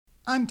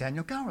I'm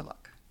Daniel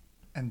Gowerluck,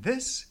 and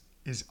this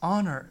is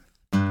On Earth.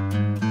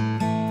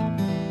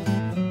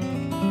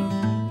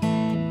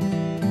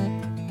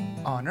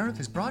 On Earth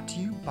is brought to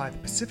you by the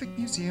Pacific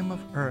Museum of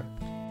Earth.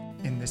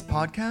 In this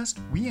podcast,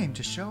 we aim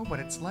to show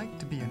what it's like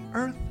to be an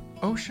Earth,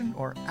 ocean,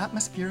 or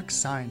atmospheric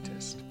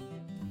scientist.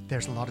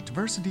 There's a lot of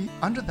diversity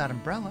under that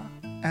umbrella,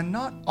 and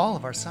not all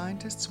of our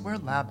scientists wear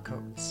lab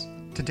coats.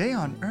 Today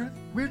on Earth,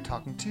 we're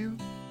talking to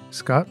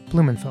Scott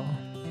Blumenthal.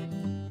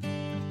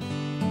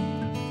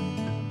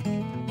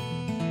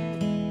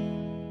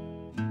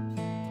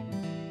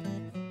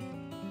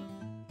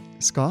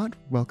 Scott,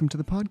 welcome to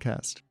the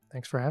podcast.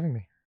 Thanks for having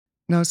me.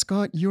 Now,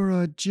 Scott, you're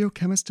a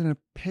geochemist and a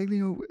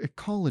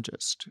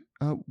paleoecologist.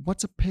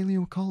 What's a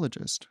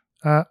paleoecologist?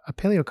 A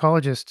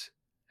paleoecologist,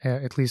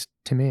 at least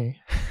to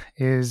me,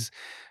 is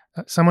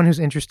someone who's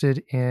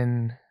interested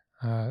in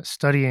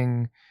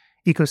studying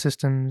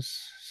ecosystems,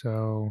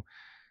 so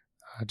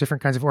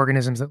different kinds of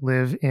organisms that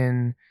live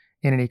in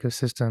an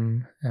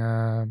ecosystem,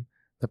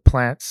 the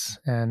plants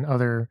and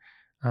other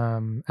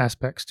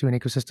aspects to an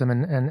ecosystem,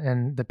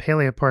 and the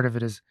paleo part of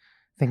it is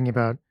thinking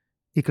about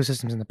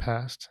ecosystems in the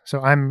past.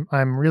 So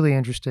I'm really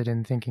interested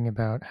in thinking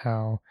about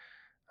how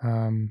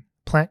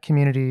plant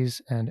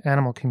communities and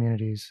animal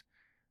communities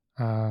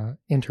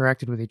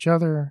interacted with each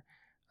other,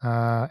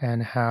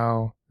 and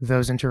how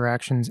those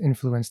interactions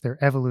influence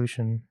their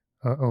evolution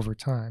over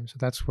time. So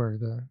that's where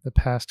the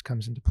past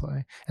comes into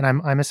play. And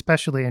I'm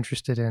especially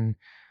interested in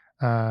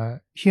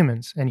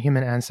humans and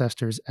human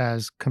ancestors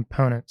as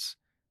components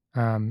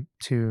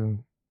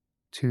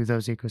to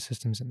those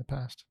ecosystems in the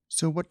past.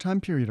 So what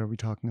time period are we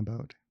talking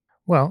about?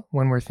 Well,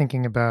 when we're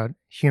thinking about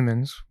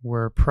humans,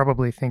 we're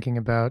probably thinking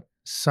about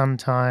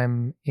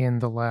sometime in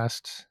the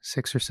last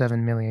 6 or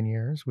 7 million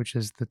years, which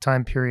is the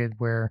time period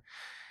where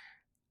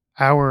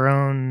our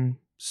own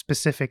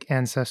specific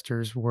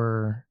ancestors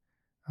were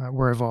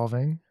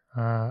evolving.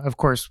 Of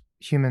course,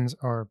 humans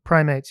are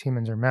primates,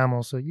 humans are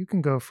mammals, so you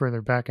can go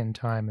further back in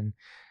time and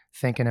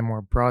think in a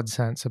more broad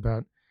sense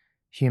about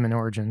human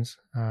origins.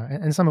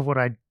 And some of what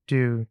I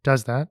do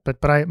does that, but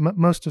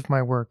most of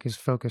my work is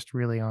focused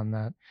really on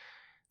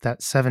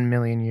that 7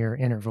 million year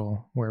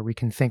interval where we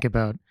can think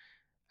about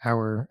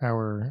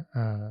our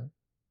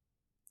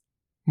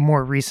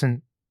more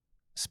recent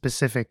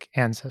specific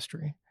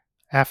ancestry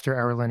after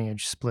our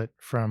lineage split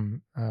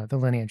from the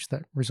lineage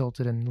that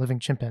resulted in living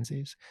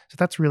chimpanzees. So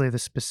that's really the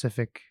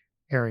specific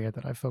area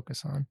that I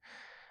focus on.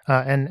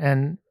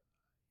 And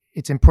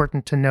it's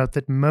important to note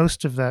that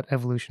most of that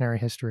evolutionary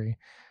history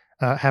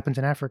happened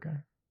in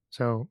Africa.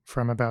 So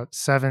from about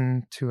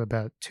 7 to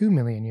about 2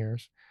 million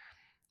years,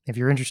 if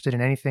you're interested in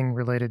anything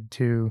related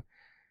to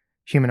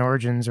human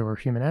origins or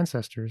human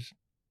ancestors,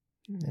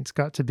 it's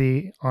got to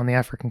be on the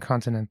African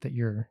continent that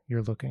you're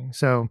looking.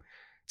 So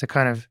to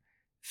kind of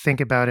think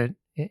about it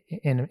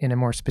in a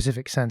more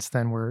specific sense,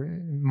 then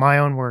where my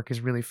own work is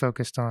really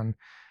focused on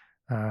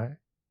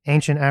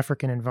ancient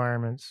African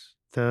environments,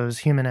 those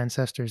human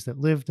ancestors that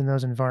lived in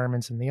those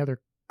environments, and the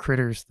other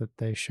critters that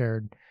they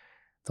shared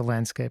the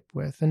landscape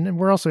with. And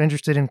we're also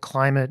interested in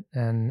climate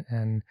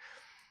and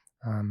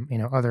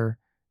other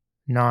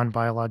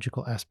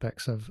non-biological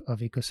aspects of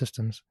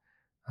ecosystems.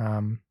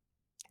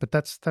 But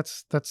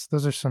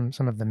those are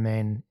some of the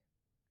main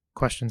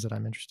questions that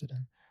I'm interested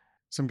in.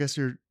 So I guess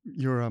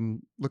you're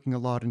looking a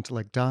lot into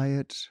like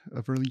diet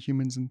of early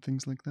humans and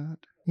things like that.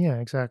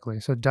 Yeah, exactly.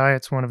 So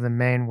diet's one of the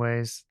main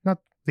ways, not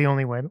the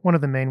only way, but one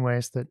of the main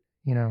ways that,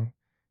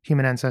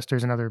 human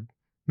ancestors and other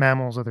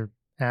mammals, other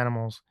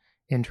animals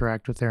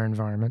interact with their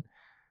environment.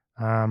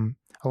 A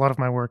lot of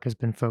my work has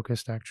been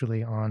focused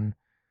actually on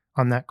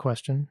that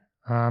question.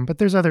 But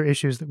there's other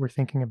issues that we're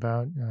thinking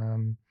about,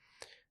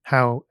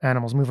 how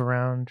animals move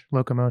around,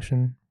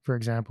 locomotion, for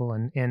example,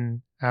 and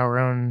in our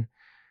own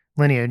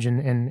lineage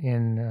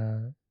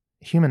in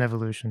human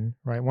evolution,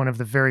 right? One of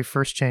the very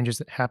first changes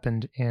that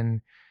happened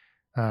in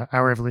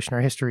our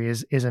evolutionary history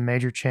is a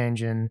major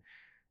change in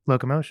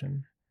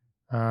locomotion.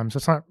 So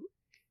it's not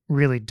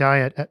really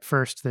diet at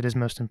first that is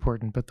most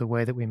important, but the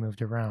way that we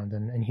moved around.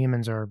 And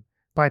humans are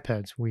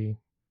bipeds. We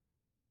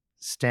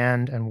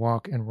stand and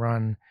walk and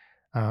run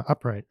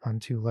upright on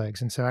 2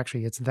 legs. And so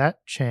actually it's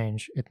that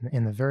change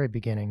in the very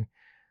beginning,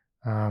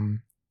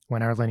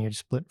 when our lineage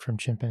split from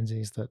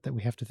chimpanzees, that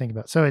we have to think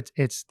about. So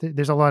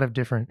there's a lot of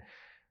different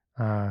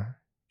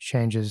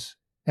changes,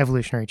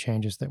 evolutionary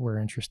changes that we're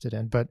interested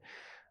in. But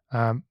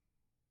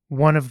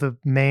one of the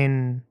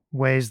main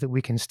ways that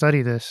we can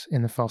study this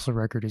in the fossil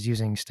record is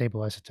using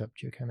stable isotope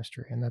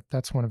geochemistry. And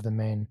that's one of the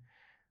main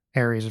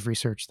areas of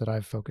research that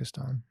I've focused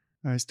on.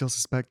 I still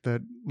suspect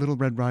that Little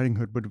Red Riding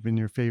Hood would have been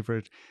your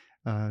favorite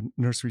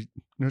nursery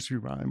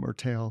rhyme or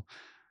tale.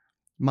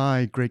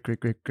 My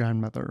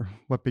great-great-great-grandmother,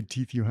 what big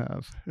teeth you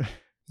have.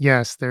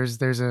 Yes, there's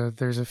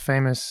a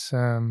famous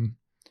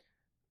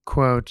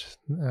quote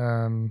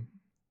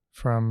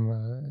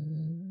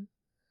from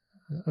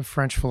a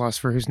French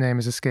philosopher whose name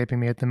is escaping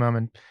me at the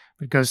moment.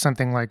 It goes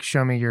something like,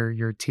 "Show me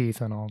your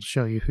teeth, and I'll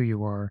show you who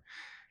you are."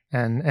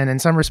 And in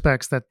some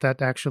respects,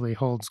 that actually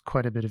holds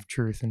quite a bit of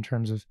truth in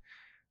terms of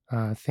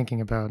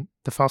thinking about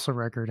the fossil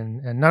record,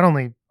 and not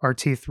only are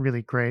teeth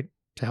really great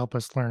to help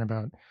us learn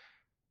about,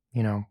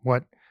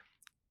 what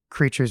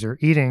creatures are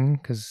eating,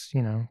 because,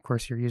 of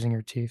course, you're using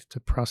your teeth to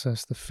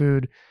process the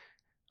food.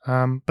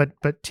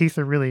 But teeth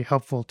are really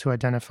helpful to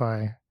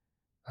identify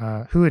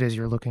who it is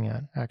you're looking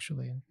at.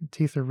 Actually,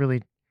 teeth are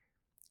really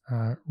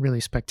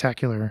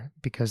spectacular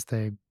because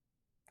they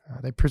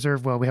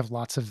preserve well. We have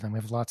lots of them. We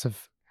have lots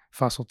of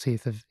fossil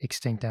teeth of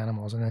extinct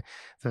animals, and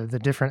the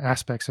different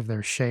aspects of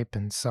their shape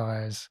and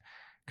size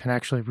can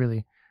actually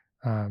really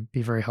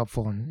be very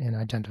helpful in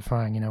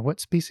identifying, what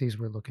species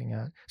we're looking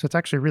at. So it's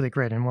actually really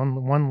great. In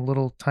one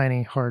little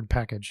tiny hard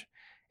package,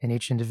 in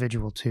each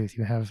individual tooth,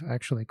 you have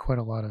actually quite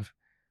a lot of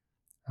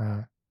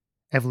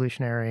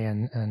evolutionary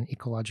and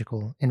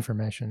ecological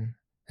information.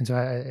 And so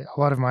a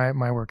lot of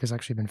my work has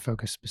actually been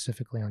focused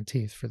specifically on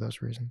teeth for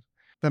those reasons.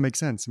 That makes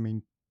sense. I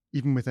mean,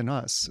 even within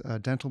us,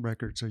 dental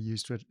records are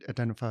used to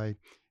identify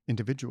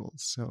individuals.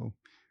 So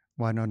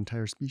why not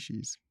entire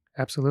species?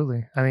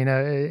 Absolutely. I mean,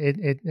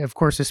 it of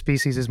course, a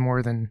species is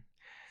more than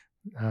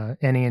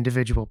any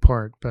individual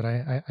part, but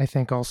I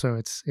think also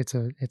it's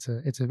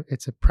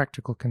a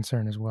practical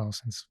concern as well,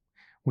 since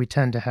we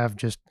tend to have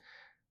just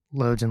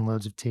loads and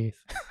loads of teeth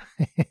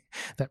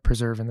that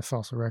preserve in the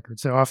fossil record.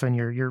 So often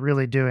you're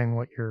really doing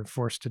what you're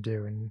forced to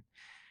do. In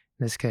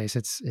this case,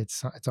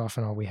 it's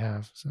often all we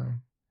have. So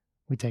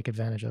we take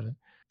advantage of it.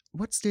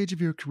 What stage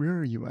of your career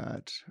are you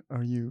at?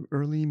 Are you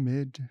early,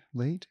 mid,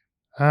 late?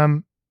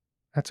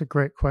 That's a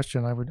great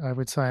question. I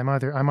would say I'm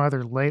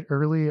either late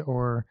early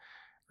or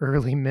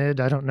early mid.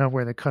 I don't know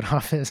where the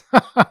cutoff is.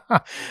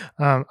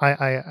 I'm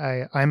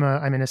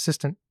an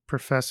assistant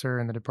professor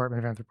in the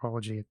Department of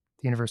Anthropology at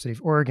the University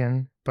of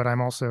Oregon, but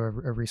I'm also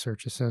a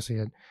research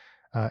associate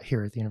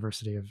here at the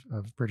University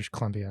of British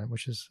Columbia,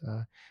 which is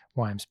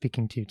why I'm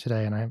speaking to you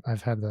today. And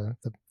I've had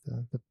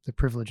the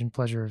privilege and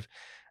pleasure of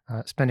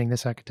spending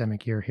this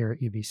academic year here at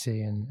UBC,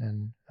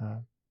 and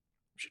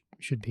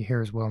should be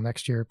here as well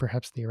next year,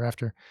 perhaps the year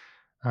after.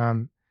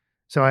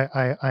 So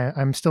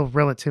I'm still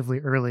relatively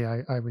early,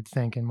 I would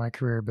think, in my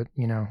career, but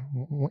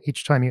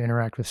each time you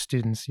interact with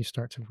students, you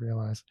start to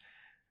realize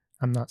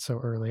I'm not so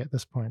early at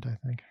this point, I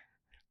think.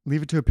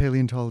 Leave it to a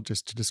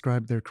paleontologist to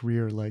describe their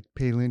career like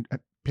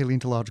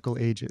paleontological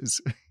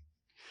ages.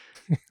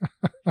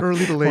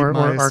 Early to late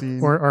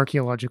Miocene. Or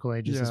archaeological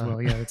ages as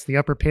well. Yeah, it's the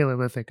upper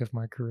Paleolithic of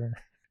my career.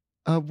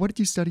 What did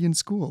you study in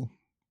school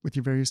with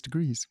your various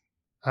degrees?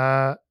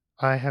 I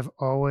have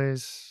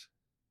always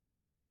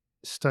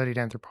studied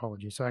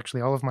anthropology. So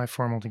actually all of my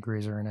formal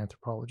degrees are in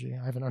anthropology.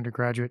 I have an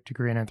undergraduate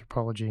degree in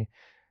anthropology,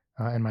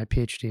 and my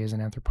PhD is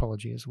in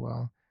anthropology as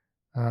well.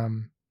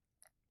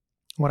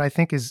 What I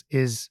think is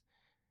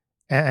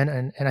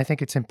and I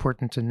think it's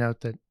important to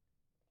note that,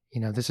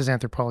 this is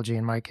anthropology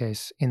in my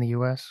case in the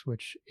US,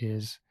 which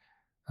is,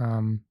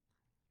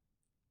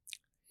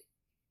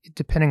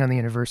 depending on the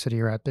university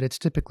you're at, but it's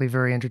typically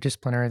very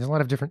interdisciplinary. There's a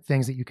lot of different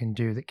things that you can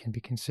do that can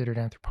be considered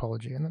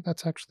anthropology. And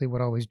that's actually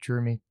what always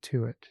drew me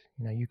to it.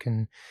 You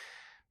can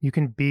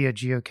be a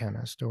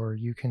geochemist, or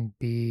you can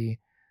be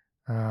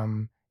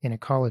an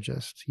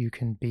ecologist, you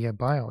can be a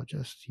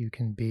biologist, you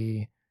can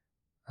be,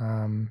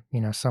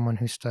 someone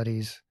who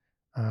studies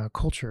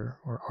culture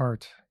or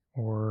art,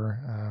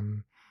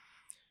 or,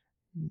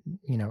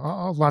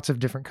 lots of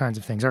different kinds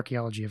of things,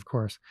 archaeology, of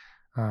course.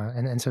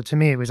 And so to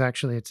me, it was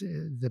actually,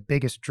 the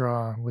biggest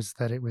draw was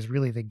that it was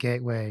really the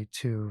gateway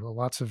to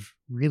lots of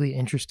really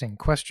interesting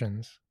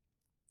questions.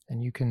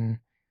 And you can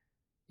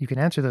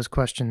answer those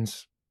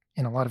questions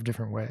in a lot of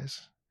different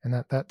ways. And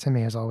that to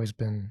me has always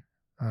been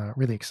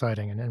really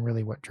exciting, and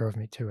really what drove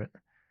me to it.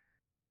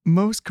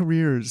 Most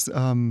careers,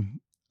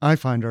 I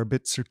find, are a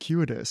bit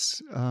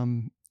circuitous.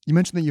 You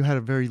mentioned that you had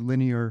a very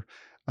linear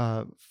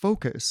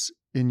focus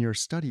in your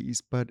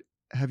studies, but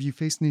have you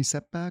faced any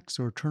setbacks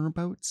or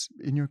turnabouts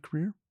in your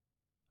career?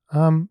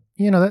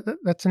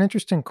 That's an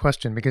interesting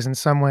question, because in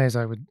some ways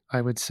I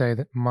would say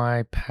that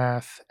my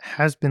path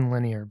has been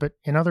linear, but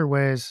in other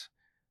ways,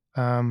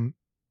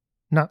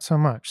 not so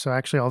much. So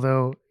actually,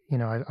 although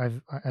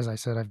I've as I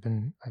said, I've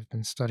been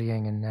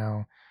studying and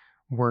now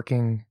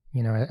working,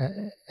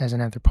 as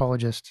an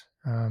anthropologist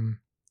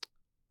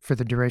for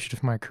the duration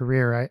of my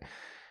career.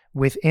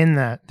 Within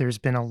that, there's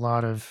been a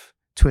lot of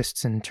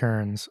twists and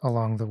turns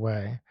along the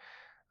way.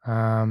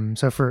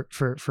 So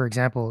for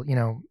example,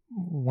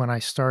 when I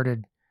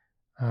started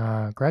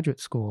graduate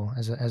school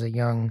as a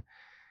young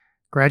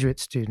graduate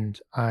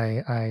student,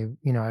 I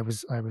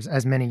was,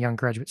 as many young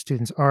graduate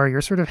students are,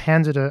 you're sort of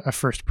handed a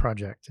first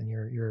project, and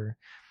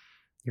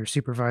your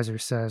supervisor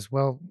says,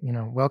 well,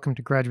 welcome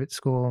to graduate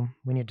school.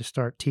 We need to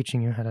start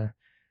teaching you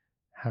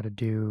how to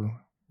do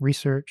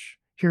research.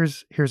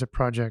 Here's a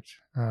project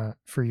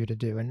for you to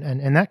do.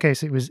 And in that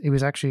case, it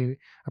was actually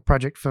a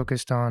project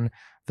focused on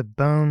the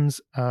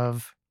bones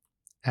of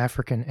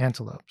African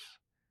antelopes,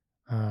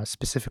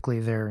 specifically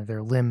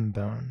their limb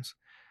bones,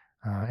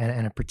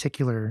 and a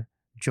particular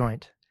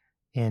joint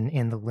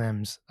in the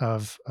limbs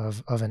of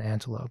an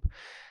antelope.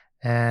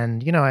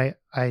 And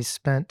I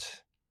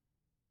spent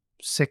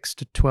 6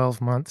 to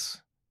 12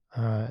 months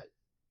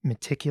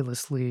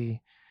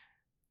meticulously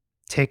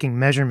taking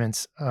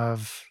measurements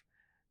of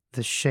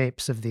the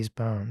shapes of these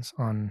bones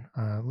on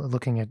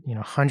looking at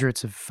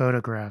hundreds of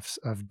photographs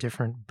of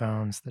different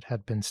bones that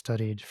had been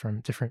studied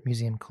from different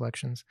museum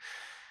collections.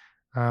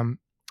 Um,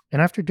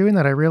 and after doing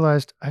that, I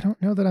realized I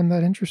don't know that I'm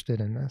that interested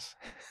in this.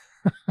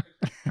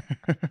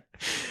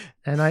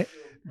 And I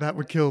That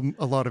would kill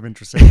a lot of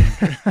interest, I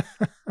think.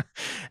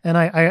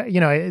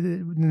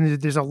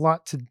 and there's a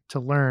lot to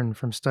learn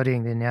from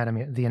studying the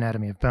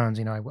anatomy of bones.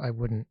 I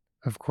wouldn't,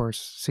 of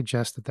course,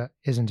 suggest that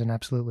isn't an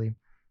absolutely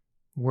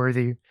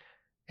worthy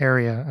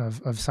area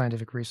of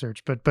scientific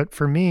research. But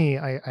for me,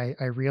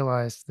 I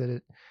realized that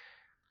it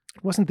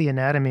wasn't the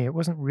anatomy. It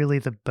wasn't really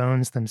the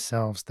bones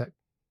themselves that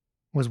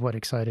was what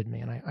excited me.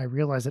 And I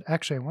realized that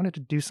actually I wanted to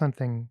do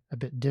something a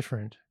bit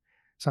different,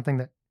 something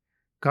that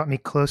got me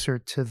closer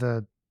to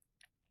the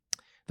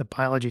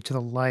biology, to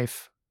the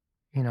life,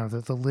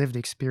 the lived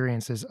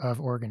experiences of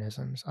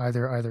organisms,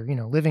 either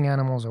living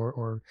animals,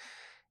 or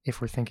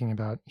if we're thinking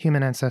about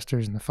human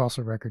ancestors and the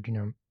fossil record,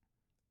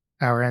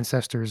 our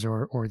ancestors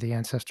or the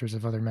ancestors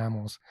of other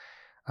mammals,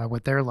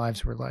 what their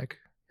lives were like,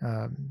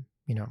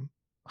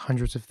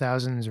 hundreds of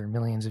thousands or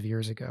millions of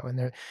years ago.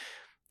 And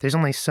there's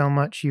only so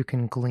much you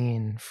can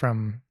glean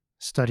from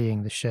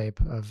studying the shape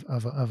of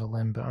a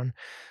limb bone.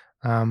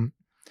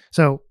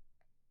 So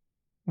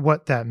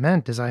what that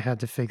meant is I had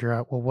to figure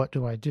out, well, what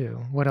do I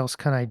do? What else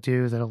can I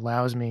do that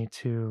allows me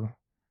to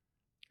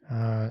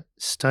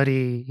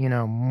study,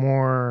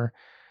 more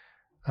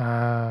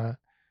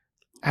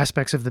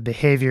aspects of the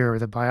behavior or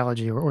the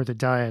biology or the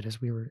diet, as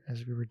we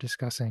were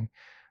discussing.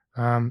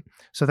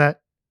 So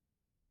that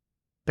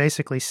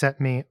basically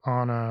set me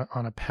on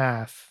a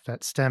path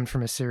that stemmed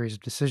from a series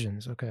of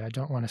decisions. Okay, I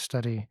don't want to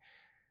study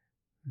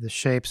the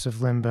shapes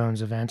of limb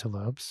bones of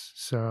antelopes,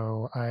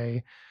 so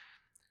I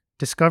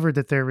discovered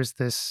that there was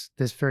this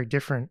very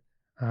different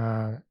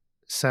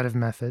set of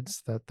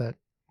methods that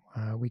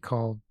we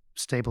call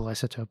stable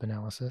isotope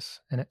analysis,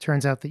 and it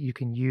turns out that you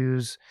can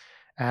use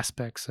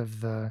aspects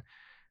of the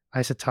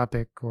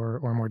isotopic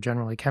or more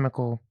generally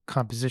chemical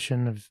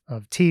composition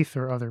of teeth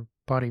or other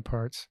body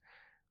parts,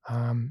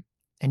 and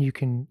you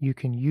can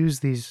use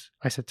these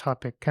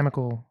isotopic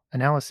chemical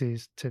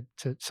analyses to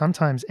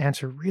sometimes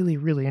answer really,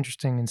 really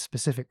interesting and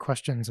specific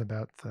questions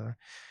about the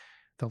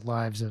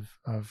lives of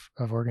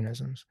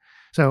organisms.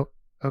 So,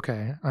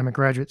 okay, I'm a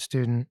graduate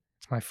student.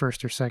 It's my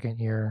first or second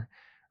year.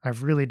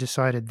 I've really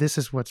decided this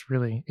is what's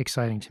really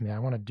exciting to me. I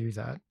want to do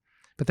that.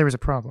 But there was a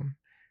problem.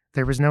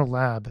 There was no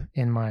lab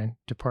in my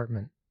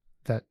department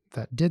that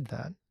did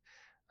that.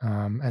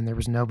 And there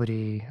was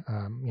nobody,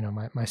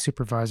 my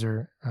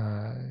supervisor,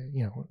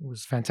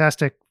 was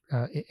fantastic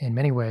in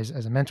many ways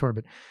as a mentor,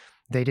 but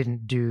they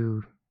didn't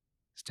do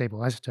stable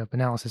isotope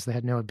analysis. They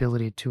had no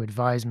ability to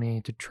advise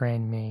me, to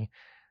train me,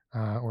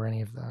 or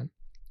any of that.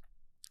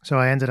 So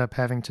I ended up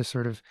having to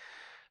sort of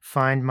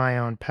find my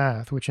own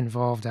path, which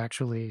involved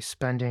actually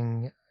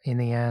spending, in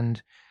the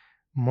end,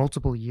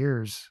 multiple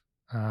years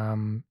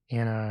in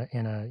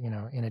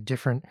a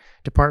different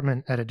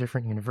department at a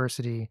different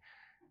university,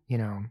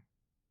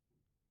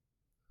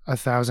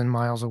 1,000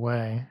 miles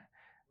away,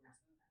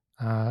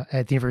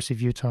 at the University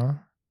of Utah,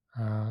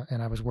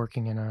 and I was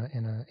working in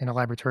a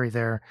laboratory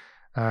there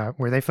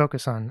where they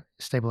focus on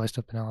stable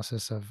isotope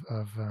analysis of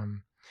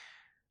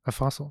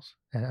fossils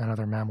and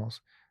other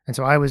mammals. And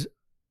so I was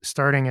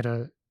starting at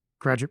a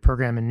graduate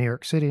program in New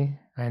York City.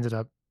 I ended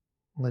up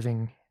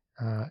living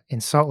in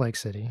Salt Lake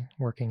City,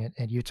 working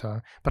at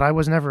Utah. But I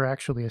was never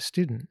actually a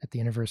student at the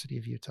University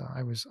of Utah.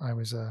 I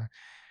was a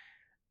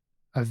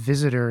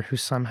visitor who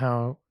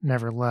somehow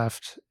never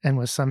left and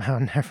was somehow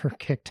never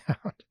kicked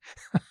out.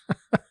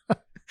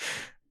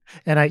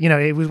 And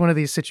it was one of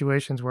these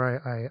situations where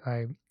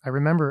I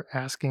remember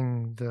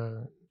asking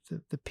the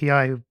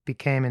PI, who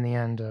became in the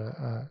end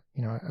a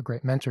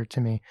great mentor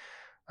to me.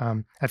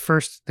 At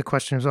first, the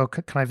question was, "Oh,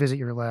 can I visit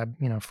your lab,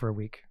 for a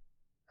week,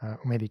 or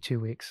maybe 2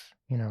 weeks?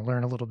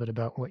 Learn a little bit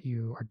about what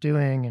you are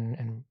doing,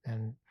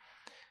 and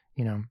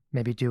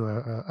maybe do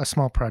a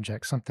small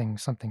project, something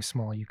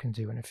small you can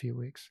do in a few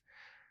weeks."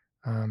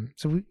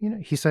 So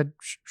he said,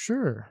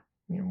 "Sure,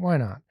 why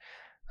not?"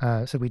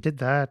 So we did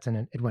that,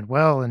 and it went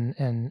well,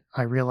 and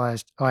I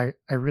realized, I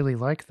really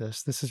like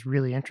this. This is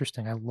really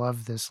interesting. I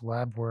love this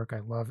lab work. I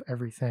love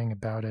everything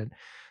about it.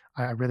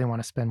 I really want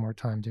to spend more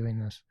time doing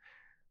this.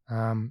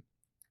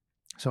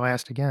 So I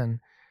asked again.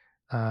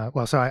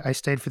 So I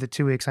stayed for the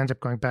 2 weeks. I ended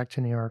up going back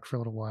to New York for a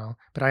little while,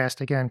 but I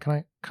asked again,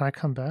 can I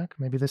come back?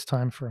 Maybe this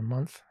time for a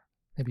month,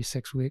 maybe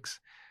 6 weeks.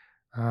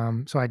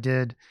 So I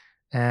did,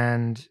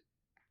 and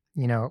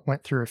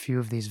went through a few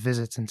of these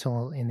visits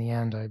until in the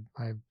end,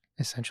 I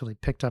essentially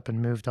picked up and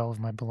moved all of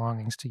my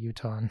belongings to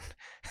Utah and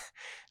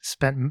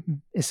spent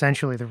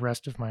essentially the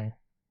rest of my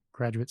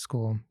graduate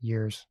school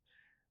years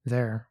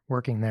there,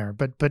 working there.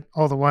 But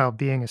all the while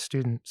being a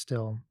student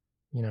still,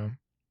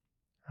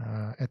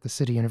 at the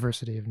City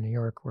University of New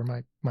York, where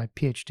my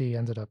PhD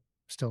ended up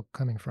still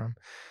coming from.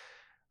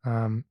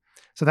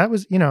 So that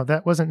was,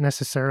 that wasn't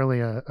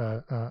necessarily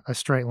a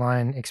straight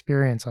line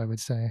experience, I would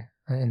say,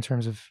 in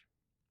terms of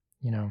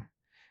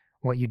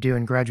what you do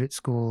in graduate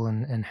school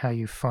and how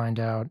you find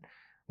out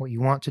what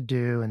you want to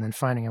do, and then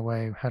finding a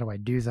way, how do I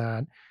do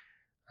that?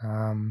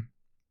 Um,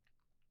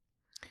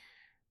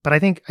 but I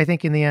think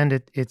in the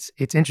end,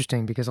 it's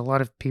interesting because a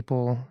lot of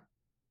people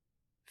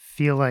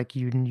feel like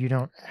you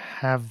don't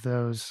have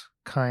those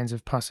kinds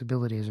of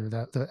possibilities or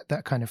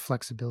that kind of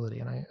flexibility.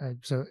 And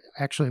so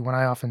actually, when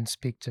I often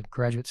speak to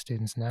graduate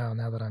students now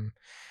that I'm,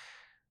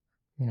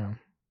 you know,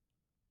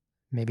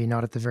 maybe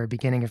not at the very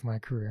beginning of my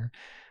career,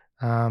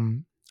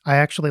 um, I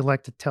actually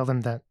like to tell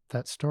them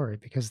that story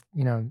because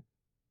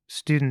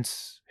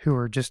students who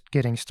are just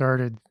getting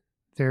started,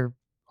 they're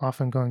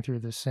often going through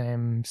the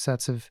same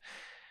sets of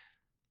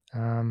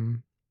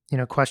um,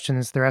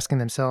 questions they're asking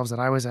themselves that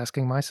I was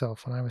asking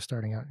myself when I was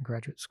starting out in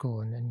graduate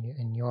school.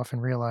 And you often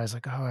realize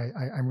like, oh,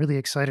 I'm really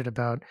excited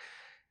about,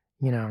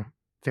 you know,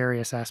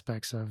 various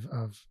aspects of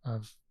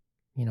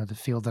the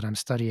field that I'm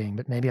studying,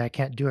 but maybe I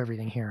can't do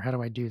everything here. How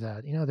do I do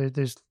that?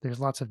 There's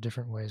lots of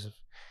different ways of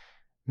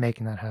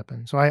making that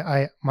happen. So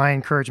my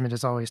encouragement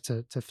is always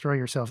to throw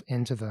yourself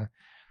into the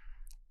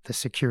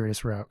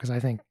circuitous route, because I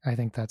think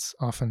that's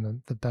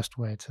often the best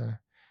way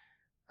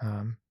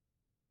um,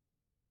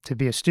 to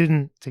be a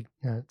student,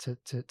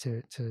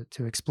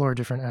 to explore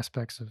different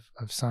aspects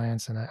of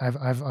science. And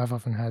I've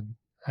often had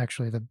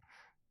actually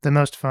the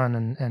most fun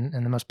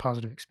and the most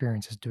positive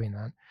experiences doing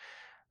that.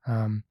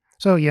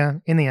 So yeah,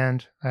 in the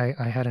end, I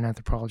had an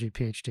anthropology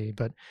PhD,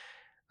 but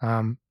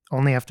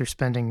only after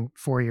spending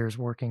 4 years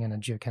working in a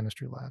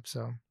geochemistry lab.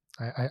 So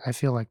I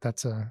feel like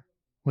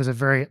was a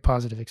very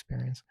positive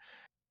experience.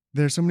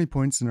 There are so many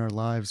points in our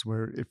lives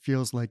where it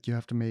feels like you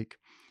have to make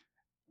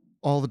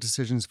all the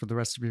decisions for the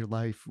rest of your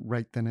life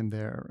right then and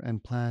there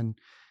and plan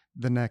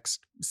the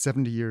next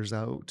 70 years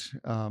out.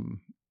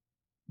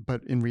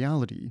 But in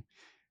reality,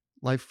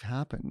 life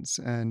happens,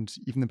 and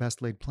even the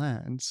best laid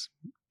plans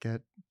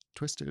get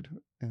twisted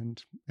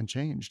and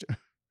changed.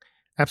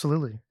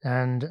 Absolutely.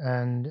 And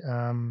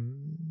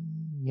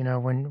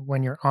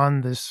when you're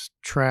on this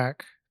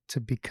track to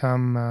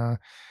become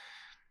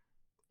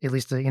at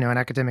least an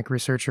academic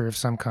researcher of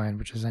some kind,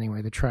 which is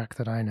anyway the track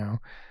that I know,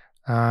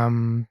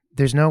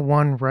 there's no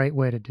one right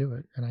way to do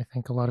it. And I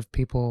think a lot of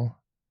people,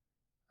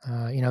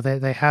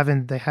 they have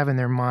in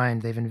their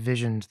mind, they've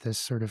envisioned this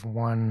sort of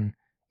one,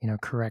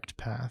 correct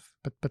path.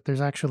 But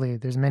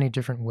there's many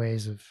different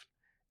ways of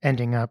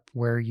ending up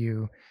where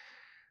you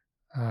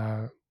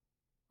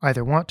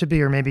either want to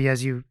be, or maybe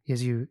as you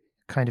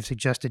kind of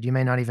suggested, you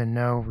may not even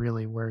know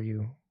really where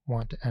you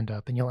want to end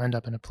up, and you'll end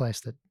up in a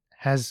place that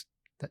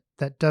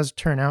does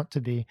turn out to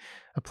be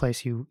a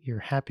place you're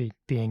happy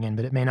being in,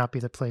 but it may not be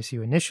the place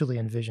you initially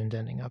envisioned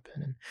ending up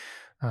in.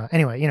 And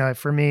anyway,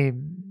 for me,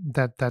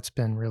 that's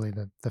been really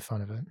the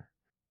fun of it.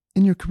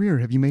 In your career,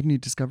 have you made any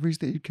discoveries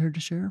that you'd care to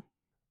share?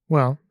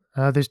 Well,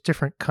 there's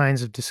different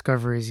kinds of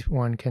discoveries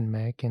one can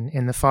make, and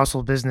in the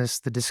fossil business,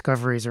 the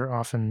discoveries are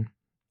often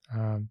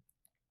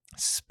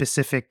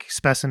specific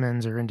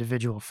specimens or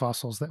individual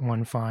fossils that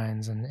one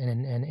finds. And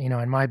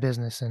in my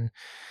business and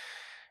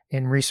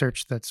in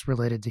research that's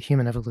related to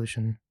human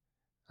evolution,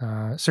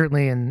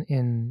 certainly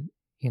in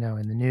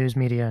the news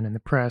media and in the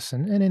press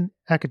and in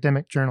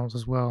academic journals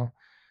as well,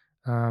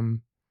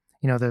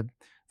 the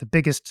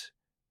biggest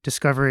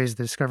discoveries,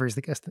 the discoveries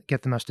that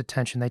get the most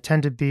attention, they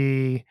tend to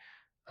be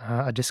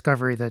a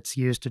discovery that's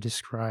used to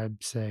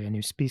describe, say, a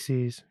new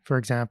species, for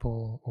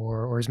example,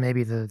 or is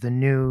maybe the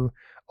new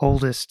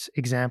oldest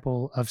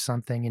example of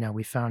something.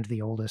 We found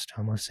the oldest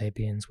Homo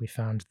sapiens. We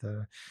found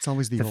It's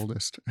always the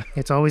oldest.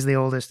 It's always the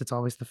oldest. It's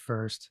always the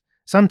first.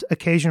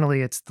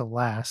 Occasionally it's the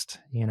last.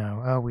 We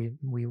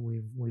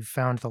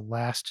found the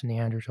last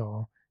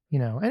Neanderthal.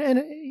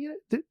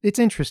 It's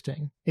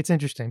interesting. It's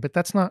interesting, but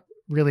that's not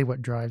really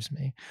what drives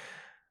me.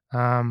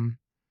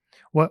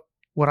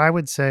 What I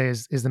would say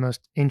is the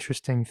most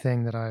interesting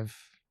thing that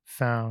I've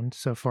found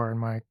so far in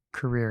my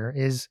career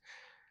is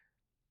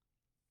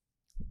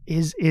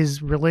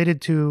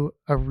related to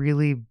a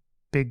really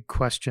big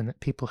question that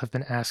people have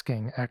been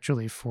asking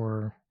actually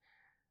for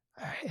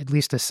at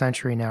least a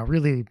century now,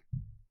 really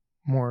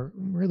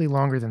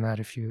longer than that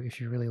if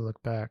you really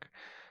look back,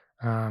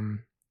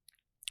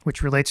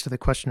 which relates to the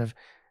question of,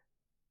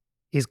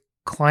 is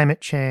climate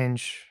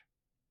change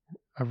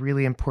a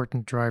really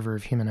important driver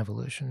of human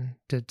evolution?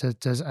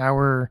 Does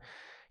our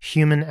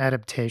human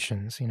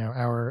adaptations,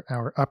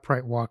 our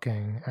upright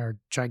walking, our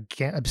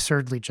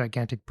absurdly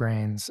gigantic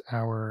brains,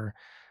 our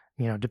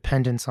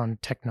dependence on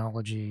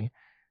technology,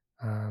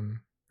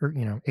 or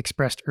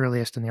expressed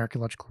earliest in the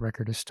archaeological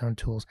record as stone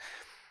tools,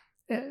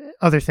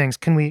 other things,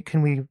 can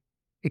we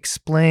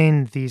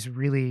explain these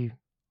really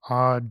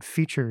odd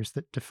features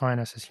that define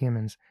us as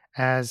humans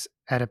as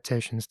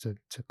adaptations to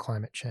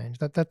climate change?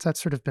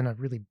 That's sort of been a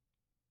really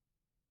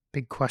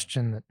big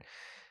question that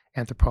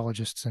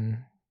anthropologists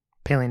and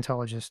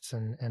paleontologists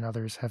and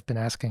others have been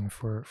asking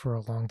for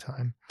a long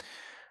time.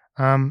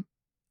 And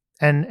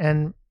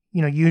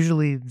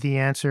usually the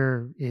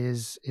answer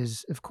is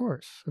of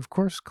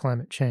course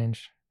climate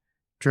change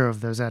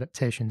drove those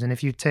adaptations. And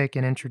if you take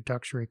an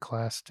introductory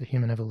class to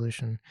human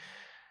evolution,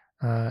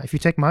 if you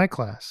take my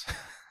class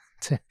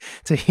to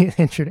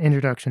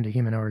Introduction to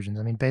Human Origins,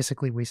 I mean,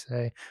 basically we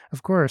say,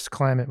 of course,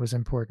 climate was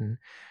important.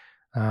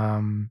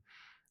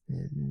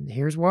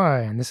 Here's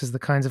why, and this is the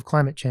kinds of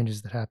climate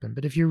changes that happen.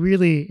 But if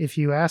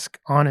you ask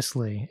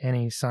honestly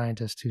any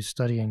scientist who's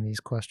studying these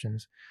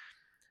questions,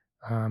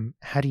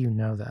 how do you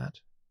know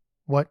that?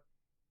 What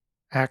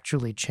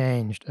actually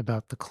changed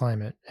about the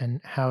climate,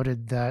 and how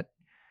did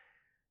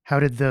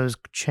those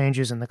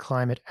changes in the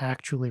climate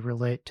actually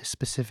relate to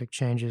specific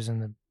changes in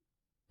the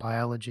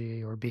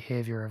biology or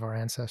behavior of our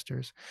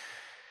ancestors?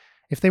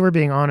 If they were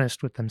being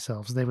honest with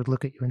themselves, they would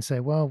look at you and say,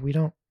 well, we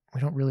don't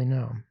really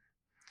know.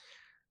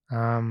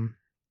 But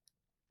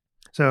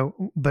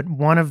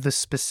one of the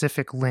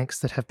specific links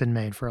that have been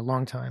made for a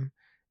long time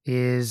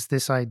is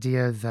this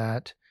idea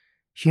that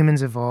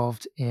humans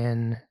evolved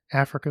in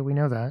Africa. We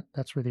know that.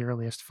 That's where the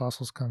earliest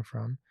fossils come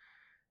from.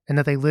 And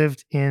that they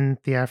lived in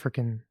the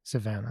African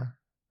savanna.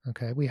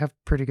 Okay, we have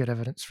pretty good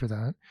evidence for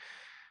that.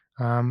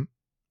 So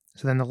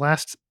then the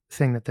last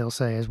thing that they'll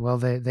say is, well,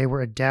 they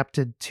were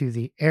adapted to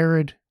the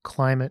arid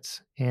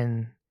climates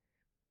in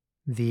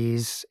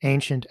these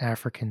ancient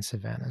African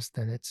savannas.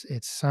 Then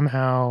it's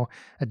somehow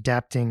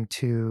adapting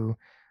to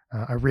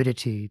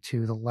aridity,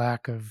 to the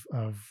lack of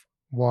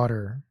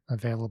water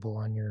available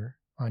on your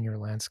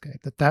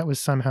landscape. That was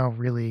somehow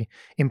really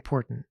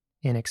important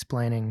in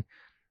explaining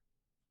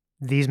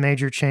these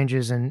major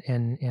changes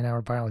in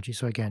our biology.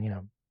 So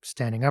again,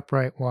 standing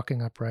upright,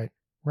 walking upright,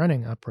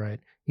 running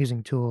upright,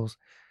 using tools,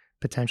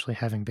 potentially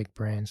having big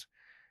brains,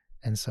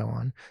 and so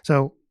on.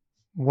 So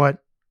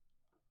what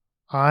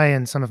I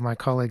and some of my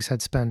colleagues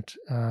had spent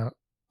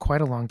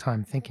quite a long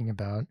time thinking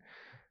about,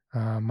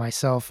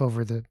 myself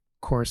over the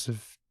course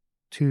of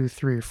 2,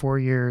 3, or 4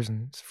 years,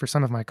 and for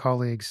some of my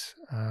colleagues,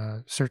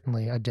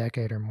 certainly a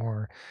decade or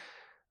more,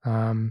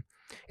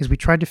 is we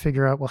tried to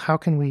figure out, well, how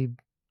can we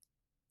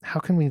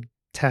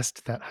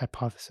test that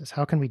hypothesis?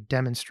 How can we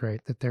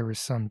demonstrate that there was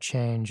some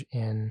change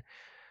in,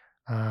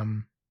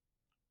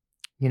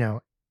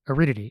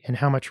 aridity and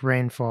how much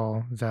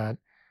rainfall that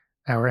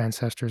our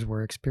ancestors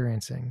were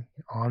experiencing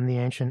on the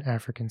ancient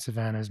African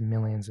savannas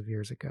millions of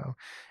years ago?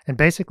 And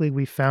basically,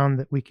 we found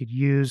that we could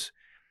use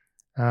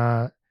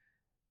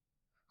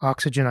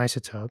oxygen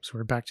isotopes.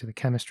 We're back to the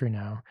chemistry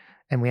now.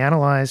 And we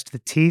analyzed the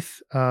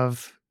teeth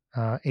of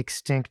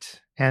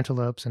extinct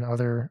antelopes and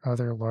other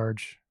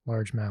large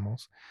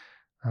mammals.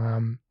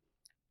 And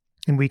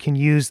we can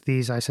use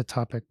these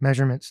isotopic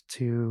measurements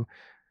to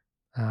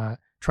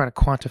try to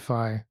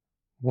quantify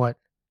what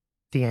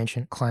the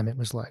ancient climate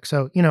was like.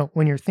 So,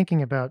 when you're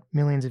thinking about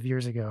millions of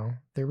years ago,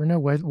 there were no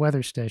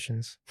weather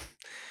stations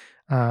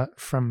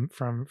from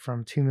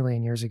 2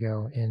 million years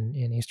ago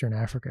in Eastern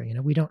Africa.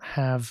 We don't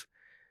have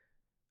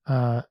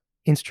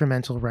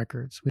instrumental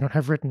records. We don't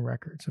have written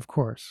records, of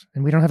course.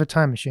 And we don't have a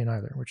time machine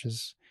either, which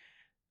is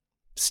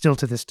still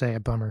to this day a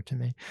bummer to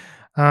me.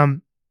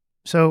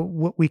 So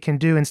what we can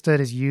do instead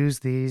is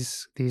use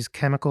these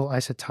chemical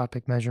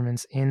isotopic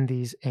measurements in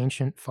these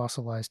ancient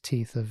fossilized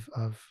teeth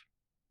of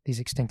these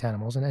extinct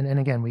animals, and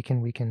again we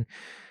can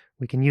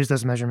use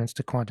those measurements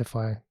to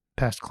quantify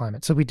past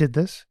climate. So we did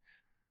this,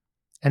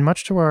 and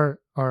much to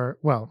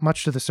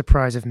much to the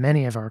surprise of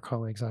many of our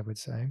colleagues, I would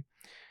say,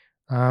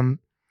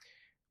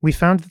 we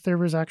found that there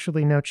was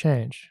actually no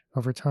change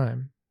over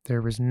time.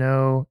 There was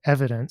no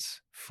evidence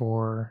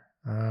for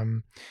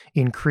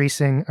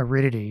increasing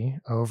aridity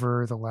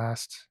over the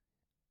last,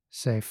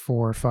 say,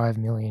 4 or 5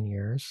 million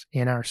years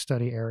in our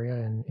study area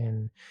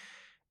in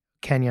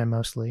Kenya,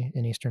 mostly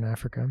in Eastern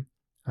Africa,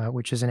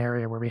 which is an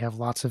area where we have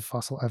lots of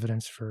fossil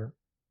evidence for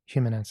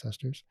human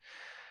ancestors.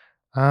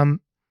 And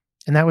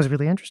that was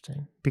really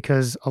interesting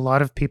because a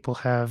lot of people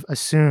have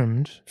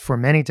assumed for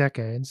many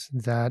decades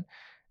that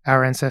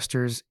our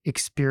ancestors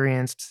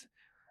experienced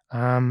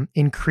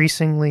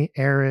increasingly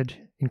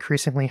arid,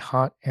 increasingly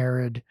hot,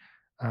 arid,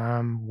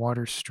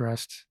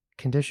 water-stressed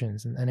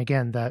conditions. And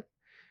again, that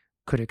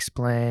could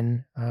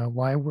explain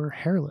why we're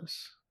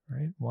hairless,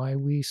 right? Why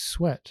we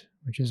sweat,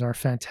 which is our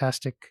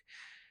fantastic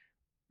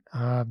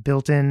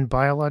built-in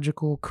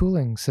biological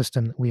cooling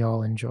system that we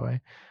all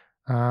enjoy.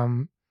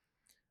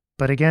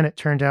 But again, it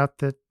turned out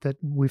that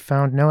we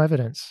found no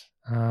evidence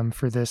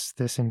for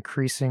this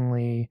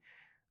increasing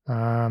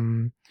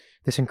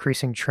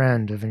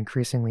trend of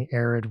increasingly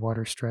arid,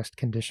 water-stressed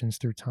conditions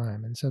through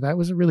time. And so that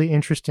was a really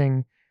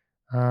interesting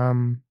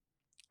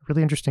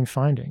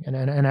finding,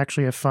 and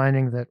actually a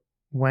finding that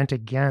went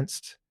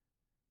against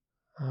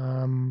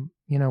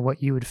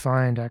what you would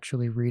find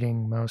actually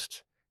reading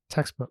most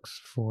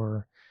textbooks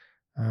for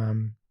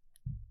the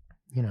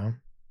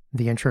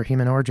Intro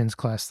Human Origins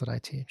class that I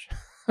teach.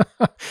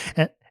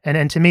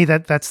 and to me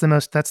that's the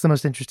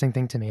most interesting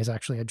thing to me, is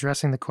actually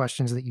addressing the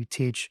questions that you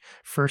teach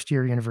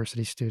first-year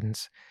university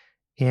students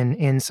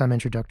in some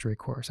introductory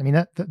course. I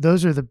mean,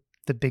 those are the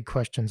big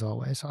questions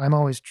always. So I'm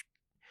always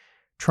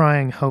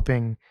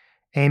hoping,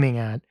 aiming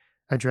at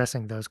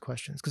addressing those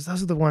questions, because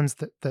those are the ones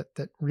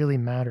that really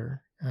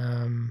matter.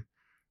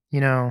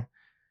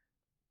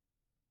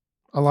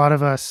 a lot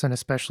of us, and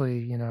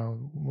especially,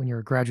 when you're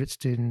a graduate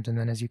student, and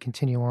then as you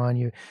continue on,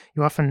 you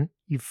often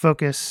you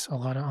focus a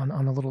lot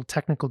on the little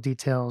technical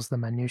details, the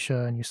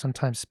minutia, and you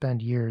sometimes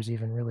spend years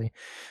even really,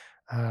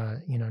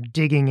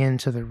 digging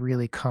into the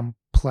really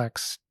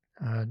complex,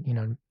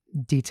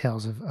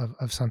 details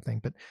of something.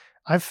 But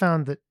I've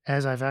found that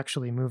as I've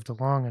actually moved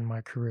along in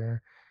my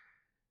career,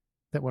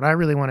 that what I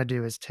really want to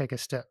do is take a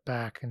step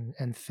back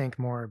and think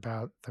more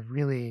about the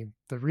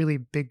really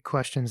big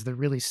questions, the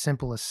really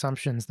simple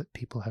assumptions that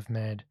people have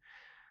made,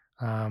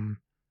 um,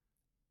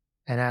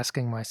 and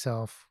asking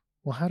myself,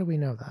 well, how do we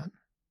know that?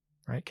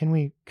 Right? Can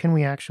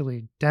we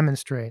actually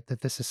demonstrate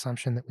that this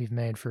assumption that we've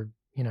made for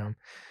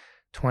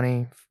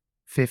 20,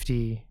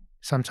 50,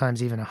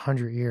 sometimes even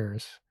 100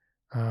 years,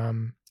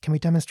 can we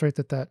demonstrate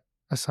that that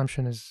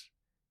assumption is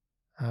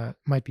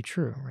might be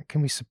true? Right?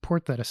 Can we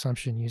support that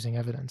assumption using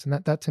evidence? And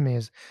that to me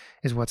is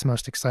what's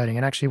most exciting,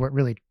 and actually what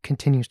really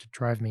continues to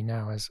drive me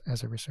now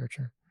as a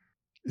researcher.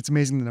 It's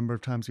amazing the number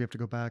of times we have to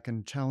go back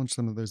and challenge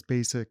some of those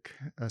basic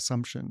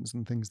assumptions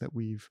and things that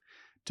we've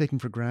taken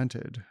for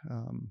granted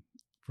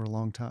for a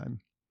long time.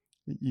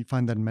 You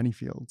find that in many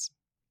fields.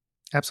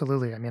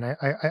 Absolutely. I mean,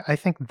 I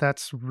think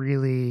that's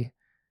really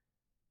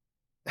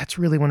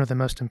one of the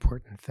most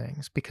important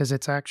things, because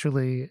it's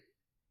actually,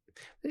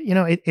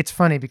 it's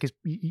funny because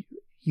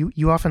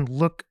you often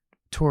look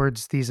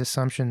towards these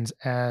assumptions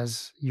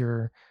as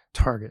your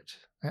target.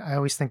 I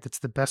always think that's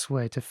the best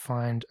way to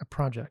find a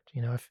project.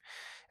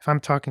 If I'm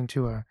talking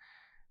to a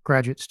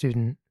graduate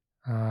student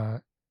uh,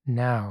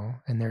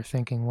 now, and they're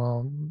thinking,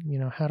 well,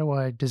 how do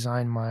I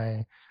design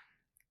my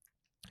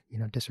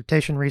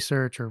dissertation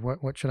research, or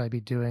what should I be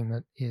doing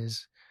that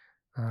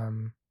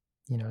um,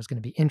 is going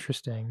to be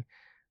interesting?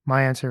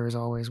 My answer is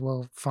always,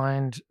 well,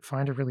 find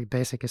a really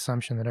basic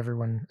assumption that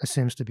everyone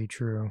assumes to be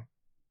true,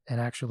 and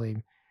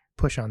actually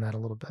push on that a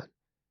little bit.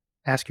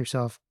 Ask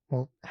yourself,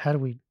 well, how do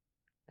we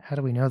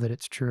know that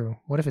it's true?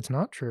 What if it's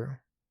not true?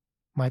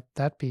 Might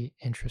that be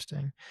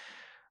interesting?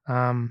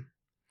 Um,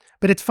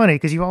 but it's funny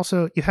because you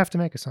have to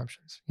make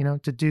assumptions.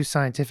 To do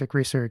scientific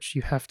research,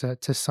 you have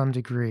to some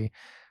degree,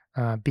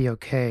 be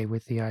okay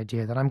with the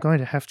idea that I'm going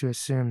to have to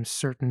assume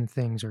certain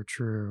things are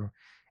true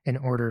in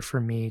order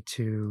for me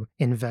to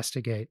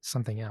investigate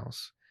something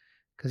else.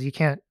 Because you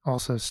can't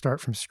also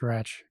start from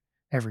scratch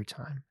every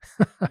time.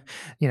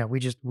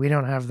 We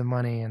don't have the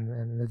money,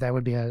 and that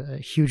would be a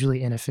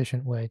hugely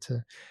inefficient way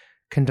to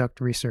conduct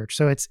research.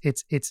 So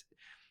it's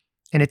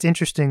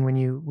interesting when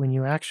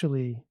you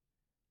actually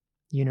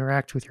you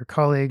interact with your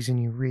colleagues and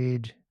you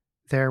read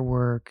their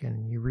work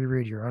and you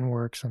reread your own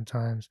work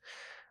sometimes.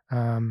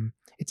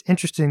 It's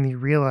interesting that you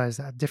realize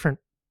that different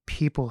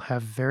people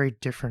have very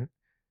different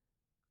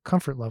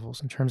comfort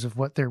levels in terms of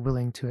what they're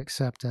willing to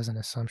accept as an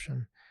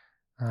assumption.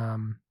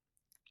 Um,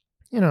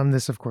 and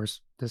this, of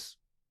course, is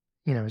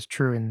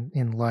true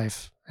in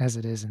life as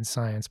it is in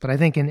science. But I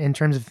think in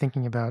terms of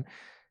thinking about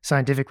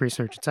scientific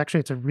research,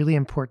 it's a really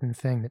important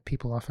thing that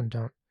people often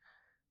don't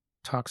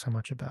talk so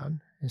much about,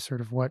 is sort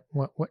of what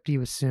do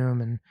you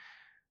assume, and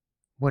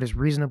what is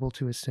reasonable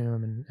to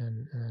assume,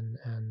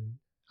 and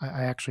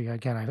I actually,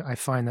 again, I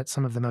find that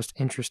some of the most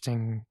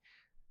interesting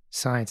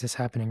science is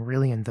happening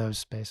really in those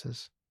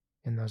spaces,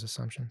 in those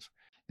assumptions.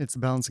 It's a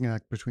balancing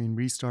act between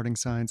restarting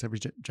science every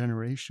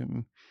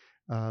generation,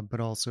 but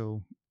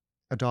also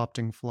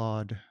adopting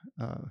flawed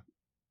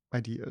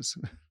ideas.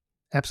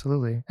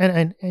 Absolutely.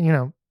 And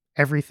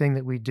everything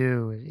that we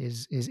do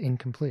is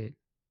incomplete.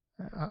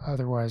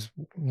 Otherwise,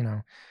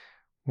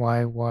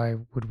 why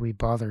would we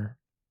bother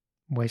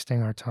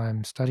wasting our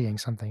time studying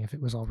something if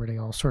it was already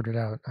all sorted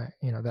out?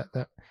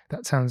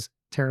 That sounds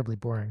terribly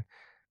boring.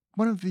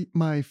 One of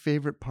my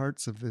favorite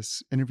parts of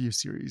this interview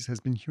series has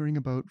been hearing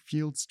about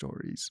field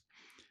stories.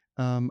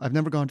 I've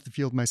never gone to the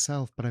field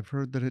myself, but I've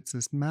heard that it's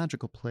this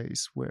magical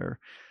place where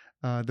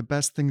the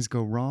best things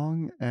go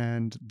wrong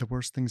and the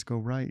worst things go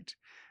right.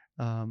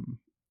 Um,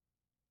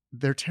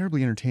 they're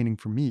terribly entertaining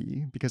for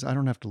me because I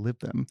don't have to live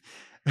them.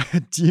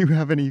 Do you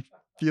have any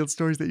field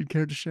stories that you'd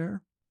care to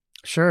share?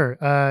 Sure.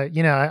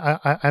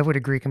 I would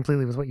agree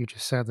completely with what you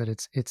just said,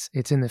 that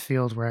it's in the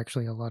field where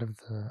actually a lot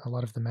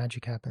of the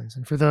magic happens.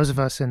 And for those of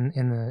us in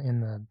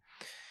the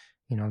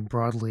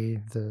broadly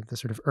the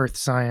sort of earth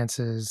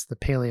sciences, the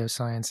paleo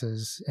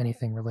sciences,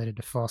 anything related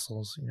to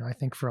fossils, I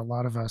think for a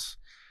lot of us,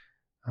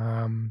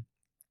 um,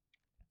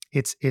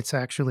 it's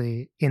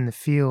actually in the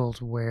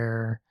field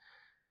where,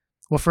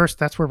 well, first,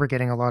 that's where we're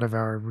getting a lot of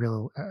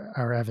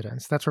our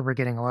evidence. That's where we're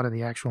getting a lot of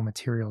the actual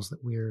materials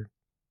that we're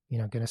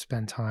going to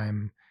spend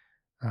time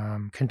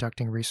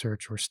conducting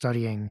research or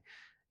studying,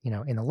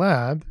 in the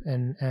lab,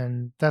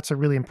 and that's a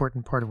really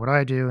important part of what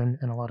I do, and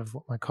a lot of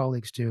what my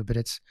colleagues do. But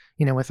it's,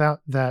 without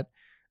that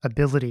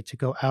ability to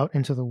go out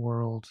into the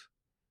world,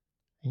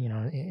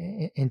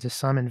 into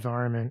some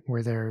environment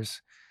where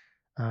there's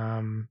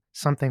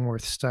something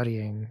worth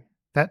studying,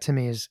 that to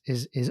me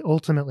is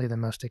ultimately the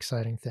most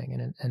exciting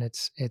thing. And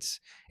it's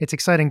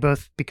exciting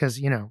both because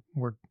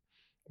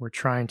we're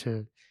trying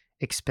to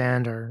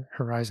expand our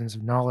horizons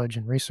of knowledge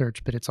and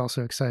research, but it's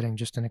also exciting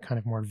just in a kind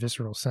of more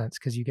visceral sense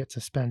because you get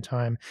to spend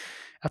time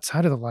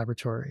outside of the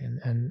laboratory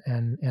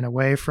and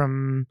away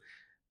from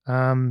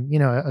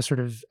a sort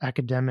of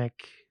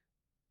academic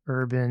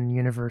urban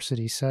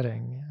university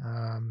setting.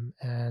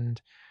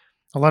 And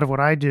a lot of what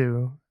I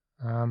do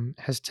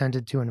has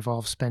tended to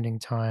involve spending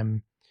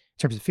time in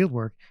terms of field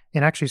work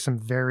in actually some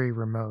very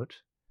remote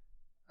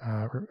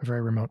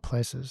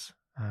places,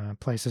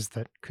 places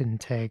that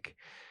couldn't take,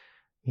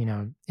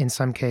 in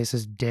some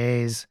cases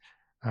days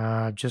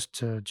just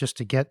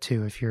to get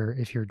to if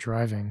you're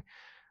driving.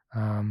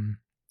 Um,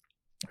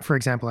 for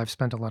example, I've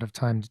spent a lot of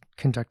time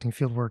conducting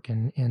field work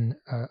in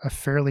a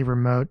fairly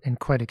remote and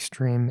quite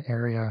extreme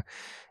area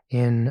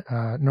in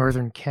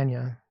northern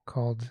Kenya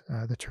called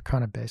the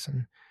Turkana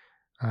Basin.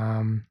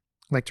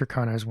 Lake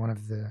Turkana is one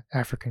of the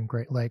African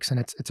Great Lakes, and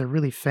it's a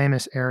really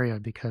famous area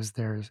because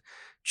there's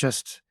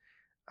just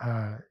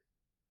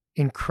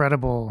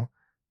incredible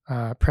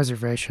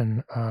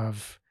preservation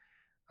of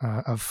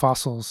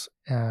fossils,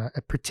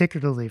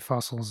 particularly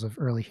fossils of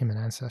early human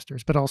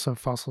ancestors, but also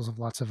fossils of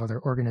lots of other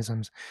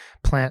organisms,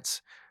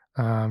 plants,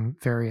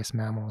 various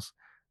mammals,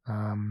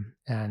 and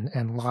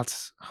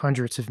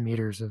hundreds of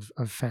meters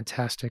of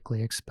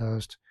fantastically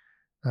exposed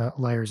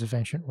layers of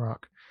ancient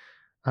rock.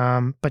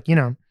 But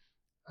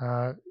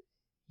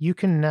you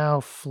can now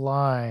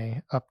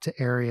fly up to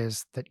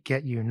areas that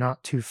get you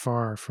not too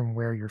far from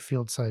where your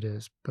field site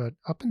is. But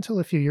up until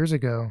a few years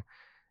ago,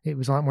 it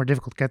was a lot more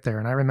difficult to get there.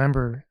 And I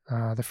remember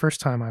the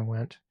first time I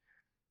went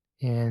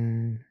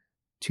in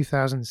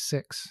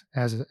 2006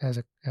 as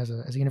a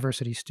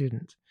university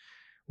student.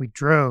 We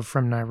drove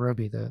from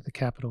Nairobi, the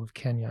capital of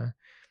Kenya,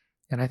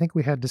 and I think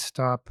we had to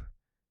stop.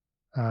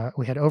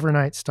 We had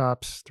overnight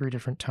stops 3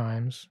 different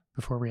times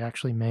before we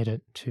actually made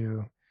it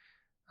to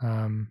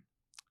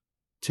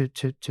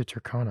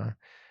Turkana.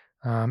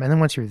 And then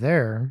once you're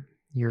there,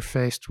 you're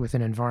faced with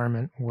an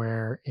environment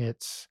where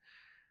it's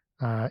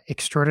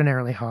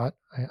extraordinarily hot.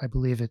 I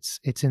believe it's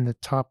in the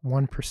top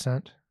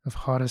 1% of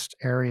hottest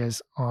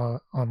areas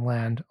on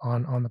land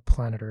on the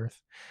planet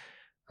Earth.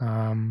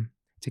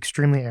 It's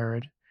extremely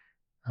arid,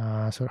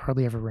 so it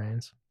hardly ever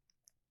rains,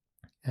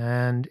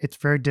 and it's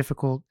very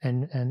difficult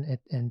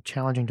and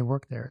challenging to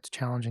work there. It's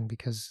challenging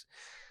because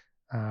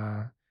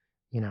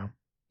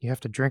you have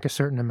to drink a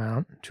certain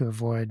amount to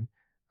avoid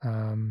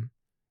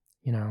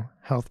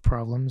health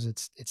problems.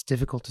 It's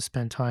difficult to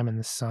spend time in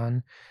the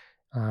sun.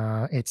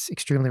 It's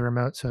extremely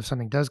remote, so if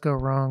something does go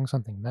wrong,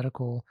 something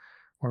medical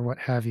or what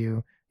have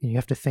you, you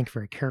have to think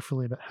very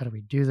carefully about how do we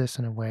do this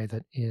in a way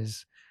that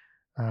is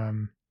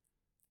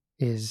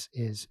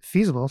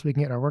feasible so we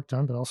can get our work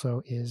done, but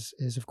also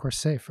is of course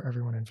safe for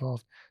everyone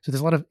involved. So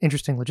there's a lot of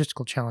interesting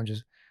logistical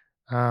challenges.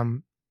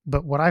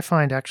 But what I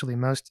find actually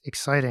most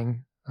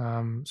exciting,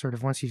 sort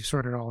of once you've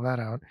sorted all that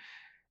out,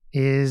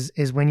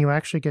 is when you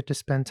actually get to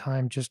spend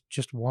time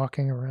just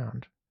walking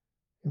around,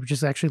 which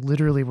is actually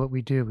literally what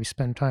we do. We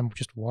spend time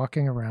just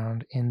walking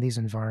around in these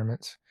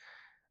environments,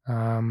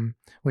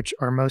 which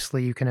are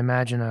mostly, you can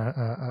imagine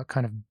a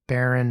kind of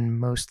barren,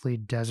 mostly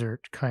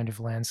desert kind of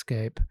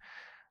landscape,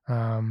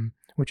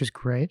 which is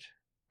great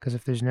because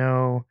if there's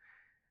no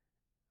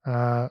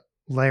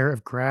layer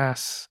of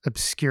grass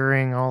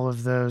obscuring all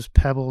of those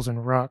pebbles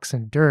and rocks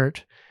and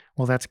dirt,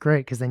 well, that's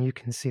great because then you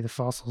can see the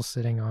fossils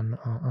sitting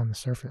on the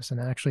surface. And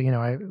actually,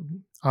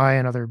 I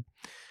and other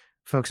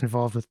folks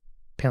involved with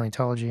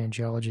paleontology and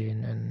geology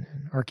and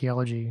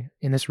archaeology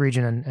in this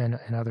region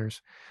and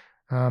others,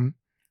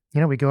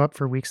 we go up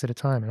for weeks at a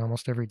time, and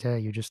almost every day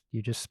you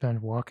just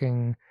spend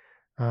walking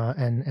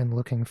and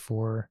looking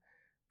for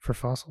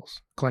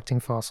fossils, collecting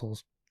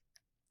fossils,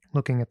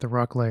 looking at the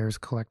rock layers,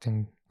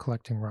 collecting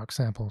rock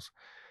samples.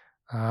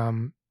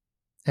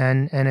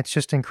 And it's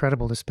just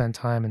incredible to spend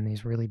time in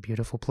these really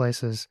beautiful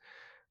places,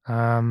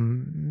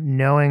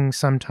 knowing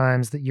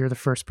sometimes that you're the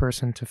first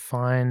person to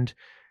find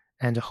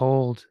and to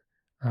hold,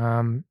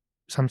 in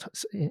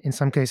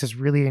some cases,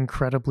 really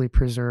incredibly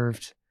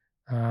preserved,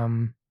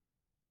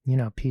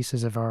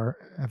 pieces of our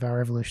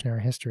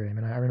evolutionary history. I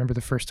mean, I remember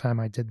the first time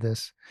I did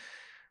this,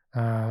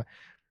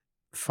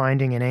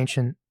 finding an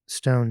ancient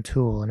stone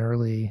tool, an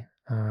early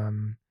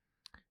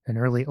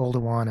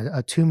Oldowan,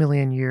 a 2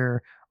 million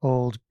year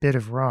old bit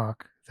of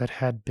rock that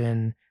had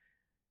been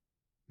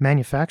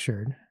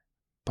manufactured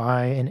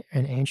by an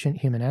ancient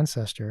human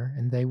ancestor,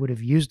 and they would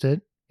have used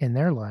it in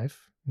their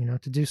life,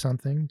 to do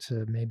something,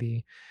 to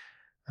maybe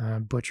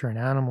butcher an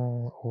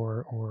animal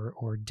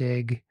or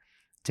dig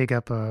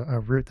up a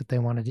root that they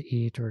wanted to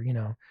eat, or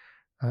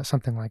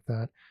something like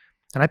that.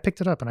 And I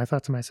picked it up and I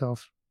thought to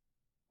myself,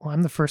 well,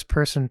 I'm the first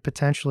person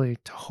potentially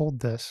to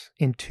hold this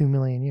in 2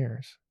 million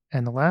years.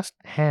 And the last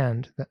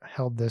hand that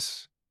held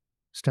this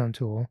stone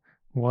tool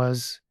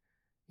was,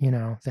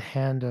 the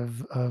hand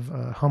of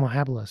Homo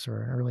habilis,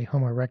 or an early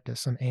Homo erectus,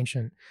 some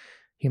ancient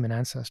human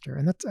ancestor.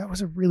 And that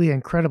was a really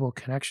incredible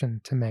connection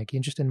to make,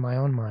 just in my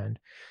own mind.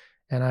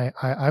 And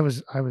I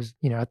was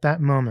at that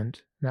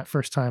moment, that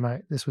first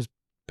time, this was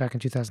back in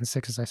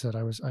 2006, as I said,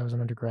 I was an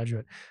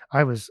undergraduate.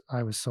 I was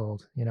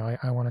sold.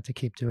 I wanted to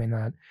keep doing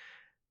that.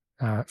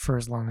 for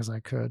as long as I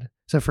could.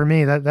 So for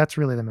me, that's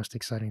really the most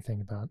exciting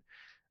thing about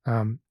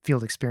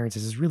field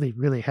experiences, is really,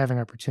 really having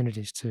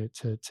opportunities to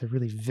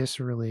really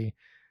viscerally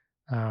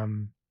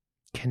um,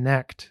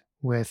 connect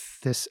with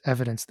this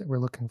evidence that we're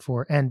looking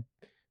for, and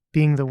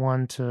being the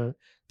one to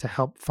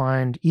help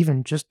find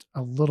even just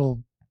a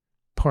little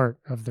part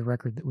of the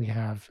record that we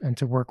have, and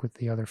to work with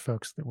the other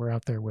folks that we're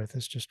out there with,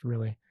 is just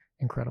really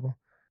incredible.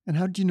 And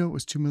how did you know it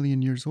was 2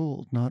 million years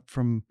old, not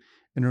from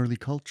an early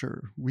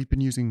culture? We've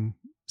been using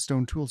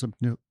stone tools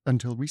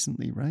until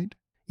recently, right?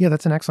 Yeah,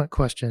 that's an excellent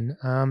question.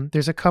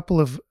 There's a couple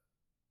of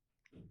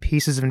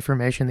pieces of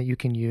information that you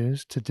can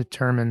use to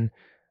determine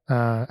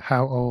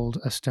how old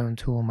a stone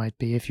tool might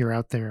be if you're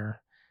out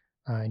there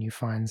and you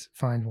find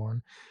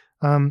one.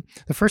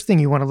 The first thing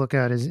you want to look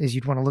at is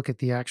you'd want to look at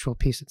the actual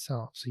piece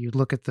itself. So you'd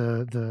look at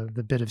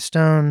the bit of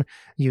stone.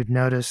 You'd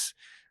notice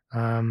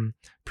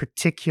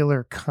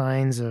particular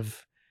kinds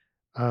of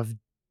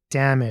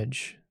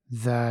damage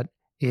that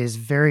is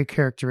very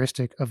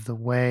characteristic of the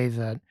way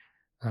that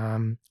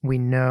we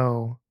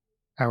know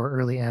our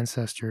early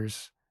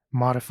ancestors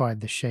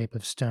modified the shape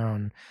of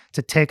stone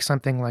to take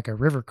something like a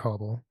river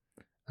cobble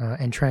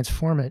and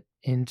transform it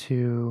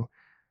into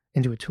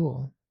a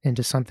tool,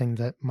 into something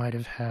that might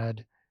have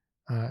had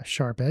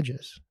sharp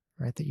edges,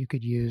 right? That you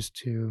could use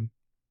to,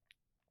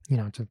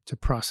 to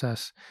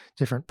process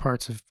different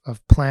parts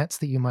of plants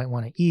that you might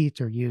want to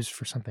eat or use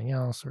for something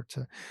else, or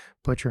to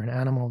butcher an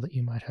animal that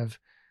you might have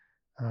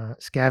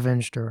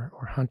scavenged or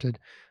hunted.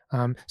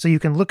 So you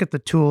can look at the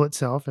tool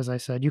itself, as I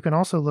said. You can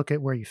also look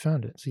at where you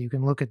found it. So you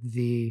can look at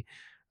the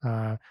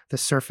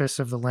surface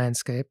of the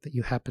landscape that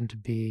you happen to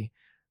be,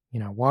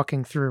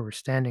 walking through or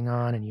standing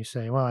on, and you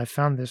say, "Well, I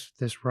found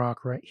this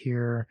rock right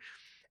here."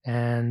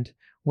 And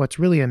what's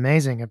really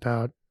amazing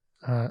about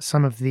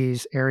some of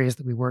these areas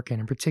that we work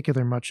in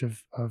particular, much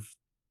of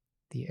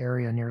the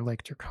area near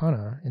Lake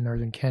Turkana in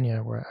northern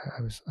Kenya, where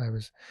I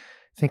was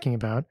thinking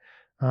about,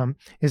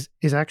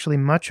 is actually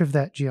much of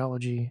that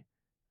geology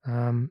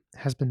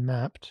has been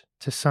mapped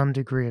to some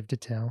degree of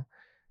detail,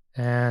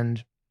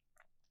 and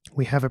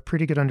we have a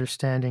pretty good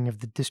understanding of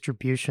the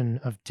distribution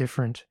of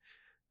different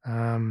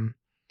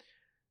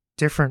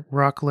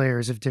rock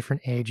layers of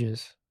different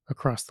ages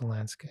across the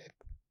landscape.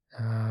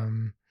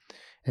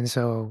 And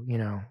so,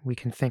 we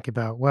can think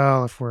about,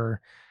 well, if we're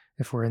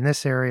in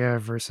this area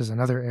versus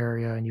another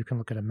area, and you can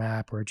look at a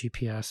map or a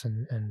GPS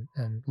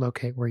and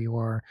locate where you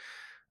are,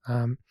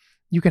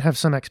 you can have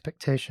some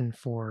expectation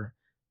for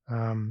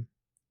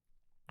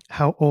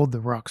how old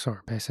the rocks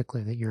are,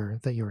 basically,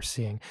 that you're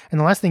seeing. And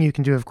the last thing you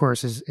can do, of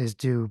course, is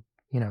do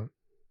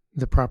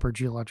the proper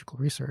geological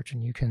research,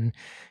 and you can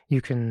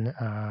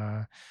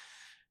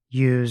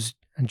use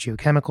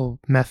geochemical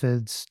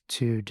methods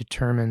to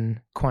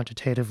determine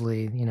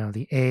quantitatively,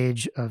 the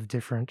age of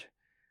different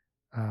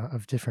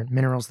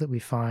minerals that we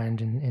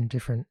find in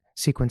different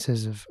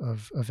sequences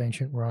of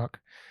ancient rock,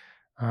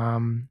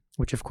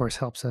 which of course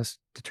helps us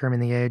determine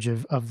the age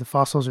of the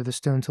fossils or the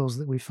stone tools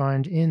that we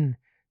find in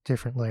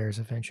different layers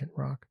of ancient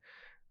rock.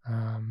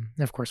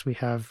 Of course, we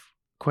have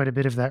quite a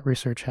bit of that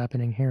research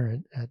happening here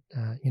at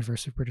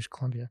University of British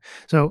Columbia.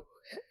 So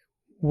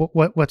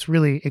what's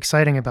really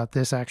exciting about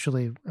this,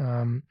 actually,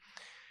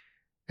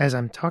 as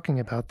I'm talking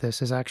about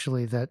this, is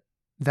actually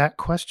that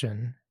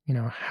question,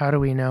 how do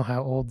we know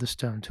how old the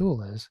stone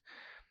tool is,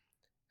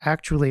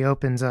 actually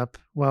opens up,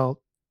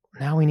 well,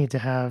 now we need to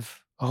have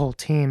a whole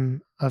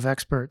team of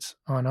experts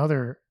on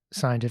other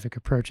scientific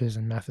approaches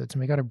and methods,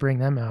 and we got to bring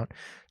them out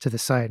to the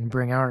site and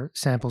bring our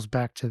samples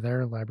back to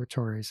their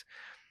laboratories.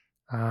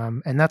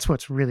 And that's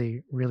what's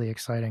really, really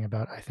exciting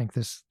about, I think,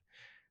 this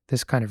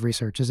kind of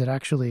research, is it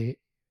actually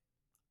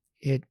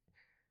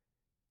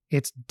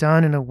it's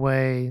done in a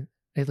way,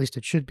 at least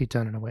it should be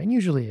done in a way, and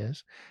usually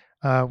is,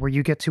 where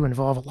you get to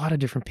involve a lot of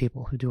different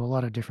people who do a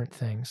lot of different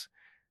things,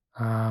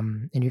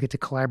 and you get to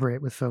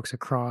collaborate with folks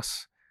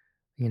across,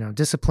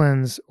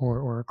 disciplines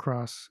or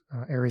across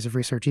areas of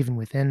research, even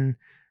within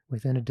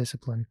a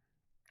discipline.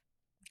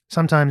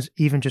 Sometimes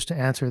even just to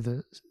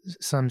answer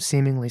some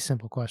seemingly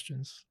simple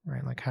questions,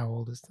 right? Like, how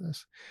old is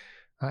this?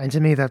 And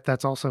to me,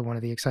 that's also one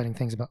of the exciting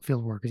things about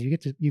field work, is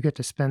you get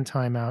to spend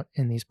time out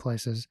in these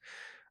places,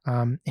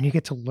 and you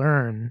get to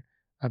learn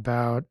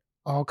about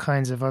all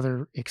kinds of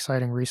other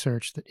exciting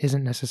research that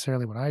isn't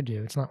necessarily what I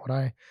do. It's not what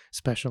I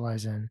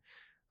specialize in.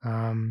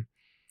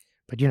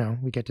 But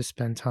we get to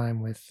spend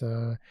time with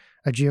a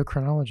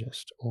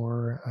geochronologist,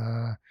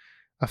 or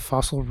a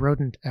fossil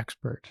rodent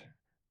expert,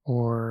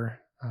 or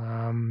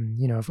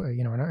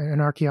an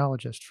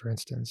archaeologist, for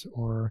instance,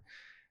 or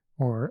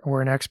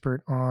an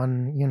expert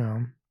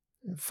on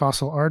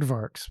fossil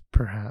aardvarks,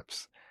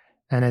 perhaps.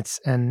 And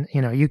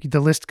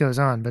the list goes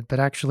on, but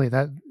actually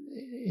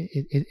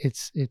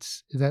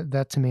it's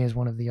that to me is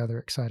one of the other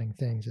exciting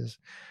things,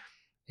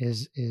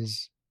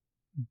 is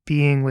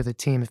being with a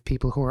team of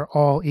people who are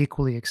all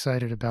equally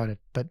excited about it,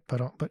 but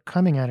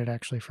coming at it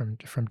actually from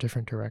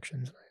different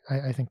directions.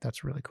 I think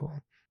that's really cool.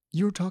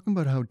 You were talking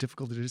about how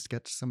difficult it is to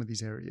get to some of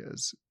these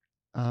areas.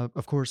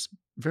 Of course,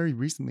 very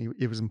recently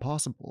it was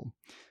impossible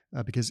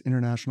because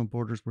international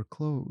borders were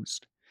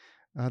closed.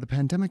 The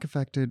pandemic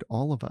affected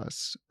all of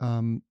us,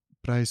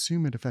 but I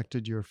assume it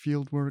affected your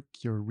fieldwork,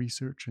 your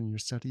research, and your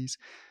studies.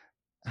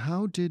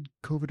 How did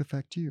COVID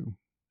affect you?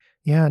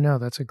 Yeah, no,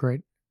 that's a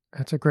great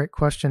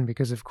question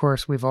because of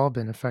course we've all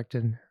been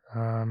affected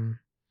um,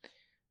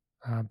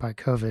 by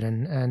COVID,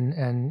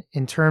 and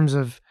in terms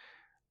of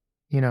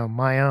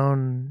my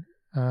own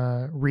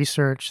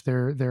research,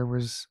 there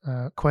was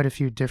quite a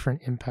few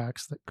different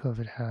impacts that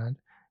COVID had.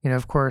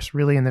 Of course,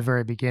 really in the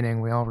very beginning,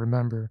 we all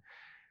remember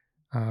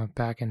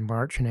back in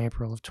March and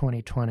April of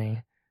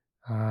 2020,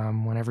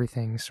 when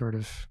everything sort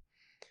of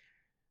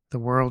the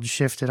world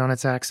shifted on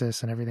its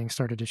axis and everything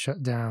started to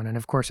shut down. And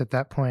of course, at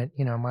that point,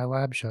 my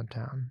lab shut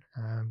down.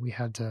 We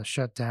had to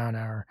shut down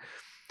our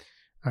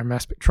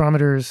mass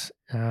spectrometers,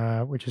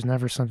 which is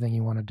never something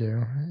you want to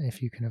do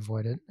if you can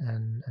avoid it.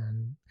 And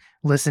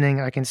listening,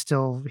 I can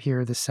still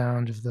hear the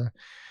sound of the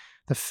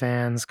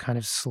fans kind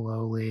of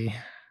slowly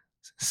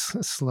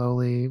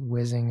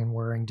whizzing and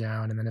whirring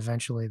down, and then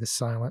eventually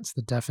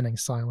the deafening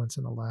silence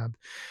in the lab.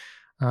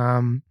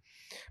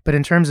 But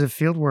in terms of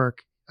field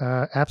work,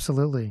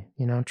 absolutely,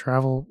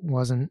 travel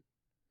wasn't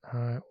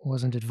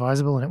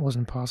advisable and it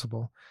wasn't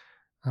possible.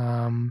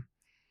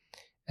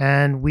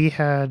 And we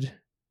had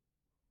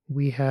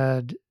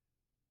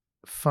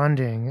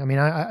funding. I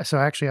mean, so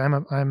actually, I'm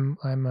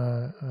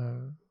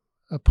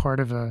a part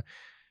of a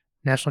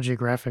National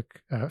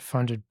Geographic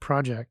funded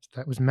project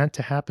that was meant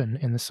to happen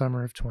in the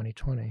summer of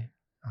 2020.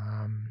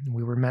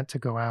 We were meant to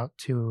go out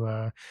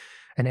to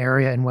an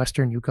area in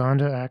western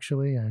Uganda,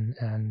 actually,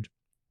 and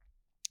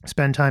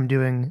spend time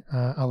doing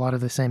a lot of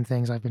the same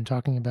things I've been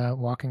talking about,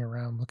 walking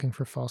around, looking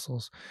for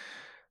fossils,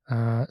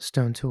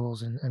 stone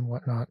tools, and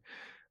whatnot.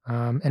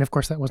 And of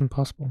course, that wasn't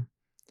possible.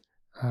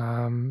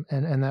 And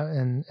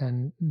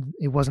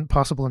it wasn't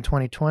possible in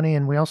 2020,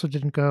 and we also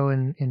didn't go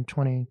in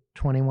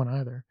 2021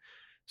 either.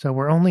 So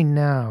we're only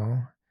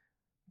now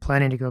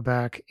planning to go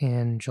back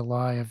in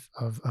July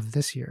of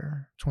this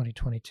year,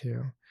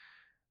 2022.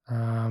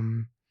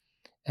 And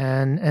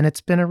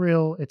it's been a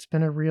real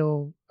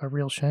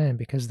shame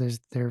because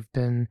there have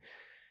been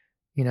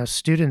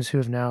students who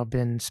have now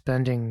been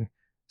spending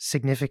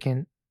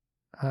significant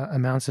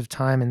amounts of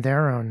time in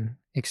their own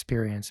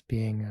experience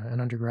being an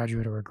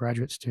undergraduate or a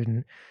graduate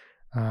student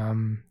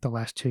the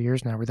last 2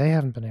 years now, where they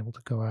haven't been able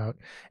to go out.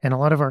 And a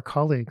lot of our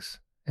colleagues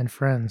and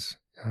friends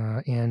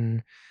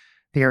in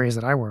the areas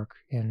that I work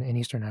in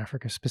Eastern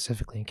Africa,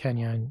 specifically in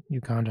Kenya and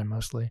Uganda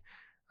mostly,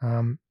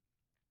 and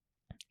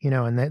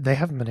they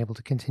haven't been able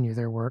to continue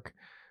their work,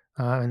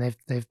 and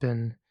they've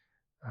been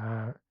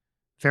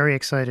very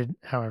excited,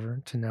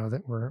 however, to know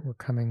that we're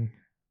coming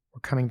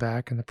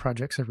back and the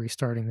projects are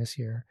restarting this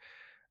year.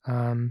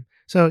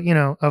 So,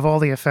 of all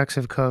the effects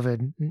of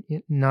COVID,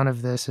 none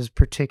of this is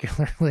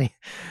particularly,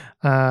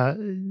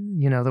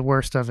 the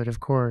worst of it, of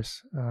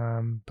course.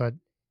 But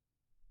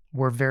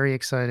we're very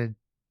excited,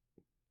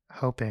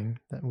 hoping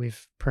that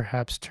we've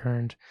perhaps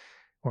turned,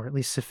 or at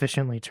least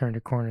sufficiently turned a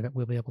corner that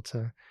we'll be able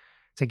to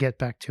get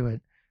back to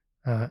it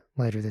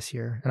later this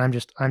year. And I'm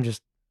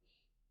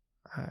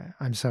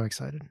so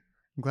excited.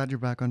 I'm glad you're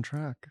back on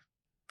track.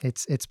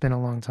 It's been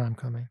a long time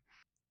coming.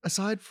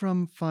 Aside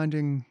from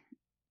finding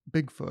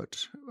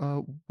Bigfoot,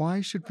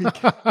 why should we...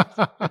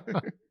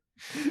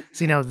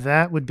 See, now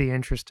that would be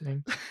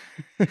interesting.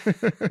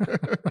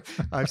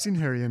 I've seen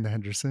Harry and the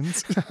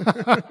Hendersons.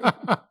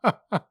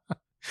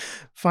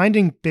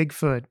 Finding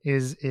Bigfoot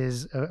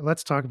is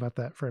let's talk about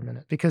that for a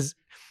minute, because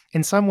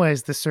in some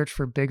ways the search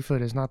for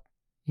Bigfoot is not,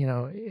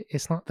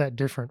 it's not that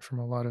different from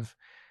a lot of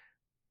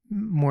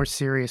more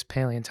serious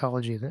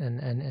paleontology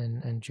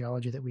and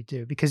geology that we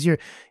do, because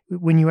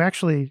when you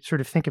actually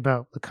sort of think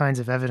about the kinds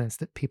of evidence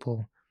that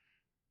people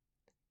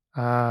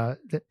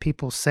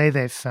say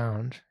they've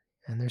found,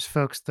 and there's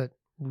folks that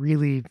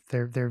really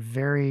they're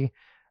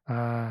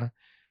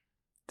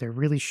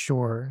really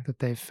sure that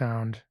they've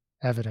found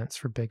evidence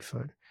for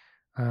Bigfoot,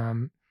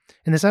 and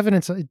this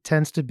evidence, it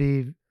tends to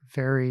be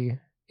very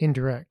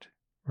indirect,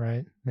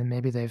 right? Then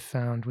maybe they've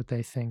found what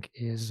they think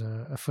is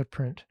a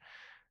footprint,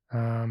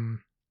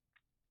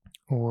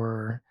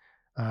 or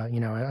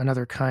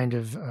another kind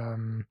of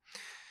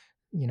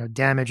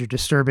damage or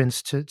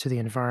disturbance to the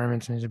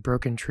environment, and into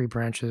broken tree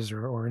branches,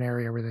 or an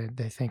area where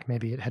they think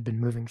maybe it had been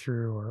moving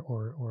through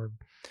or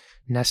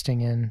nesting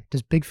in.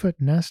 Does Bigfoot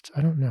nest?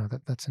 I don't know.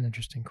 That's an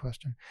interesting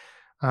question.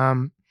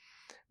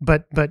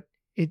 But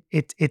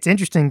it's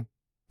interesting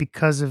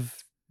because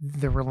of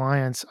the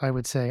reliance, I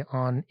would say,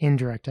 on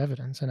indirect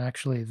evidence, and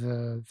actually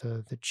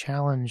the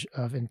challenge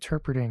of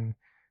interpreting,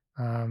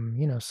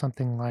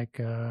 something like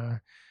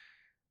a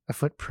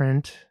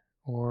footprint,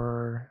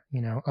 or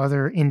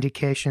other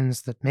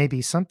indications that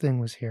maybe something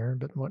was here,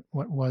 but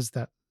what was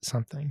that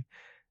something?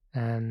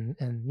 And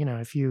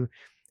if you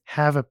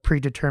have a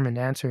predetermined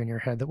answer in your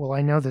head that, well,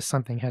 I know this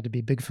something had to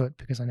be Bigfoot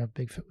because I know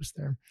Bigfoot was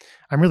there.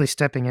 I'm really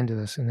stepping into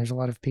this, and there's a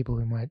lot of people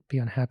who might be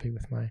unhappy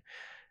with my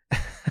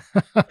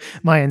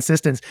my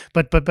insistence,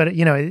 but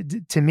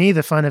to me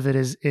the fun of it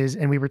is,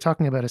 and we were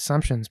talking about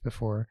assumptions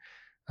before,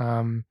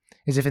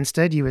 is if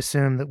instead you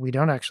assume that we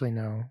don't actually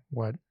know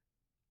what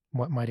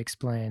what might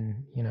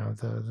explain,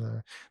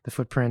 the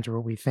footprint, or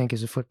what we think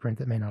is a footprint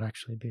that may not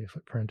actually be a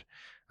footprint,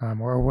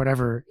 or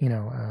whatever,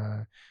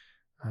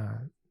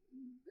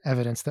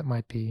 evidence that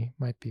might be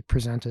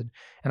presented.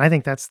 And I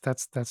think that's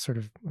sort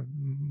of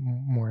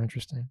more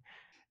interesting.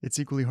 It's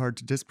equally hard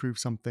to disprove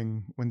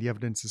something when the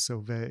evidence is so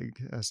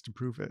vague as to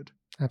prove it.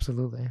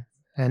 Absolutely.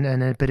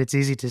 But it's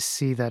easy to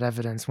see that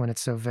evidence when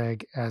it's so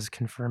vague as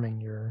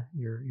confirming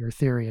your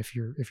theory if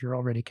you're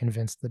already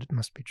convinced that it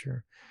must be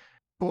true.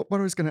 But what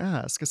I was going to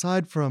ask,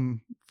 aside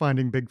from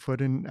finding Bigfoot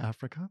in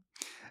Africa,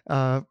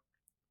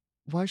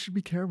 why should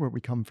we care where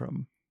we come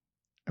from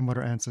and what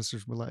our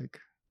ancestors were like?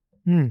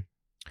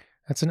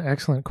 That's an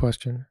excellent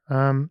question.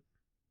 Well,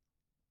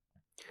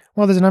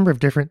 there's a number of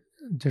different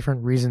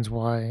reasons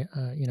why.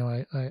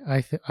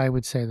 I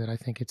would say that I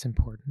think it's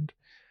important.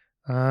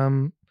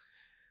 One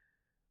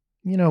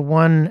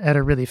at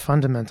a really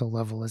fundamental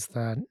level is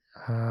that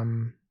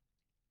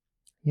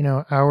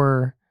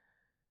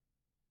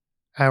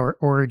our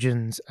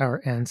origins,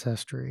 our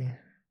ancestry.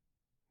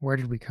 Where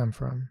did we come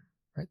from?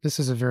 Right. This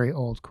is a very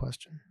old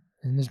question,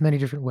 and there's many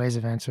different ways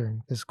of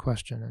answering this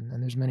question,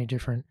 and there's many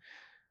different.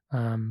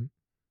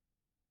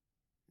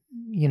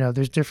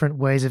 There's different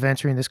ways of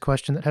answering this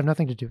question that have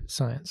nothing to do with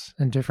science,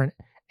 and different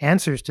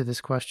answers to this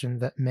question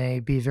that may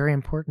be very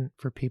important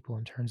for people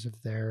in terms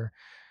of their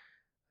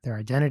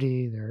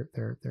identity,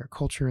 their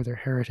culture, their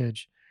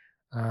heritage.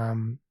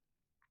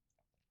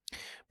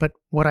 But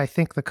what I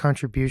think the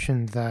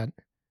contribution that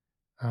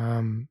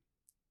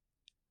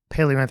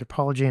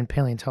paleoanthropology and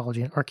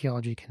paleontology and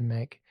archaeology can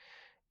make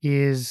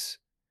is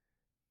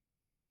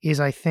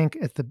I think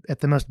at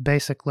the most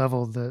basic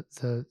level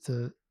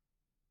the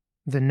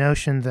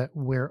notion that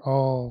we're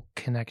all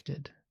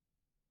connected,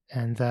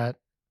 and that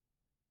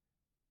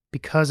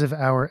because of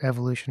our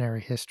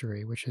evolutionary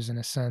history, which is in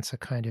a sense a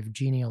kind of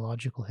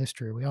genealogical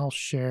history, we all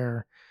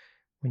share,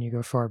 when you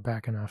go far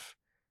back enough,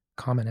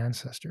 common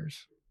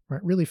ancestors.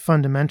 Right? Really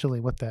fundamentally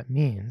what that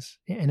means,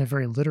 in a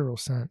very literal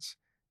sense,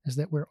 is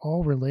that we're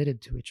all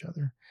related to each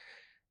other.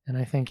 And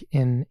I think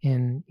in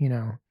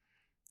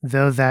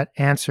though that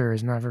answer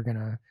is never going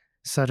to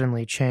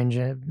suddenly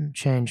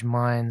change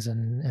minds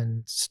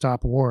and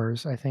stop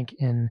wars, I think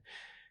in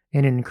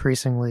an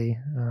increasingly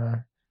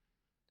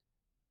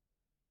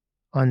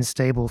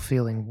unstable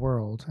feeling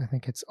world, I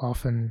think it's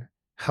often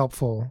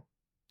helpful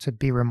to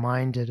be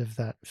reminded of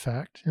that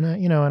fact. And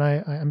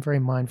I'm very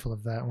mindful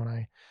of that when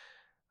I'm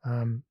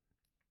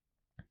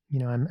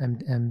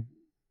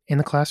in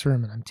the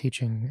classroom and I'm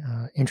teaching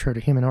Intro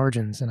to Human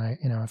Origins, and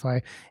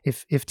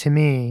if to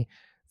me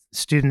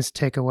students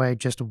take away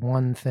just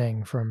one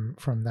thing from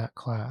that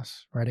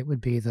class, right, it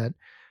would be that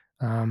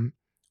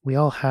we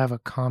all have a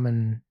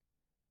common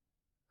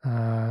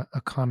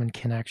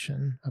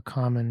connection, a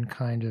common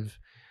kind of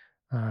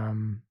I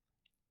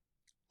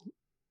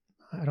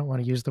don't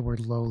want to use the word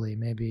lowly,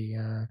 maybe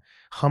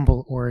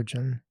humble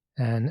origin.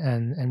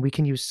 And we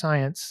can use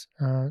science,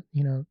 to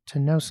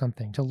know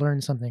something, to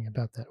learn something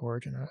about that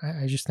origin.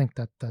 I just think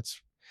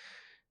that's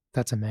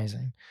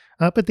amazing.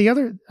 But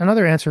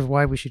another answer of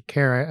why we should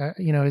care,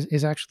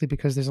 is actually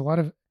because there's a lot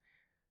of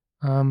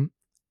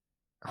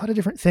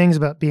different things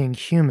about being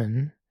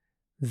human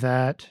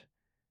that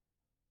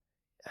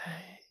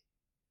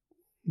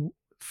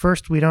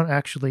first we don't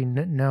actually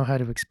know how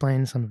to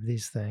explain some of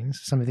these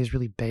things, some of these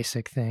really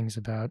basic things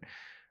about,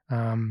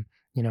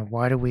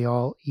 why do we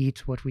all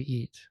eat what we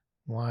eat?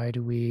 Why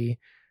do we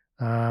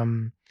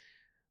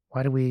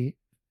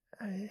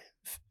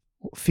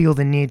feel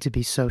the need to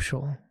be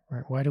social?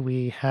 Right? Why do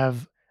we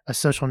have a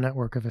social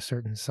network of a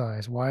certain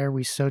size? Why are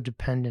we so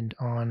dependent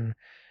on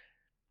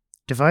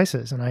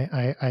devices? And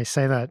I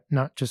say that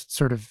not just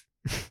sort of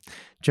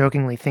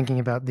jokingly, thinking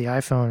about the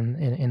iPhone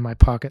in my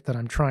pocket that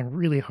I'm trying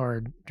really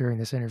hard during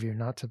this interview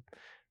not to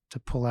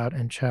pull out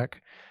and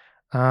check.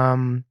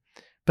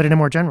 But in a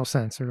more general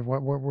sense, sort of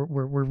what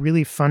we're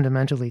really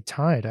fundamentally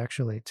tied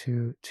actually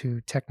to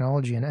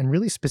technology, and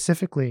really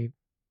specifically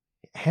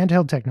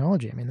handheld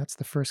technology. I mean, that's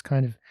the first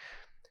kind of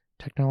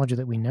technology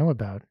that we know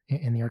about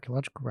in the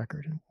archaeological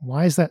record. And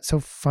why is that so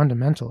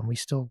fundamental? And we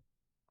still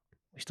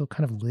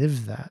kind of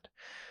live that.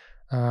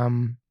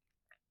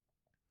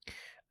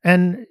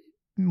 And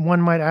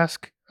one might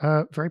ask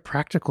very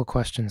practical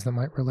questions that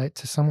might relate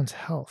to someone's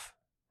health,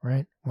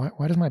 right?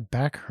 Why does my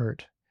back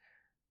hurt?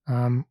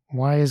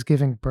 Why is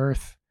giving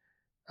birth,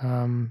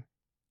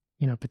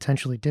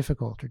 potentially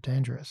difficult or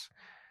dangerous?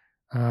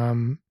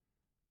 Why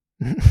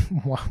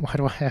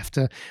do I have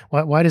to?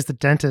 Why does the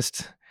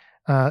dentist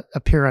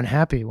appear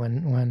unhappy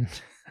when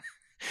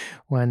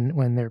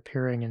they're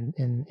peering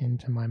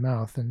into my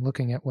mouth and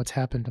looking at what's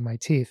happened to my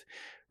teeth?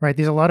 Right?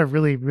 There's a lot of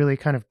really, really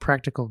kind of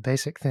practical,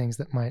 basic things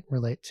that might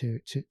relate to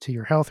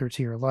your health or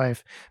to your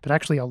life, but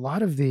actually, a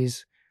lot of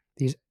these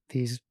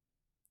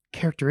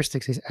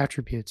characteristics, these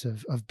attributes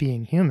of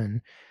being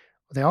human,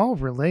 they all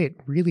relate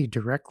really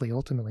directly,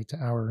 ultimately, to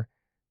our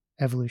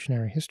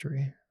evolutionary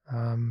history.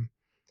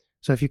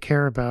 So if you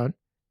care about,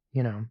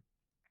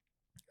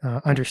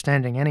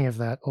 understanding any of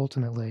that,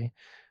 ultimately,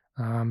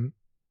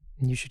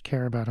 you should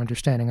care about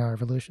understanding our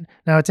evolution.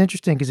 Now, it's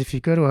interesting because if you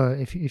go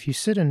to if you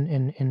sit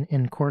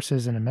in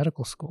courses in a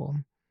medical school,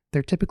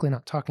 they're typically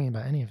not talking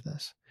about any of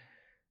this,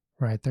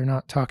 right? They're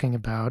not talking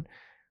about,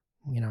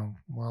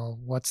 well,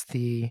 what's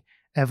the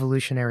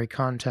evolutionary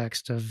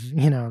context of,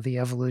 the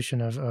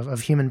evolution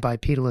of human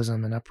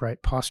bipedalism and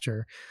upright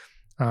posture.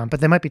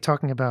 But they might be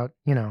talking about,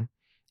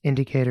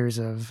 indicators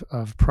of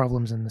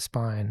problems in the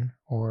spine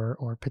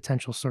or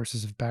potential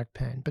sources of back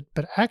pain.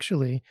 But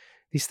actually,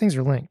 these things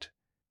are linked.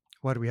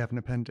 Why do we have an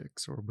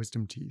appendix or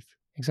wisdom teeth?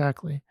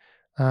 Exactly.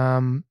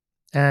 And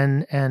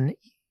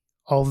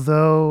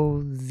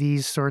although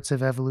these sorts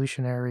of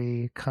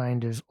evolutionary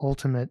kind of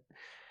ultimate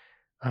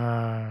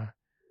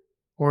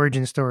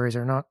origin stories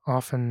are not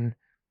often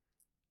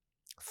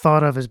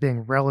thought of as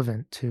being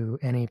relevant to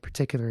any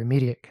particular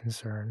immediate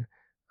concern,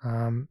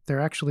 they're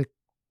actually,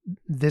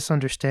 this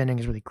understanding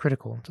is really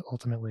critical to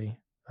ultimately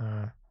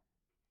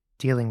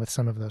dealing with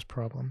some of those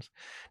problems.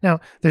 Now,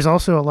 there's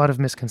also a lot of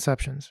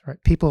misconceptions, right?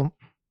 People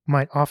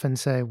might often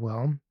say,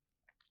 well,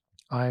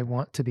 I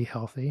want to be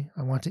healthy.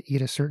 I want to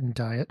eat a certain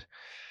diet.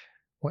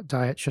 What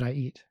diet should I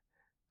eat?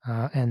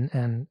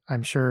 And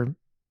I'm sure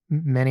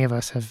many of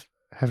us have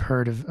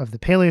heard of the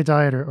paleo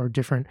diet or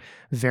different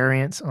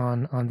variants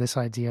on this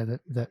idea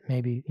that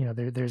maybe,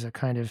 there's a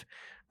kind of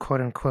quote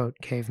unquote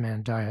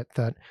caveman diet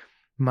that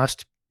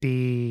must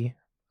be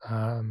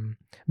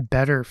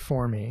better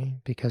for me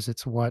because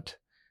it's what,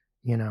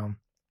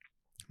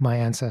 my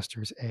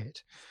ancestors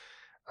ate.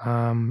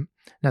 Now,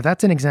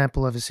 that's an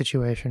example of a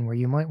situation where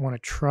you might want to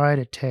try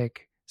to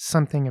take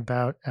something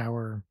about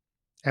our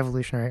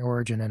evolutionary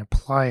origin and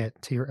apply it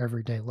to your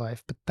everyday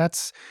life. But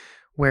that's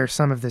where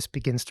some of this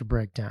begins to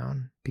break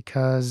down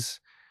because,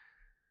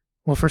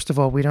 well, first of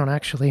all, we don't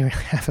actually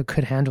have a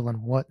good handle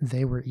on what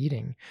they were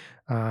eating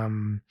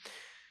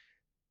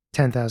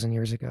 10,000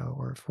 years ago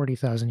or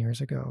 40,000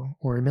 years ago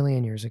or a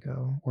million years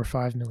ago or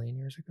 5 million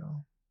years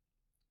ago,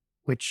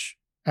 which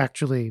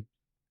actually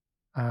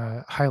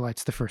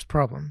highlights the first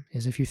problem.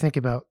 Is if you think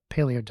about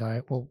paleo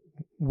diet, well,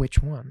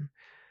 which one?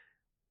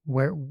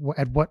 Where,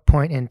 at what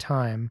point in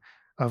time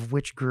of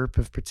which group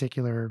of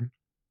particular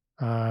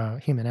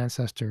human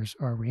ancestors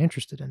are we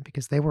interested in?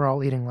 Because they were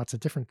all eating lots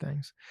of different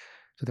things.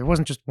 So there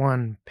wasn't just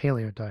one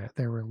paleo diet.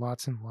 There were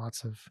lots and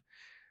lots of,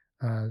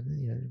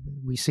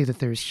 we see that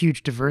there's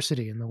huge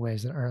diversity in the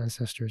ways that our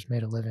ancestors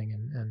made a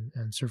living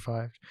and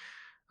survived.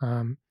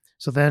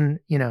 So then,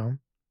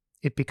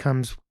 it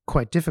becomes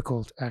quite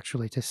difficult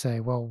actually to say,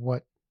 well,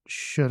 what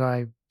should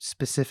I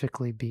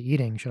specifically be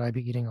eating? Should I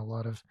be eating a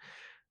lot of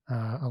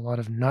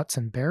nuts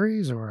and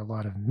berries, or a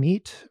lot of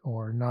meat,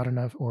 or not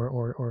enough,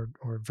 or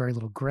very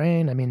little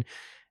grain? I mean,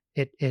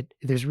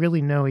 there's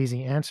really no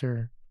easy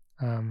answer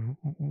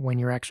when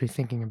you're actually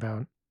thinking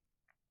about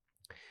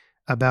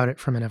it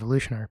from an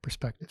evolutionary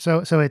perspective.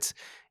 So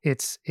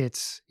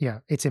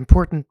it's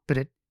important, but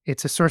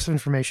it's a source of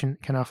information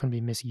that can often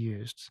be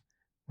misused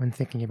when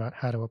thinking about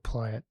how to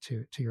apply it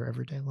to your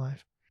everyday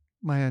life.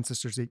 My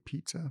ancestors ate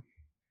pizza.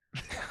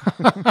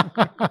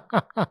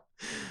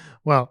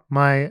 Well,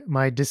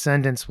 my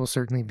descendants will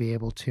certainly be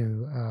able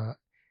to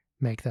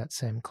make that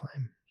same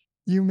claim.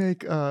 You make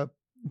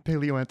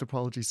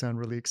paleoanthropology sound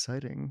really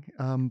exciting.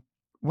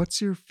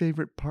 What's your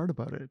favorite part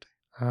about it?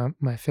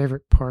 My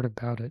favorite part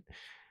about it,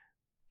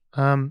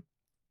 I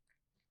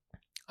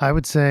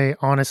would say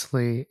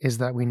honestly, is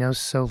that we know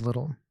so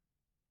little.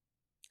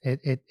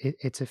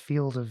 It's a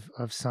field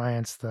of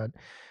science that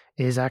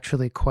is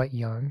actually quite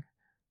young.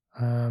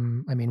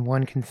 I mean,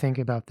 one can think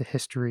about the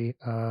history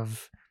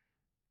of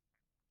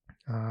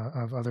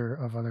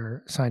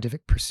other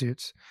scientific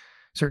pursuits,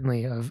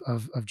 certainly of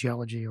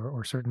geology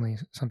or certainly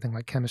something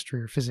like chemistry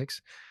or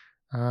physics.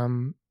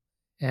 And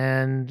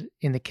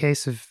in the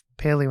case of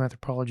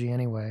paleoanthropology,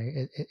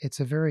 anyway, it's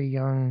a very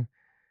young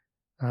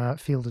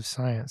field of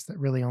science that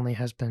really only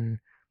has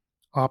been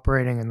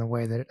operating in the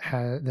way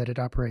that it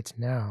operates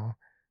now.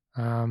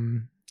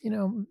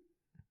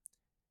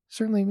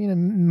 Certainly,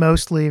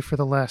 mostly for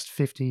the last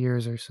 50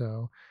 years or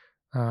so.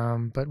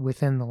 But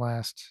within the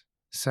last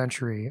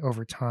century,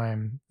 over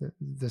time,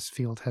 this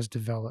field has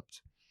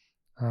developed.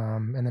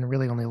 And then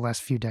really only the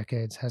last few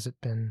decades has it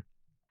been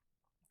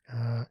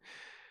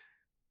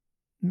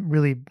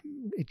really,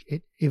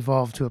 it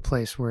evolved to a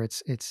place where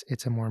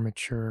it's a more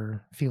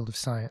mature field of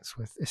science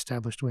with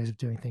established ways of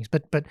doing things.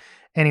 But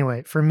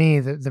anyway, for me,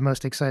 the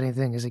most exciting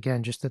thing is,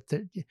 again, just that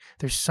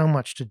there's so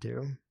much to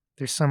do.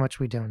 There's so much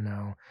we don't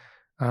know.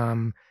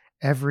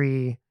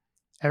 Every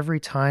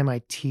time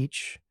I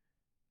teach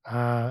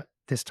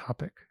this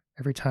topic,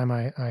 every time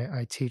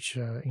I teach,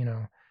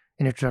 an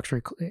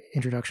introduction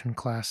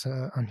class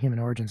on human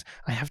origins,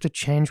 I have to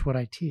change what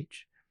I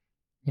teach.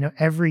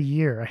 Every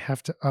year I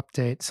have to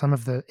update some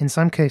of the, in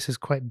some cases,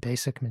 quite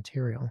basic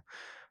material.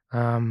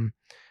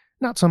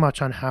 Not so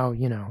much on how,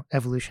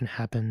 evolution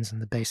happens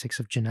and the basics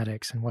of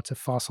genetics and what's a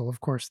fossil.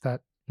 Of course,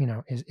 that,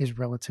 is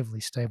relatively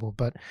stable.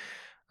 But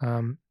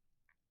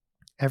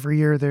every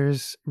year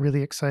there's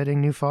really exciting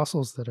new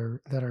fossils that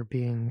are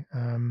being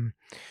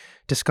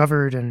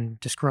discovered and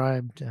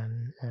described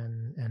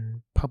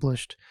and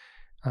published.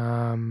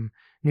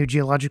 new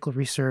geological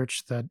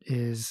research that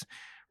is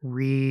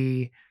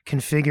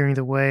reconfiguring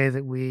the way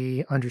that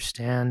we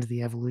understand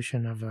the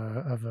evolution of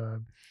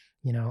an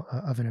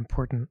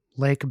important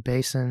lake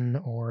basin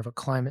or of a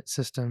climate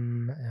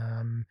system,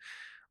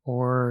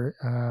 or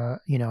a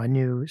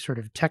new sort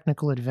of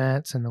technical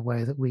advance in the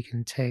way that we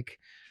can take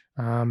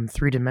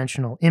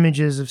three-dimensional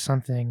images of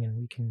something, and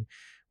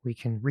we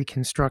can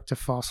reconstruct a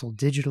fossil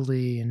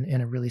digitally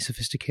in a really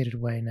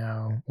sophisticated way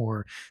now,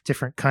 or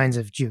different kinds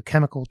of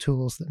geochemical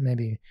tools that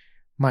maybe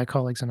my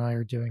colleagues and I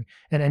are doing,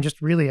 and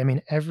just really, I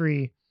mean,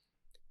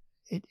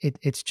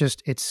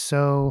 it's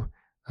so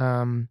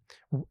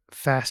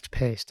fast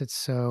paced. It's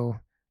so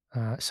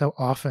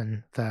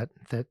often that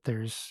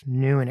there's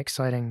new and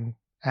exciting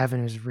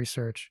avenues of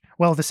research.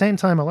 While at the same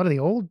time, a lot of the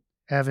old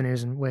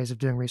avenues and ways of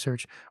doing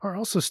research are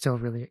also still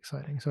really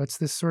exciting. So it's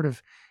this sort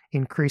of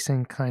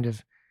increasing kind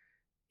of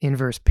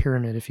inverse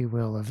pyramid, if you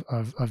will,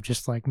 of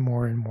just like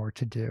more and more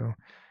to do.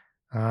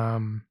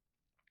 And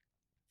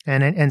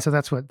so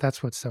that's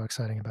what's so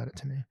exciting about it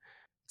to me.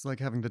 It's like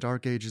having the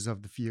dark ages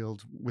of the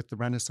field with the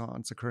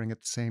Renaissance occurring at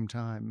the same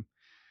time.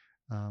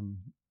 And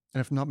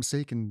if I'm not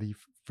mistaken, the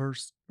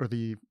first or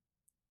the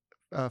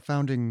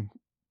founding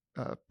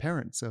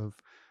parents of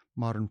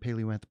modern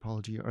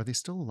paleoanthropology, are they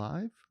still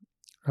alive?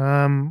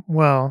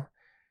 Well,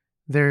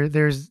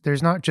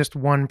 there's not just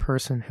one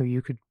person who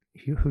you could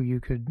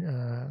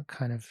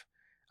kind of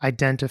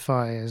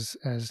identify as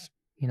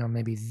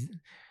maybe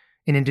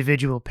an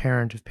individual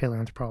parent of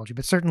paleoanthropology,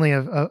 but certainly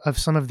of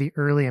some of the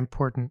early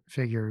important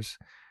figures.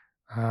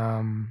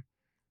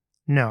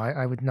 No,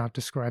 I would not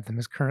describe them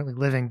as currently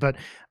living, but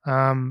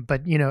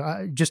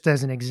just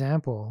as an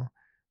example,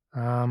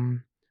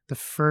 the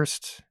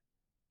first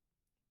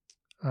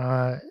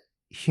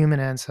human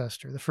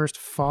ancestor, the first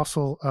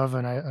fossil of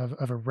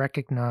a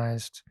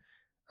recognized,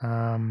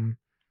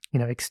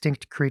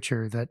 extinct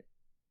creature that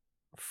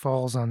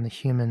falls on the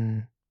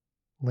human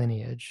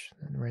lineage,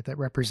 right? That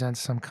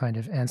represents some kind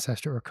of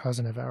ancestor or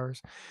cousin of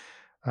ours.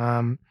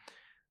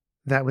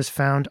 That was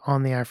found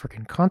on the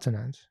African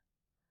continent,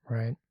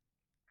 right?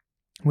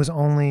 Was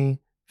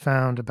only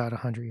found about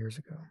 100 years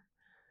ago.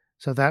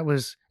 So that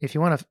was, if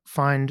you want to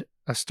find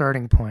a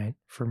starting point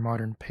for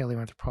modern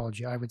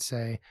paleoanthropology, I would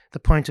say the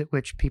point at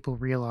which people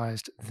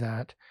realized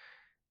that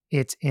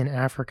it's in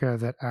Africa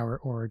that our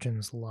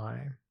origins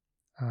lie.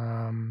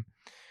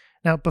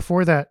 Now,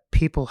 before that,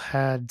 people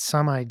had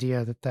some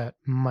idea that that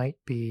might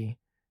be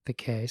the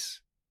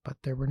case, but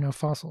there were no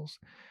fossils.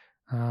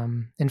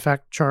 In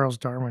fact, Charles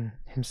Darwin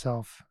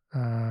himself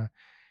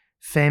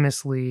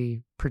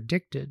famously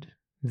predicted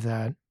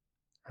that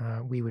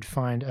we would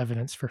find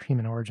evidence for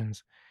human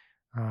origins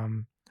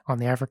on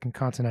the African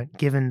continent,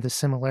 given the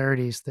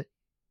similarities that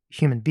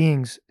human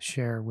beings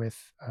share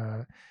with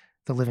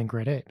the living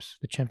great apes,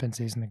 the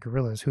chimpanzees and the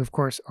gorillas, who, of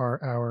course, are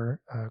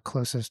our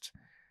closest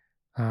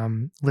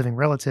living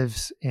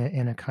relatives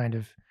in a kind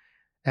of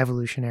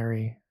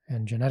evolutionary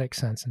and genetic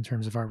sense in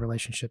terms of our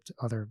relationship to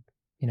other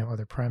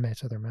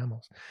primates, other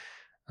mammals.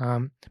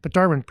 But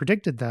Darwin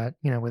predicted that,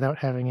 without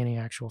having any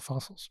actual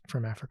fossils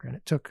from Africa, and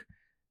it took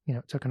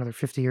another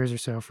 50 years or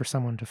so for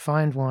someone to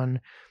find one.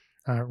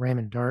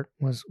 Raymond Dart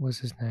was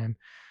his name,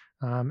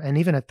 and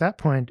even at that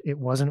point, it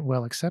wasn't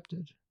well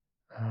accepted.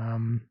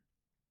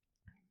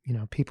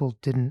 People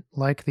didn't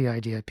like the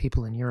idea.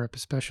 People in Europe,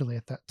 especially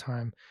at that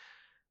time,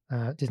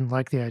 didn't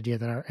like the idea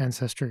that our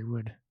ancestry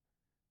would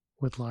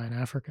lie in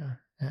Africa,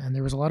 and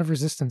there was a lot of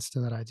resistance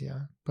to that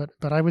idea.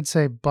 But I would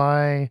say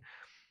by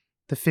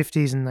the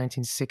 50s and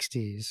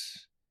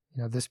 1960s,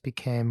 this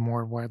became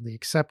more widely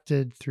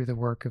accepted through the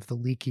work of the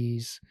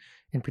Leakeys,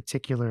 in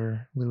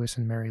particular Lewis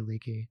and Mary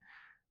Leakey,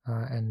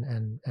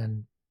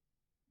 and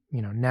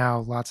now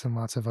lots and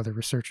lots of other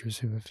researchers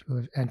who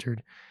have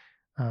entered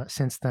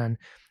since then,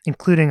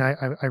 including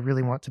I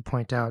really want to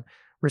point out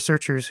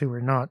researchers who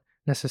were not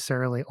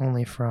necessarily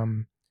only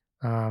from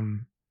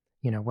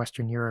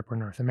Western Europe or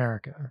North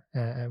America,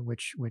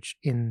 which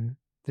in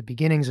the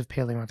beginnings of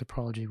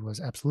paleoanthropology was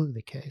absolutely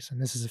the case.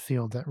 And this is a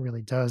field that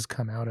really does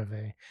come out of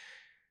a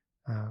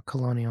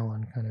colonial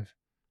and kind of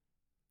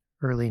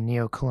early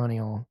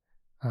neo-colonial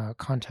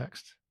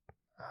context.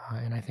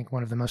 And I think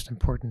one of the most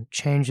important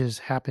changes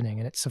happening,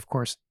 and it's of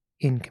course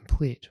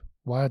incomplete,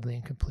 wildly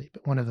incomplete,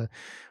 but one of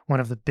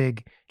the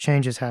big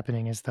changes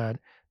happening is that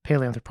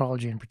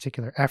paleoanthropology, in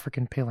particular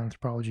African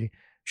paleoanthropology,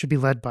 should be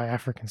led by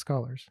African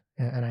scholars.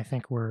 And I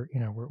think we're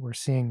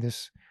seeing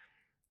this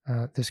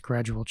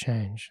gradual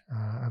change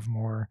of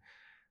more,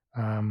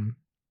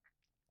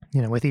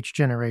 with each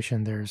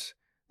generation there's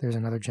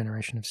another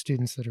generation of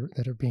students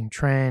that are being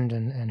trained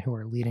and who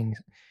are leading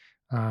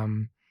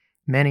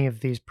many of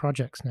these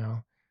projects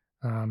now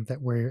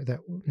that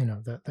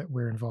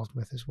we're involved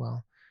with as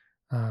well.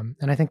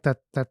 And I think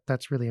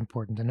that's really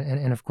important.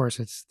 And of course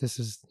this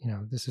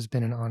has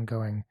been an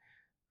ongoing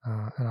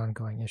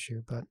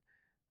issue, but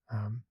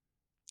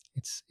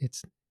it's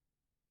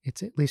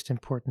at least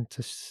important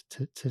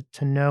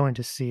to know and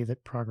to see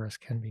that progress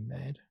can be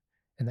made,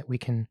 and that we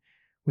can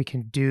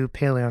do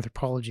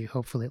paleoanthropology,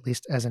 hopefully, at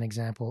least as an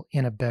example,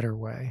 in a better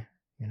way,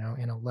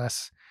 in a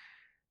less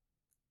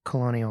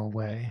colonial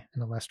way,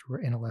 in a less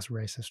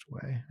racist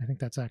way. I think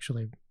that's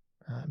actually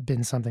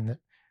been something that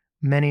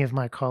many of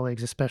my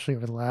colleagues, especially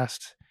over the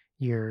last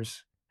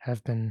years,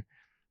 have been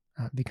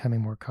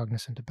becoming more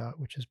cognizant about,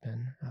 which has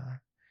been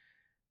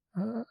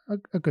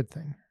a good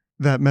thing.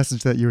 That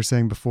message that you were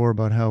saying before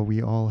about how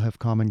we all have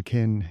common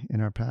kin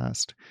in our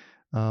past,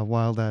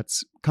 while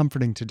that's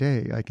comforting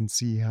today, I can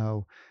see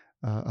how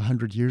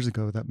 100 years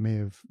ago that may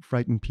have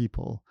frightened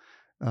people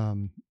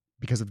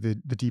because of the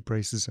deep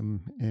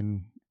racism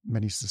in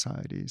many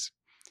societies,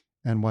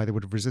 and why they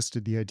would have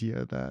resisted the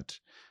idea that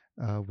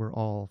we're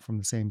all from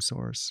the same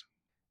source.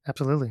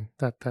 Absolutely,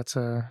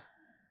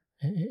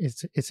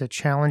 it's a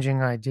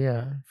challenging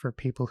idea for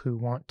people who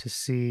want to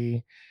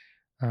see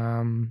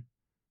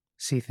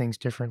things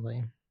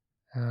differently.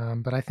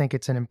 But I think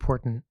it's an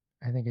important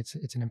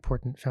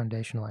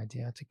foundational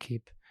idea to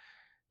keep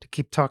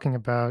talking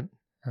about,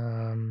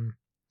 and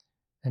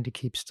to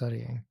keep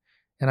studying.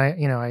 And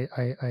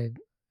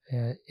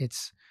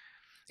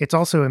it's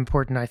also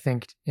important, I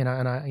think,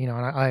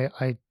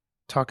 I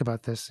talk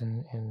about this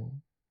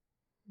in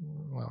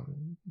well,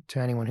 to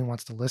anyone who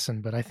wants to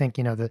listen. But I think,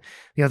 the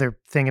other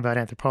thing about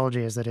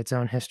anthropology is that its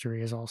own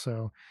history is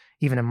also,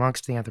 even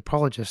amongst the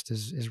anthropologists,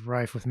 is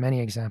rife with many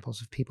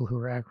examples of people who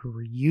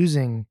were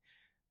using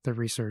the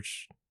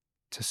research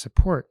to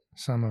support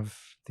some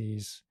of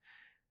these,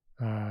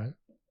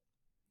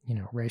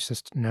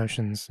 racist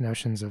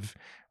notions of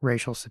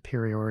racial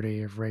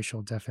superiority, of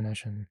racial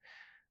definition,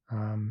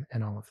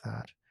 and all of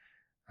that.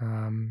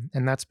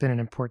 And that's been an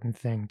important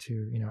thing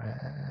to,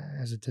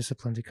 as a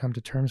discipline, to come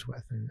to terms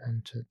with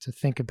and to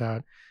think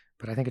about.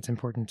 But I think it's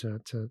important to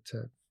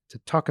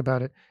talk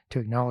about it, to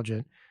acknowledge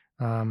it,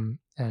 and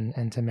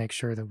to make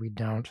sure that we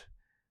don't,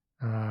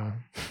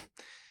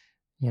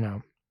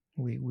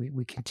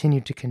 we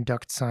continue to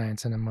conduct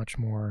science in a much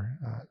more,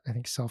 I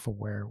think,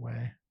 self-aware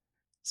way.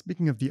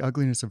 Speaking of the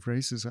ugliness of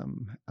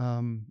racism,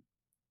 I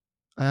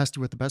asked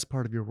you what the best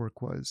part of your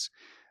work was.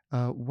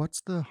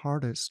 What's the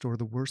hardest or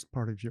the worst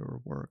part of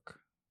your work?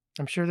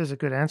 I'm sure there's a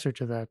good answer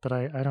to that, but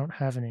I don't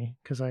have any,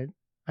 because I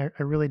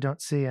really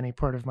don't see any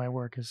part of my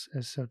work as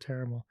so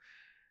terrible.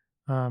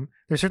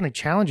 There's certainly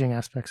challenging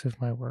aspects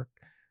of my work.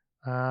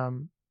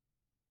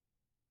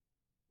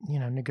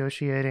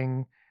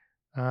 Negotiating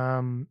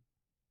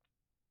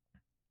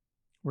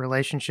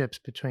relationships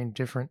between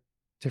different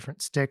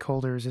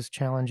stakeholders is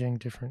challenging.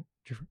 Different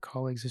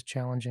colleagues is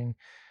challenging.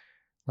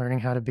 Learning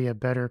how to be a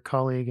better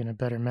colleague and a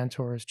better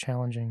mentor is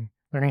challenging.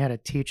 Learning how to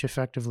teach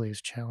effectively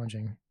is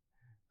challenging.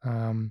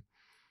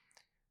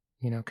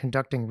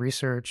 Conducting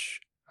research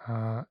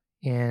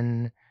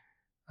in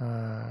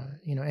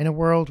a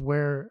world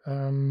where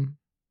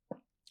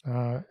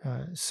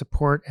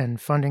support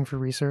and funding for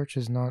research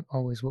is not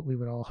always what we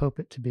would all hope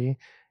it to be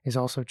is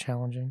also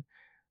challenging.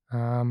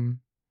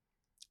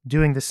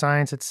 Doing the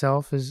science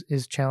itself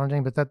is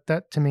challenging, but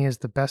that to me is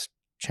the best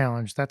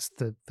challenge. That's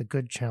the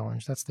good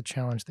challenge. That's the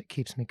challenge that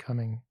keeps me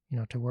coming,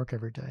 to work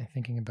every day,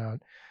 thinking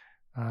about,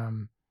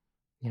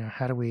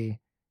 how do we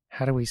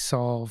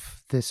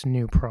solve this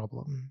new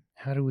problem?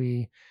 How do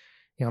we,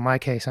 in my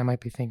case, I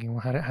might be thinking,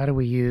 well, how do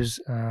we use,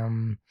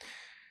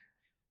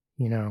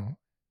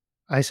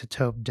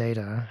 isotope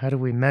data? How do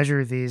we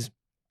measure these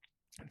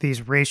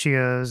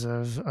ratios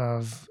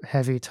of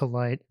heavy to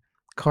light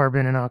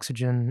carbon and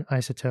oxygen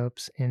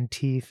isotopes in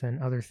teeth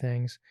and other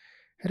things?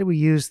 How do we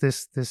use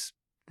these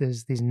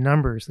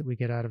numbers that we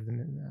get out of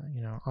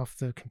them, off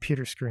the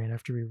computer screen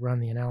after we run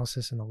the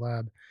analysis in the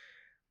lab?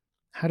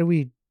 How do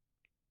we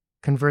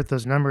convert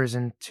those numbers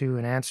into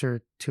an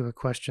answer to a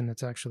question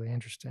that's actually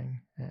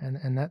interesting?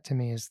 And that to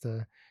me is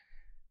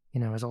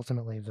is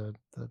ultimately the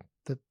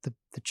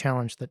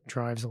challenge that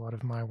drives a lot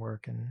of my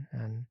work,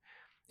 and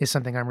is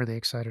something I'm really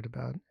excited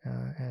about.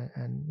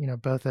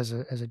 And both as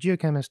a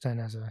geochemist and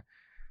as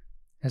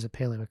a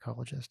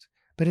paleoecologist.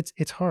 But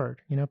it's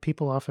hard.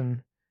 People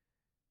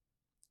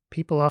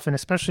often,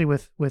 especially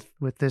with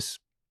this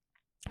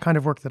kind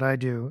of work that I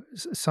do,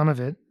 some of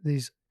it,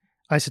 these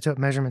isotope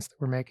measurements that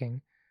we're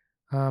making,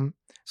 some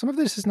of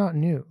this is not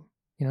new.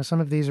 Some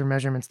of these are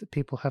measurements that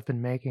people have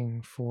been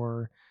making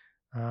for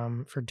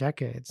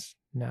decades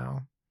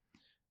now.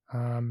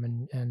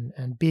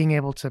 And being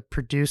able to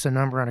produce a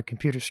number on a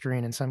computer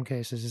screen in some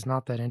cases is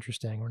not that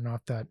interesting or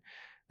not that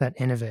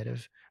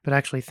innovative. But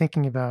actually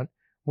thinking about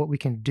what we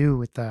can do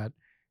with that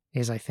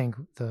is, I think,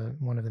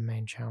 one of the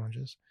main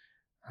challenges.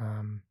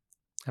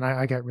 And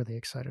I get really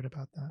excited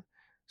about that.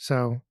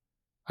 So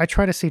I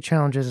try to see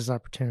challenges as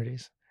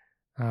opportunities,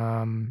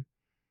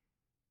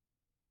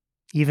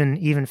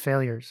 even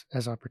failures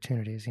as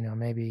opportunities.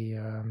 Maybe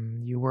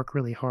you work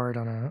really hard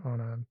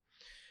on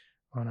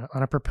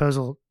a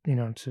proposal,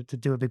 to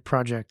do a big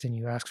project, and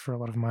you ask for a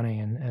lot of money,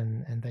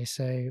 and they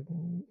say,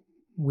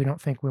 we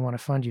don't think we want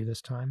to fund you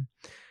this time.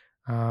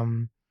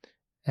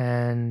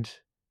 And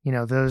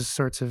those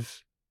sorts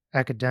of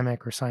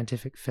academic or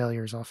scientific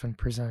failures often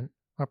present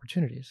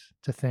opportunities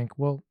to think,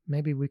 well,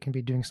 maybe we can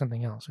be doing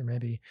something else, or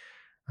maybe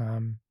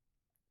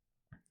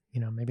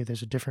maybe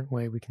there's a different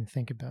way we can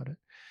think about it.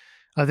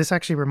 This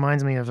actually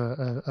reminds me of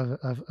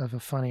a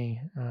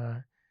funny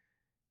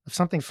of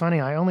something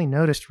funny I only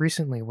noticed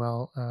recently.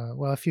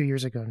 A few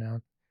years ago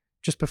now,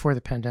 just before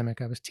the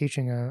pandemic, I was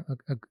teaching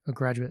a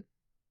graduate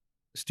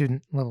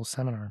student level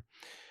seminar,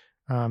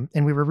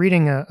 and we were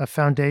reading a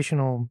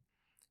foundational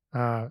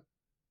uh,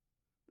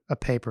 a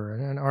paper,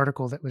 an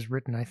article that was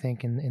written, I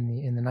think, in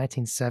the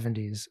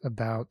 1970s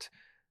about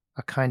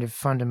a kind of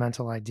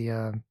fundamental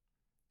idea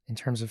in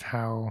terms of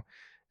how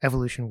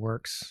evolution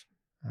works,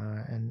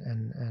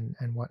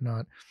 and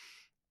whatnot.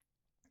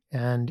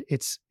 And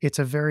it's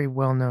a very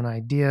well known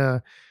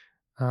idea,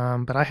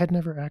 but I had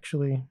never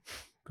actually,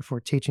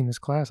 before teaching this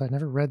class, I'd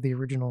never read the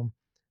original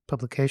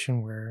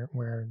publication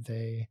where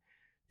they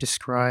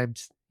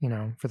described,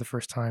 for the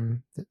first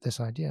time, this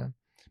idea.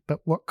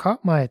 But what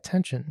caught my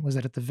attention was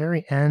that at the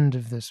very end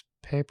of this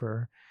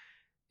paper,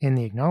 in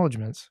the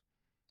acknowledgments,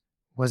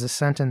 was a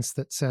sentence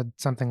that said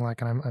something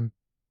like, and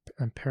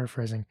I'm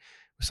paraphrasing,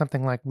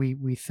 something like,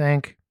 we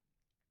thank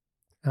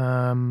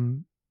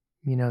the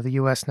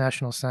U.S.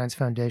 National Science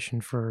Foundation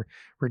for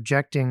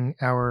rejecting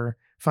our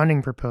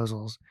funding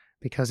proposals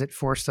because it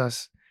forced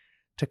us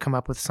to come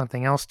up with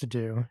something else to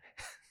do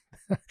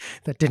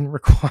that didn't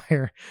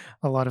require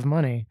a lot of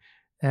money.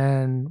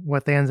 And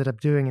what they ended up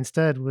doing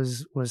instead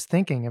was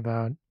thinking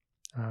about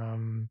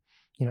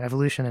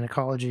evolution and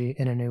ecology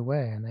in a new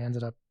way. And they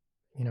ended up,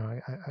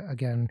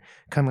 again,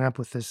 coming up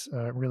with this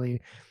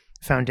really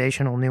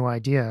foundational new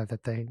idea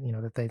that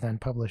they then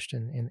published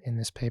in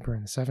this paper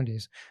in the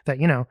 70s,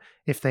 that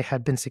if they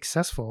had been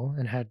successful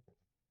and had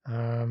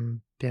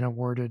been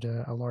awarded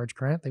a large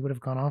grant, they would have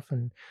gone off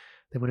and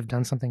they would have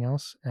done something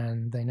else,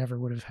 and they never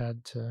would have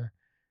had to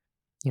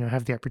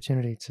have the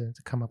opportunity to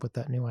come up with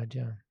that new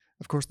idea.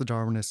 Of course, the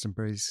Darwinists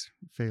embrace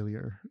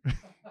failure.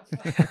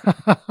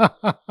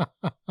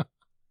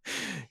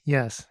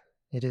 Yes,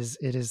 it is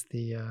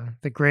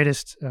the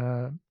greatest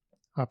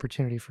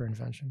opportunity for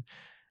invention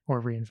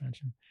or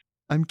reinvention.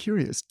 I'm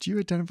curious, do you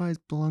identify as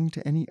belonging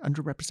to any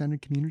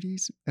underrepresented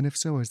communities? And if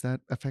so, has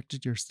that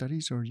affected your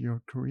studies or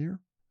your career?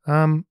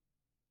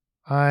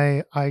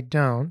 I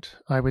don't.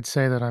 I would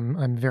say that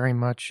I'm very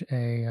much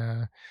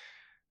a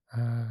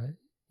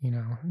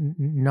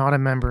not a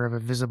member of a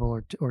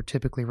visible or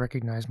typically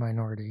recognized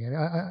minority.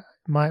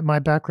 My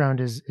background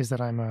is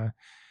that I'm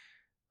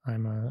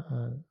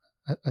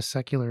a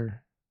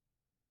secular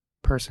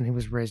person who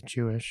was raised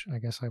Jewish, I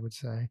guess I would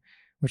say,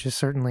 which is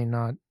certainly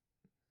not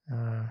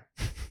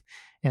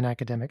in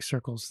academic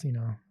circles,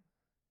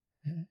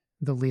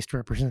 the least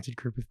represented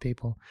group of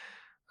people.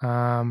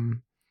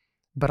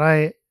 But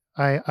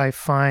I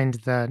find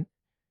that,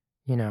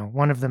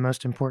 one of the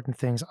most important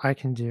things I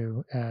can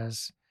do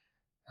as,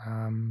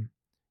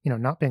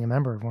 not being a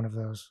member of one of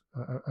those,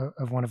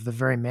 of one of the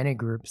very many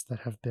groups that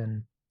have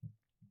been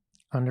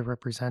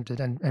underrepresented,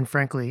 and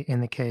frankly,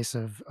 in the case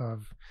of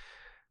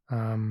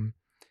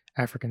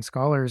African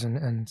scholars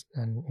and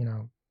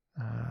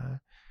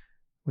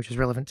which is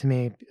relevant to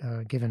me,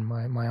 given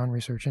my own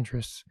research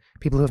interests,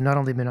 people who have not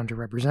only been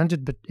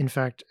underrepresented, but in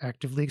fact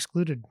actively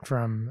excluded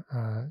from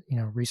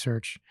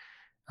research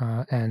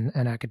and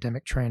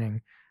academic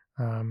training.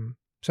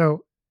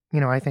 So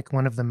I think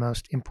one of the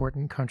most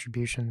important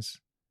contributions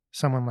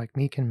someone like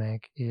me can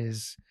make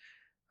is,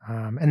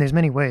 and there's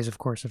many ways, of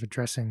course, of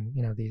addressing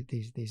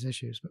these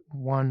issues, but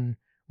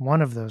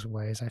one of those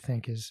ways I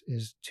think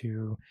is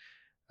to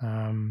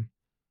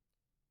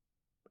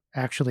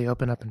actually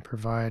open up and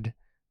provide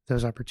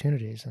those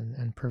opportunities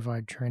and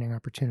provide training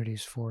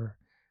opportunities for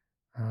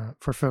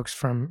folks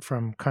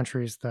from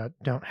countries that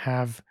don't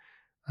have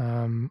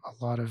a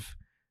lot of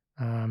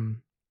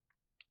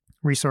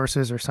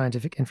resources or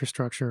scientific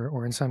infrastructure,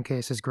 or in some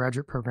cases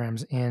graduate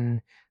programs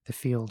in the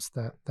fields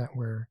that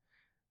we're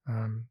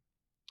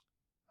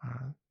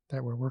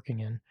working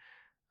in.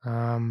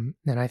 And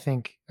I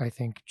think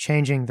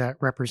changing that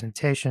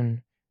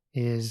representation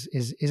is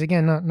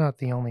again not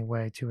the only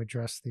way to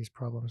address these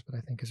problems, but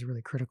I think is a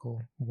really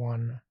critical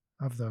one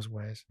of those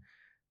ways,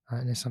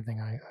 and is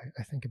something I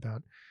think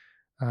about.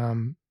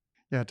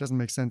 Yeah, it doesn't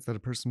make sense that a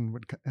person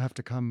would have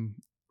to come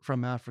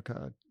from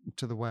Africa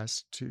to the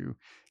West to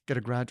get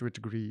a graduate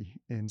degree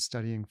in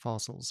studying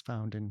fossils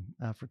found in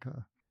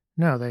Africa.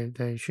 No,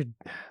 they should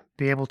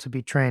be able to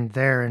be trained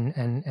there,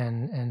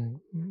 and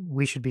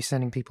we should be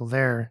sending people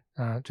there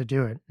to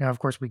do it. Now, of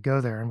course, we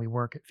go there and we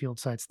work at field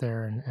sites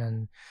there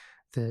and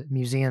the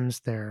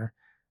museums there,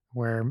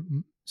 where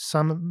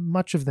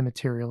much of the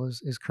material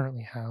is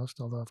currently housed.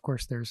 Although, of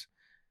course, there's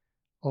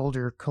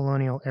older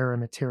colonial era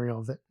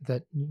material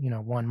that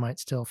one might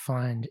still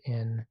find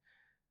in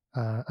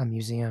a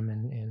museum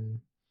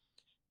in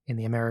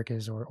the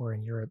Americas or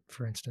in Europe,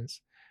 for instance.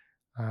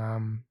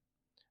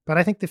 But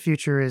I think the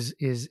future is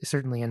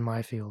certainly in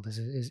my field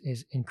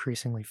is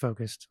increasingly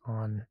focused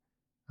on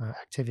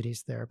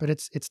activities there. But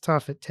it's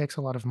tough. It takes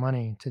a lot of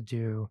money to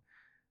do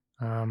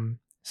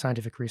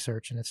scientific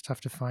research, and it's tough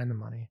to find the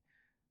money.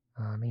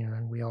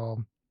 And we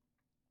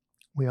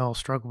all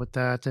struggle with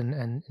that.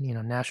 And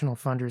national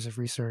funders of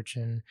research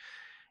in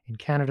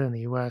Canada and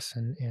the U.S.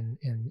 and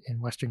in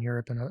Western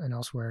Europe and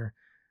elsewhere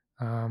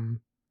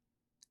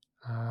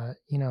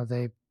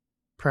they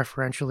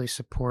preferentially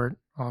support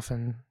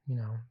often,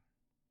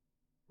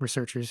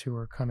 researchers who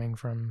are coming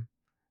from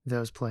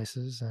those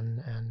places,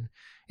 and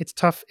it's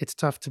tough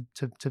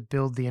to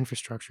build the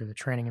infrastructure, the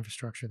training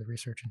infrastructure, the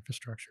research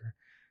infrastructure,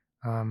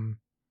 um,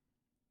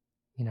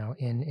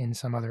 in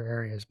some other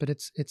areas. But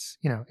it's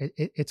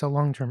a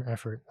long-term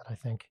effort that I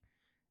think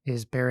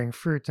is bearing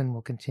fruit and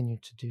will continue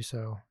to do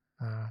so,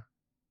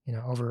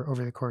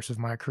 over the course of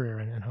my career,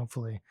 and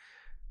hopefully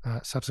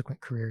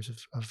subsequent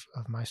careers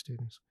of my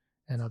students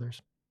and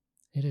others.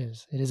 It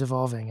is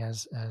evolving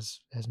as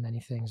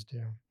many things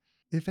do.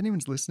 If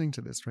anyone's listening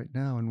to this right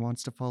now and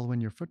wants to follow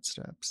in your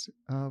footsteps,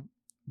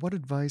 what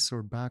advice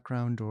or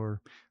background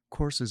or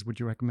courses would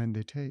you recommend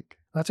they take?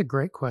 That's a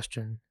great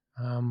question.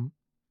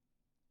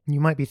 You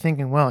might be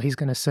thinking, well, he's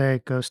going to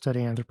say go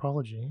study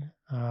anthropology,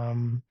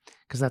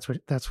 because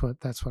that's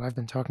what I've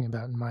been talking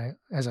about in my,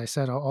 as I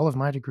said, all of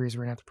my degrees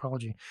are in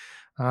anthropology.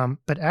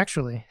 But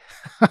actually,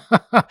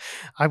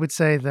 I would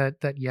say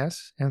that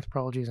yes,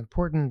 anthropology is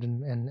important,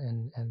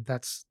 and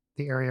that's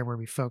the area where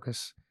we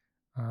focus.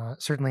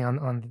 Certainly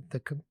on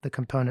the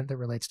component that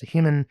relates to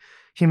human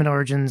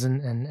origins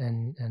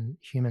and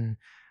human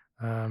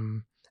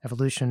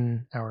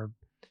evolution, our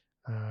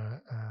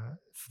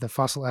the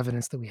fossil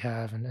evidence that we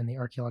have, and the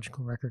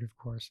archaeological record, of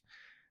course.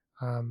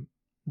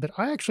 But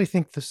I actually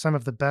think some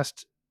of the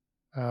best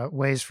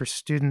ways for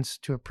students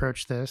to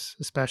approach this,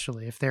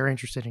 especially if they're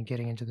interested in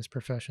getting into this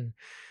profession,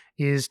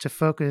 is to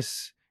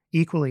focus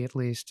equally, at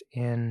least,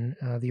 in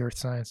the earth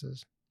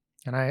sciences.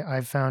 And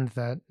I've found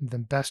that the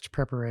best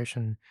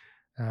preparation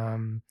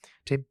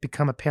to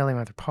become a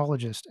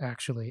paleoanthropologist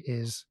actually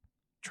is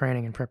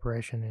training and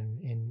preparation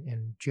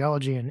in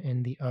geology and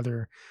in the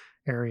other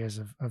areas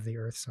of the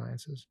earth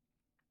sciences,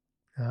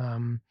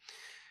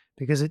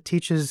 because it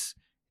teaches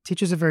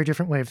a very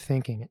different way of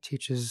thinking. It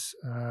teaches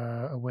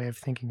a way of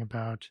thinking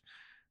about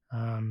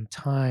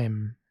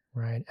time,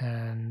 right,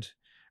 and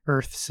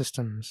earth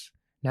systems,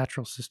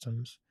 natural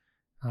systems,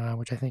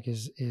 which I think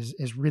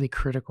is really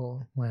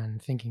critical when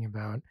thinking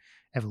about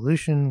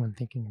evolution, when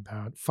thinking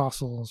about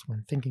fossils,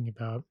 when thinking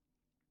about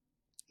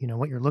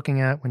what you're looking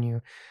at when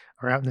you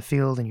are out in the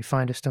field and you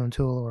find a stone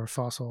tool or a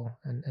fossil,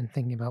 and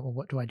thinking about, well,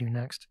 what do I do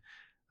next?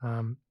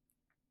 In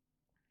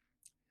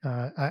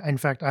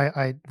fact,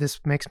 this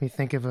makes me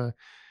think of a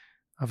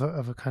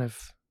kind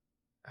of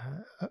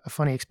a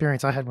funny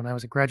experience I had when I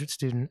was a graduate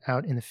student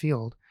out in the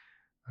field.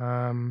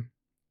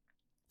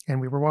 And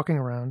we were walking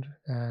around,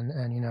 and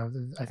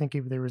I think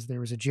there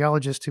was a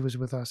geologist who was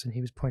with us, and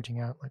he was pointing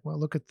out, like, well,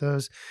 look at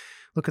those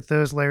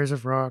layers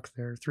of rock.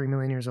 They're 3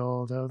 million years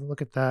old. Oh,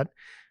 look at that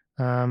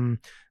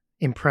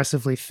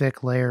impressively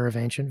thick layer of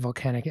ancient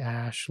volcanic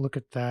ash. Look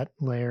at that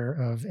layer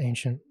of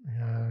ancient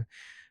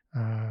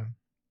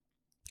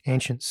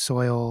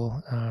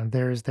soil.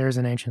 There's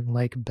an ancient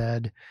lake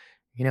bed,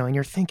 and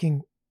you're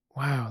thinking,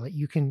 wow, that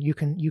you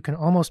can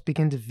almost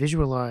begin to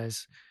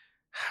visualize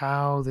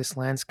how this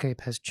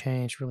landscape has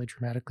changed really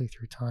dramatically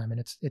through time, and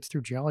it's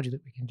through geology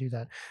that we can do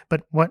that.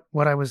 But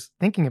what I was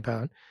thinking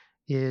about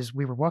is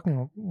we were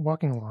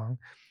walking along,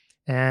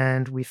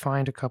 and we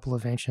find a couple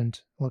of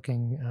ancient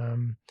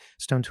looking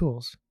stone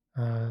tools,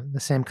 the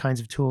same kinds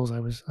of tools I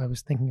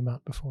was thinking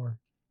about before.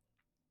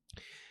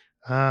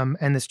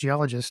 And this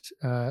geologist,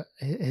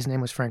 his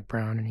name was Frank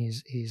Brown, and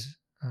he's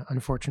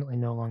unfortunately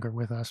no longer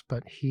with us.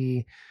 But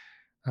he,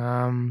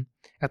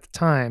 at the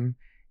time,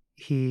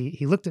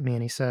 he looked at me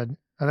and he said,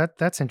 "Oh,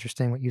 that's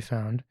interesting what you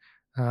found.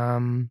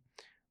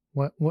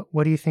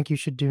 What do you think you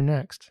should do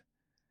next?"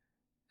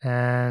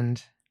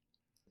 And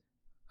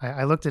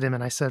I looked at him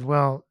and I said,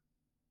 "Well,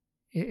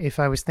 if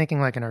I was thinking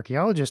like an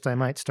archaeologist, I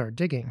might start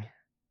digging,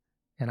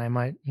 and I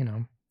might,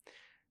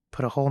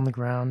 put a hole in the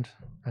ground,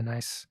 a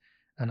nice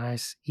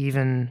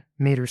even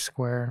meter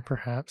square,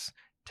 perhaps,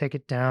 take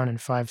it down in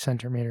 5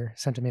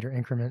 centimeter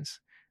increments,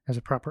 as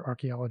a proper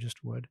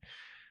archaeologist would."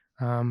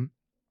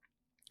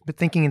 But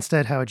thinking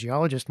instead how a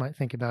geologist might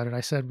think about it,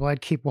 I said, "Well,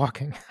 I'd keep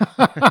walking."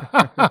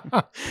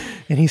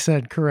 And he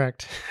said,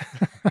 "Correct."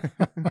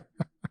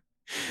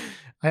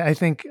 I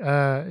think,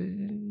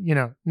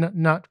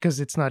 not because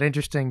it's not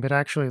interesting, but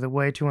actually the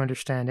way to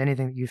understand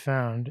anything that you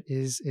found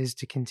is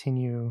to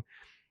continue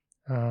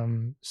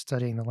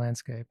studying the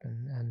landscape,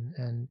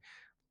 and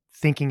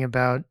thinking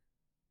about,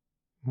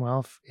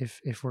 well,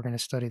 if we're going to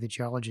study the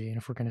geology, and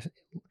if we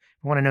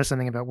want to know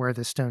something about where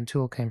this stone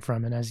tool came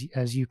from, and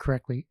as you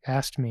correctly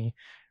asked me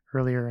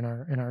earlier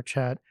in our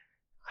chat,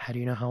 how do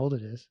you know how old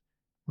it is?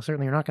 Well,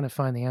 certainly you're not going to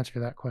find the answer to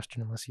that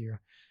question unless you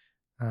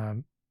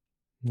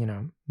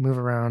move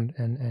around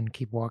and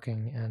keep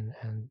walking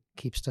and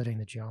keep studying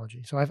the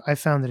geology. So I've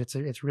found that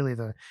it's really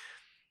the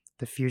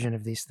fusion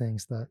of these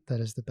things that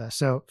is the best.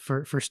 So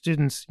for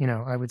students,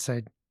 I would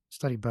say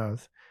study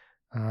both.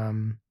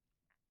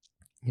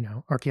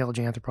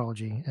 Archaeology,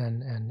 anthropology,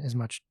 and as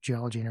much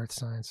geology and earth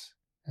science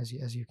as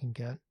you can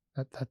get.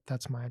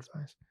 That's my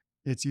advice.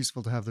 It's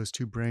useful to have those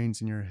two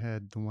brains in your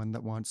head, the one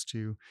that wants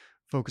to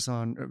focus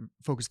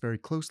very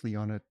closely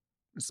on a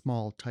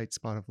small, tight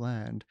spot of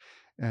land,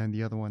 and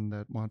the other one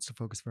that wants to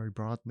focus very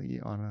broadly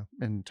on an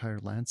entire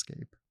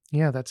landscape.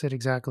 Yeah, that's it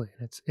exactly.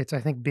 It's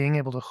I think being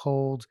able to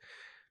hold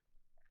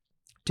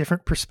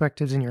different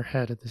perspectives in your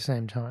head at the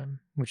same time,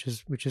 which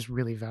is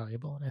really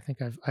valuable. And I think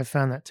I've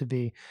found that to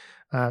be,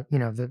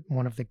 the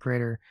one of the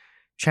greater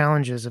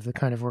challenges of the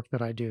kind of work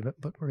that I do.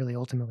 But really,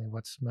 ultimately,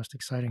 what's most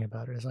exciting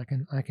about it is I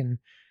can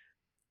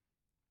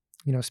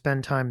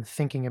spend time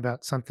thinking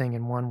about something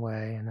in one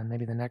way, and then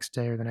maybe the next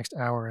day or the next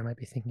hour, I might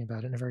be thinking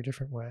about it in a very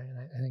different way. And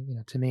I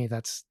think to me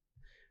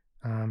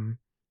um,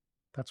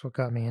 that's what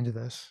got me into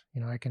this.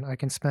 I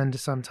can spend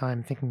some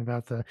time thinking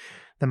about the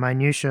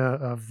minutia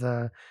of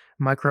the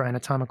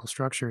microanatomical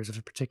structures of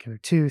a particular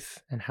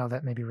tooth and how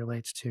that maybe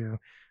relates to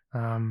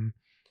um,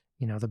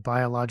 the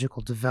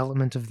biological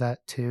development of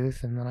that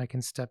tooth, and then I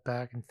can step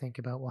back and think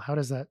about, well, how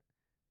does that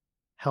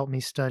help me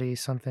study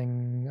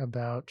something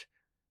about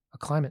a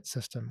climate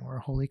system or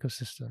a whole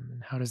ecosystem,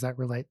 and how does that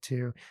relate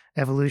to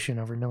evolution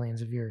over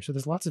millions of years? So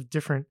there's lots of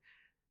different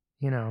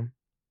you know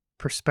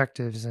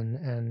perspectives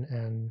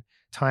and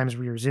times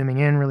where you're zooming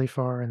in really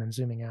far and then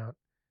zooming out,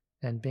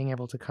 and being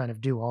able to kind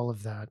of do all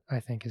of that, I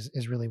think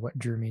is really what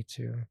drew me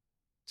to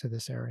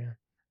this area.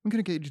 I'm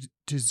going to get you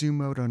to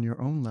zoom out on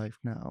your own life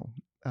now.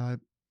 Uh,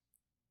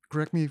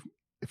 Correct me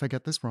if I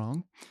get this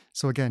wrong.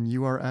 So, again,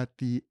 you are at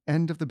the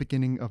end of the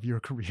beginning of your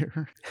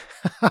career.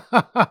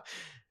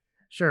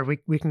 Sure,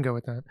 we can go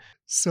with that.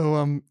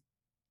 So,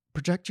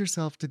 project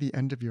yourself to the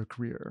end of your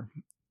career.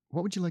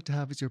 What would you like to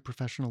have as your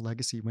professional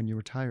legacy when you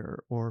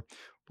retire? Or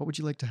what would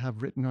you like to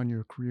have written on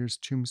your career's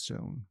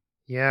tombstone?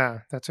 Yeah,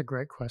 that's a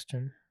great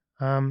question.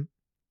 um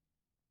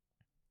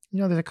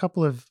there's a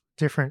couple of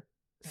different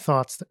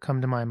thoughts that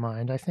come to my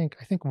mind. I think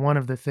one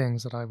of the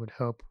things that I would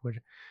hope would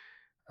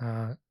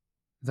uh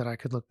that I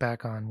could look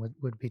back on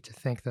would be to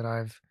think that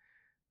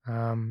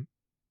um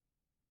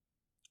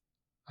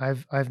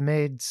I've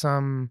made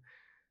some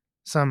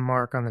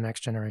mark on the next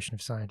generation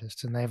of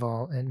scientists, and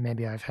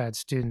maybe I've had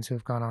students who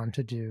have gone on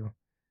to do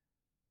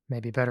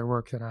maybe better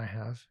work than I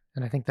have.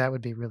 And I think that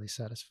would be really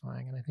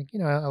satisfying. And I think,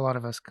 a lot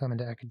of us come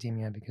into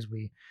academia because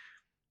we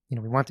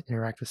want to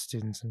interact with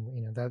students,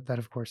 and, that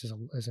of course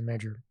is a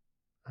major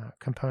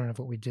component of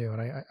what we do.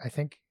 And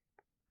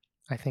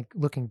I think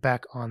looking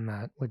back on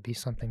that would be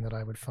something that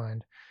I would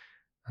find,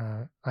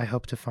 I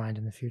hope to find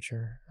in the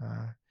future,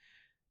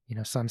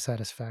 some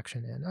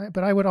satisfaction in.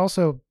 But I would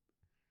also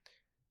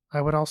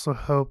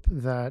hope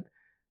that,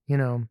 you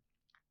know,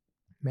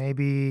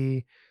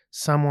 maybe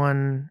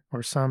someone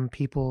or some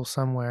people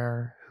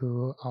somewhere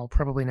who I'll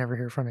probably never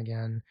hear from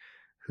again,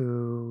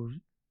 who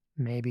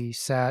maybe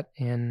sat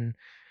in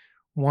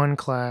one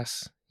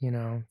class,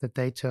 that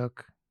they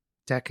took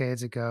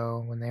decades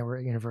ago when they were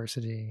at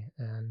university,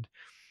 and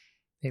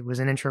it was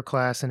an intro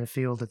class in a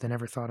field that they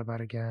never thought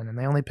about again, and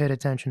they only paid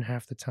attention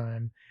half the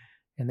time,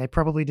 and they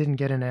probably didn't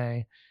get an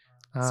A.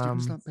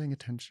 Students Um, not paying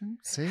attention?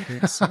 Say it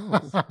ain't so.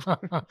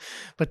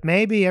 but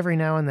maybe every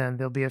now and then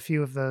there'll be a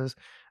few of those,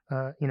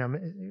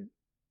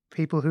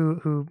 people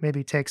who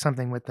maybe take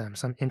something with them,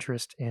 some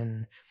interest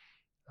in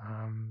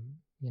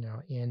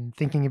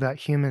thinking about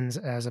humans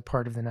as a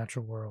part of the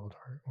natural world,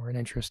 or an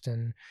interest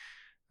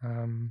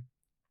um,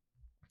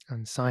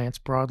 in science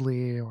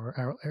broadly, or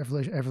our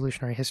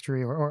evolutionary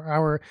history,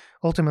 or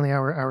ultimately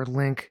our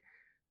link,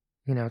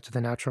 to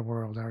the natural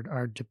world,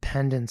 our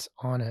dependence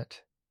on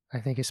it. I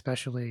think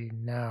especially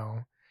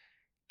now,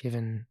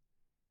 given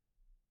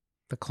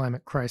the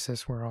climate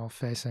crisis we're all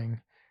facing,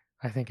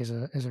 I think is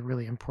a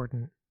really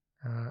important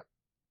uh,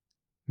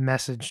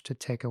 message to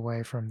take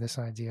away from this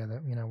idea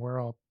that we're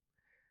all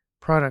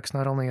products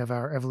not only of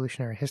our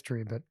evolutionary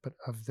history, but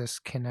of this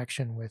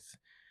connection with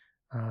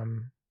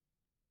um,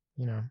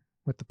 you know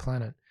with the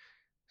planet.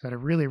 So at a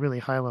really really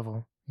high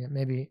level, yeah,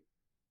 maybe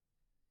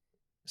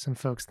some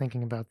folks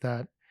thinking about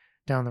that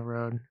down the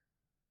road,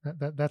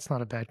 that's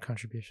not a bad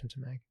contribution to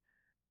make.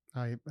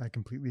 I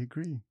completely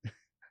agree.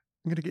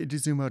 I'm going to get you to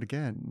zoom out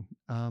again.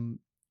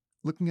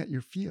 Looking at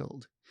your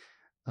field,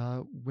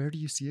 where do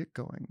you see it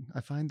going? I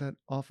find that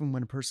often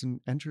when a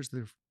person enters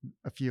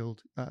a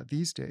field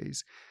these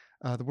days,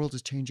 the world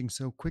is changing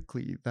so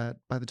quickly that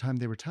by the time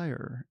they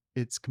retire,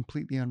 it's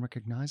completely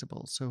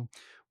unrecognizable. So,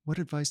 what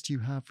advice do you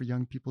have for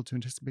young people to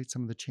anticipate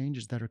some of the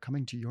changes that are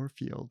coming to your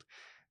field?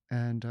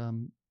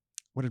 And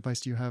what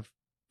advice do you have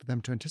for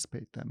them to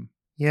anticipate them?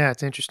 Yeah,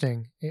 it's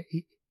interesting.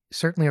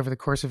 Certainly over the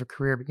course of a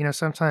career, but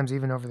sometimes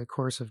even over the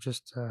course of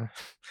just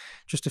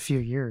just a few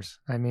years.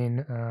 I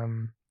mean,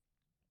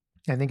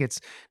 I think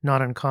it's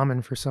not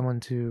uncommon for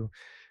someone to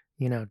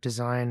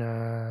design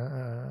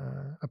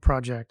a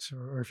project,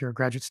 or if you're a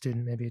graduate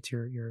student, maybe it's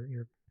your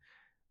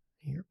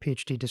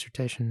PhD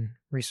dissertation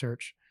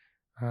research.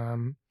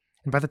 And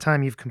by the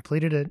time you've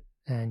completed it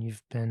and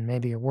you've been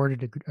maybe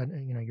awarded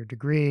your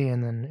degree,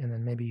 and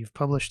then maybe you've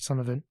published some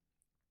of it,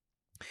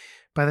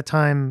 by the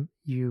time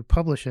you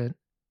publish it,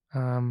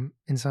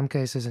 in some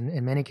cases,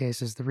 in many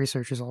cases, the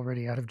research is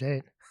already out of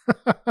date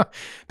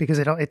because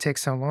it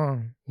takes so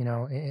long.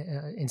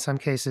 In some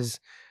cases,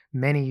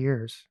 many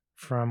years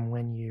from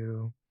when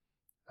you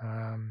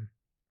um,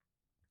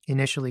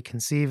 initially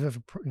conceive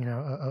of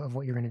of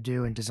what you're going to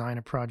do and design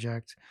a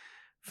project,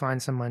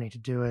 find some money to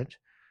do it,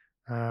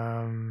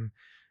 um,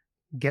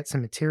 get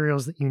some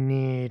materials that you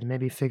need,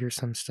 maybe figure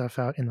some stuff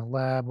out in the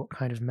lab, what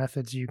kind of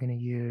methods you're going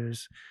to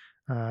use.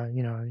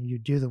 You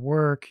do the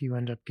work, you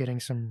end up getting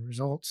some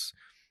results,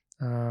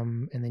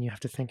 and then you have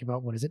to think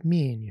about what does it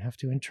mean. You have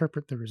to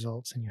interpret the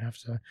results, and you have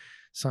to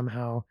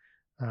somehow,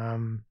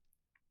 um,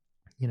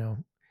 you know,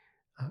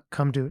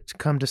 come to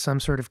some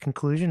sort of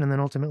conclusion, and then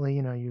ultimately,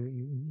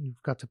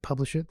 you've got to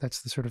publish it.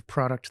 That's the sort of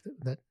product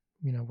that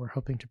we're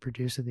hoping to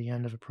produce at the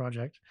end of a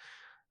project.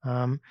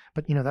 But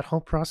that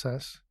whole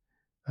process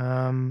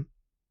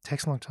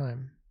takes a long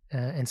time.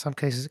 In some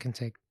cases, it can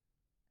take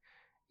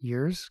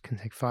years, can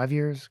take 5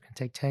 years, can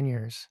take 10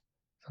 years.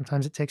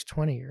 Sometimes it takes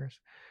 20 years.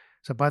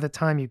 So by the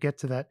time you get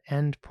to that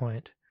end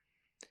point,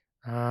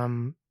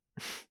 um,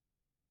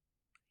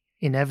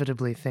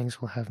 inevitably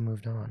things will have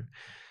moved on.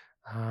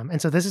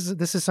 And so this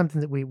is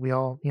something that we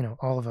all,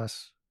 all of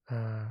us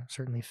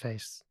certainly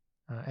face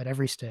at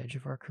every stage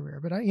of our career.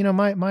 But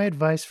my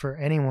advice for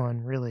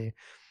anyone really,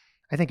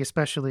 I think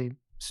especially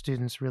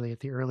students really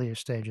at the earlier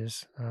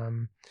stages,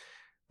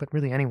 but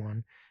really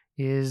anyone,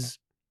 is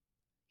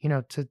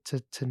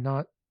to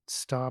not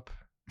stop,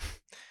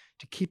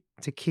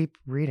 to keep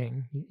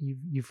reading.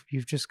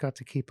 You've just got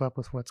to keep up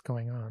with what's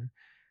going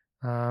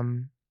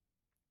on.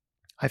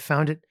 I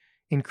found it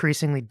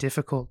increasingly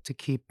difficult to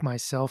keep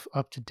myself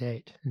up to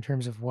date in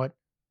terms of what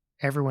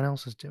everyone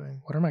else is doing.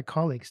 What are my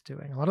colleagues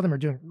doing? A lot of them are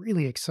doing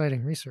really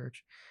exciting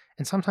research,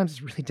 and sometimes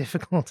it's really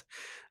difficult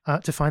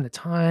to find the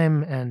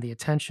time and the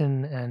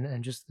attention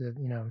and just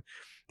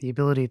the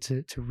ability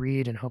to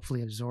read and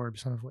hopefully absorb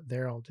some of what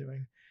they're all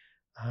doing.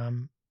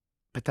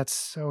 But that's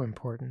so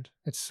important.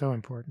 It's so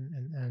important,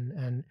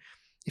 and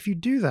if you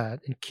do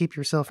that and keep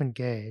yourself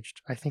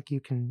engaged, I think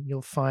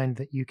you'll find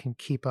that you can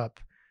keep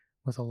up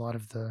with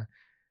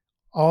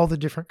all the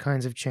different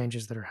kinds of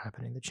changes that are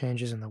happening, the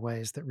changes in the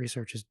ways that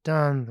research is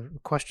done, the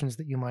questions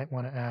that you might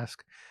want to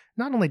ask,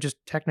 not only just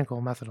technical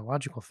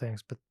methodological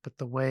things, but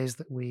the ways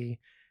that we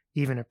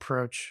even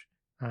approach,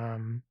 at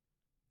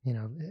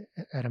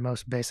a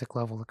most basic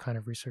level, the kind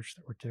of research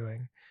that we're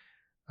doing.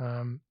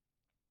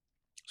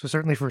 So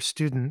certainly for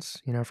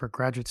students, for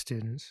graduate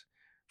students,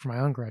 for my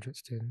own graduate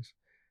students,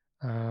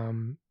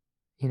 one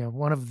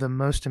of the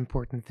most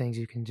important things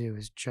you can do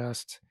is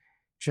just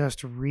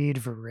read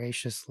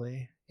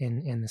voraciously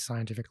in the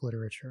scientific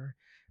literature,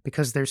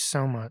 because there's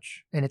so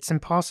much, and it's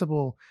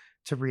impossible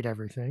to read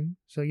everything.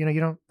 So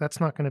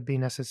that's not going to be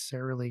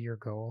necessarily your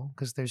goal,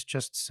 because there's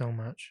just so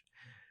much.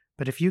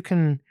 But if you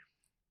can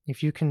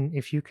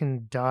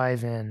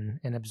dive in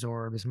and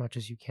absorb as much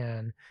as you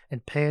can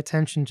and pay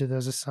attention to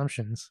those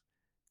assumptions,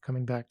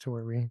 coming back to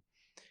where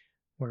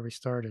we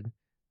started,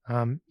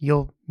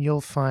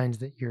 you'll find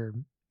that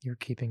you're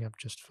keeping up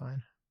just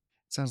fine.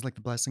 Sounds like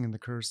the blessing and the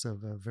curse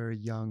of a very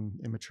young,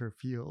 immature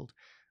field.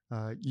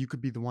 You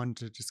could be the one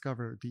to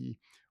discover the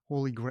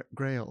holy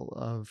grail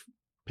of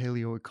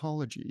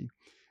paleoecology.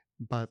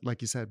 But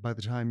like you said, by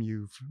the time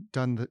you've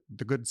done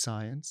the good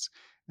science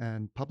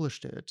and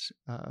published it,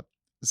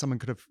 someone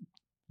could have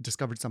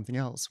discovered something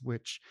else,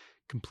 which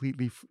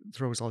completely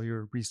throws all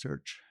your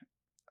research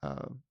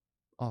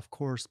off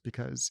course,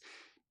 because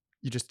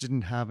you just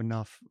didn't have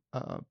enough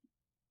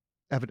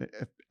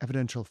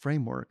evidential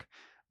framework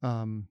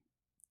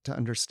to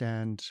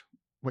understand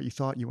what you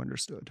thought you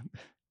understood.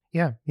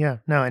 Yeah,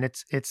 no, and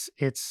it's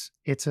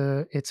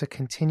a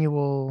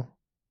continual,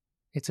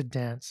 it's a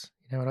dance.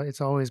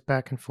 It's always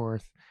back and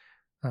forth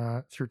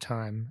through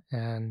time,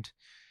 and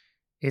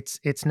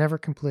it's never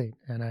complete.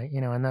 And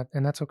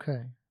and that's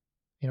okay.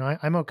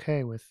 I'm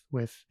okay with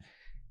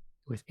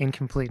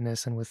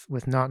incompleteness and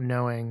with not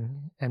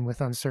knowing and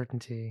with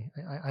uncertainty.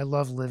 I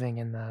love living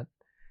in that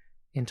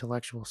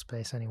intellectual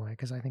space anyway,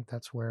 because I think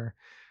that's where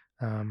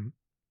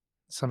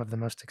some of the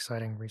most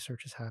exciting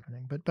research is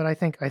happening. But I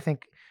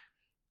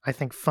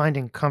think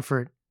finding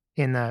comfort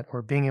in that,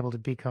 or being able to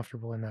be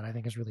comfortable in that, I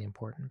think is really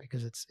important,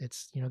 because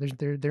it's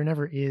there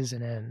never is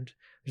an end.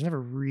 There's never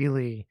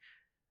really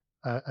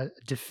a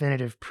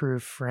definitive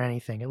proof for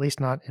anything, at least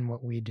not in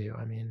what we do.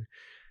 I mean,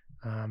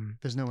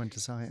 there's no end to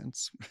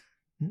science.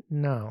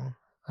 No.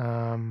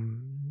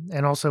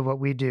 And also what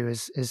we do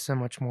is so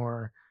much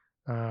more,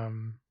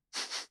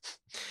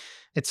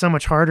 it's so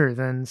much harder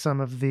than some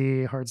of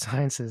the hard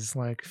sciences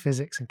like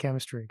physics and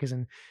chemistry, because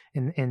in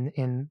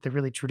the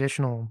really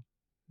traditional,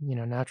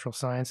 natural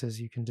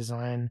sciences, you can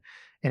design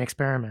an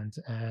experiment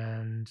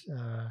and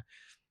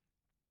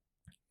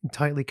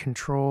tightly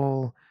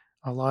control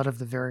a lot of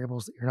the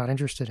variables that you're not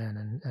interested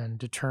in, and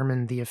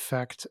determine the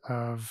effect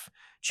of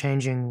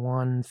changing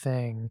one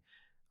thing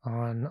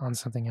on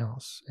something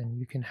else. And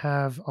you can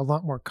have a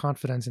lot more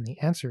confidence in the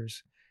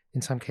answers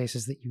in some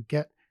cases that you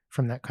get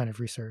from that kind of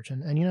research.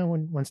 And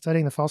when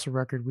studying the fossil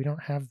record, we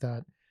don't have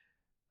that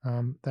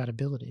that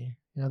ability.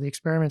 The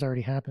experiment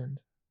already happened.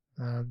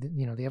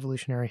 The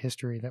evolutionary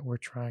history that we're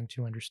trying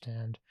to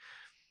understand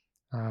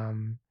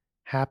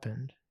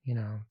happened.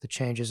 The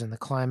changes in the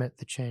climate,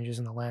 the changes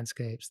in the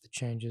landscapes, the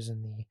changes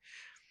in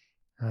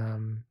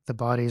the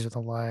bodies or the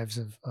lives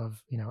of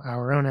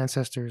our own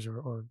ancestors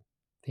or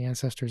the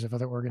ancestors of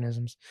other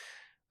organisms.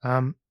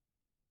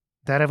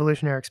 That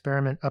evolutionary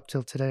experiment up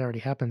till today already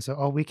happened. So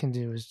all we can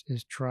do is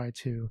try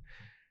to,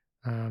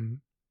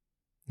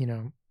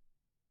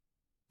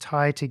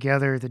 tie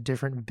together the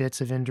different bits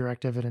of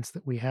indirect evidence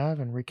that we have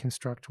and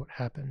reconstruct what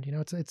happened.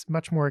 It's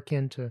much more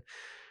akin to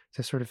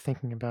sort of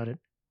thinking about it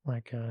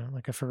like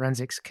a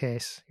forensics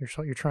case.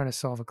 You're trying to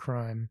solve a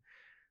crime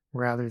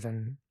rather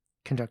than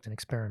conduct an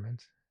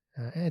experiment.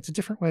 And it's a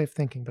different way of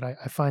thinking, but I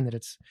find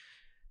that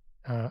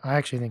I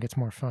actually think it's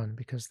more fun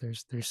because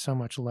there's so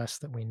much less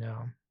that we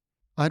know.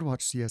 I'd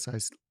watch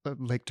CSI's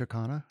Lake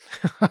Turkana.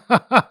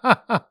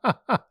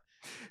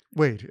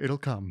 Wait, it'll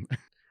come.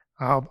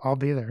 I'll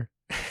be there.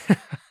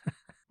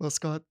 Well,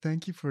 Scott,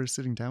 thank you for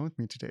sitting down with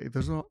me today.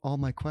 Those are all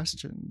my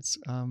questions.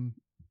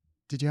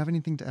 Did you have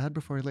anything to add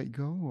before I let you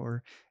go,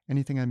 or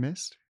anything I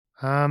missed?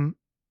 No,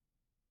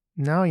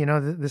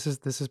 this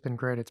has been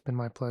great. It's been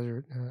my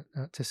pleasure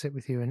to sit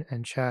with you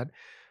and chat.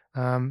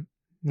 The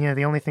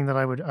only thing that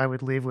I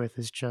would leave with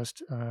is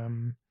just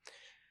the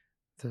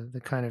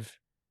kind of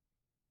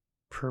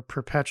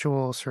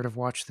perpetual sort of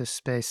watch this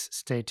space,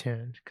 stay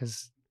tuned,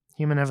 because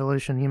human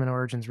evolution, human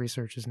origins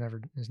research is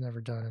never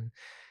done, and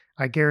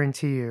I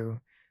guarantee you,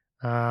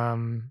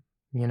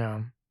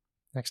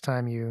 next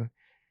time you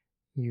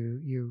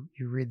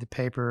read the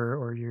paper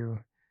or you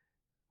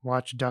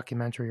watch a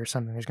documentary or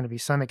something, there's going to be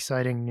some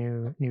exciting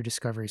new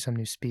discovery, some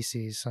new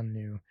species, some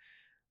new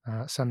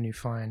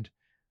find,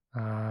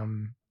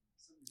 some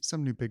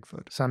new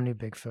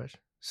Bigfoot.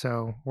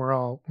 So we're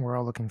all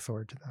looking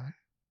forward to that.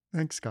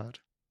 Thanks, Scott.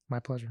 My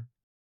pleasure.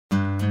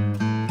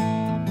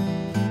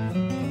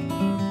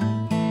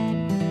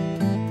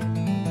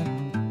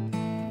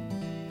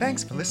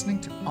 Thanks for listening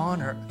to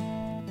On Earth.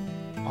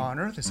 On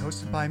Earth is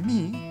hosted by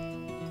me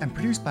and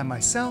produced by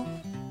myself,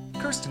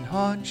 Kirsten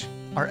Hodge,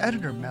 our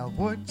editor Mel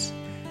Woods,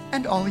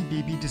 and Ollie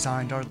Beebe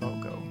designed our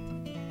logo.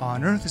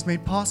 On Earth is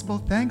made possible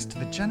thanks to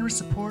the generous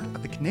support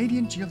of the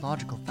Canadian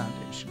Geological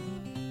Foundation.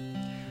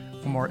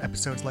 For more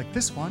episodes like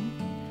this one,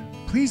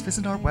 please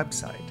visit our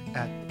website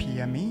at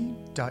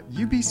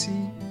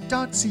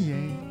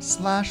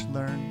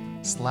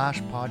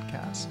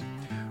pme.ubc.ca/learn/podcast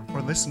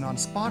or listen on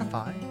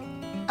Spotify,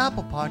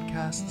 Apple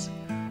Podcasts,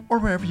 or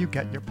wherever you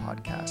get your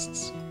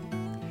podcasts.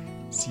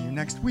 See you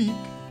next week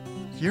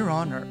here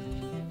on Earth.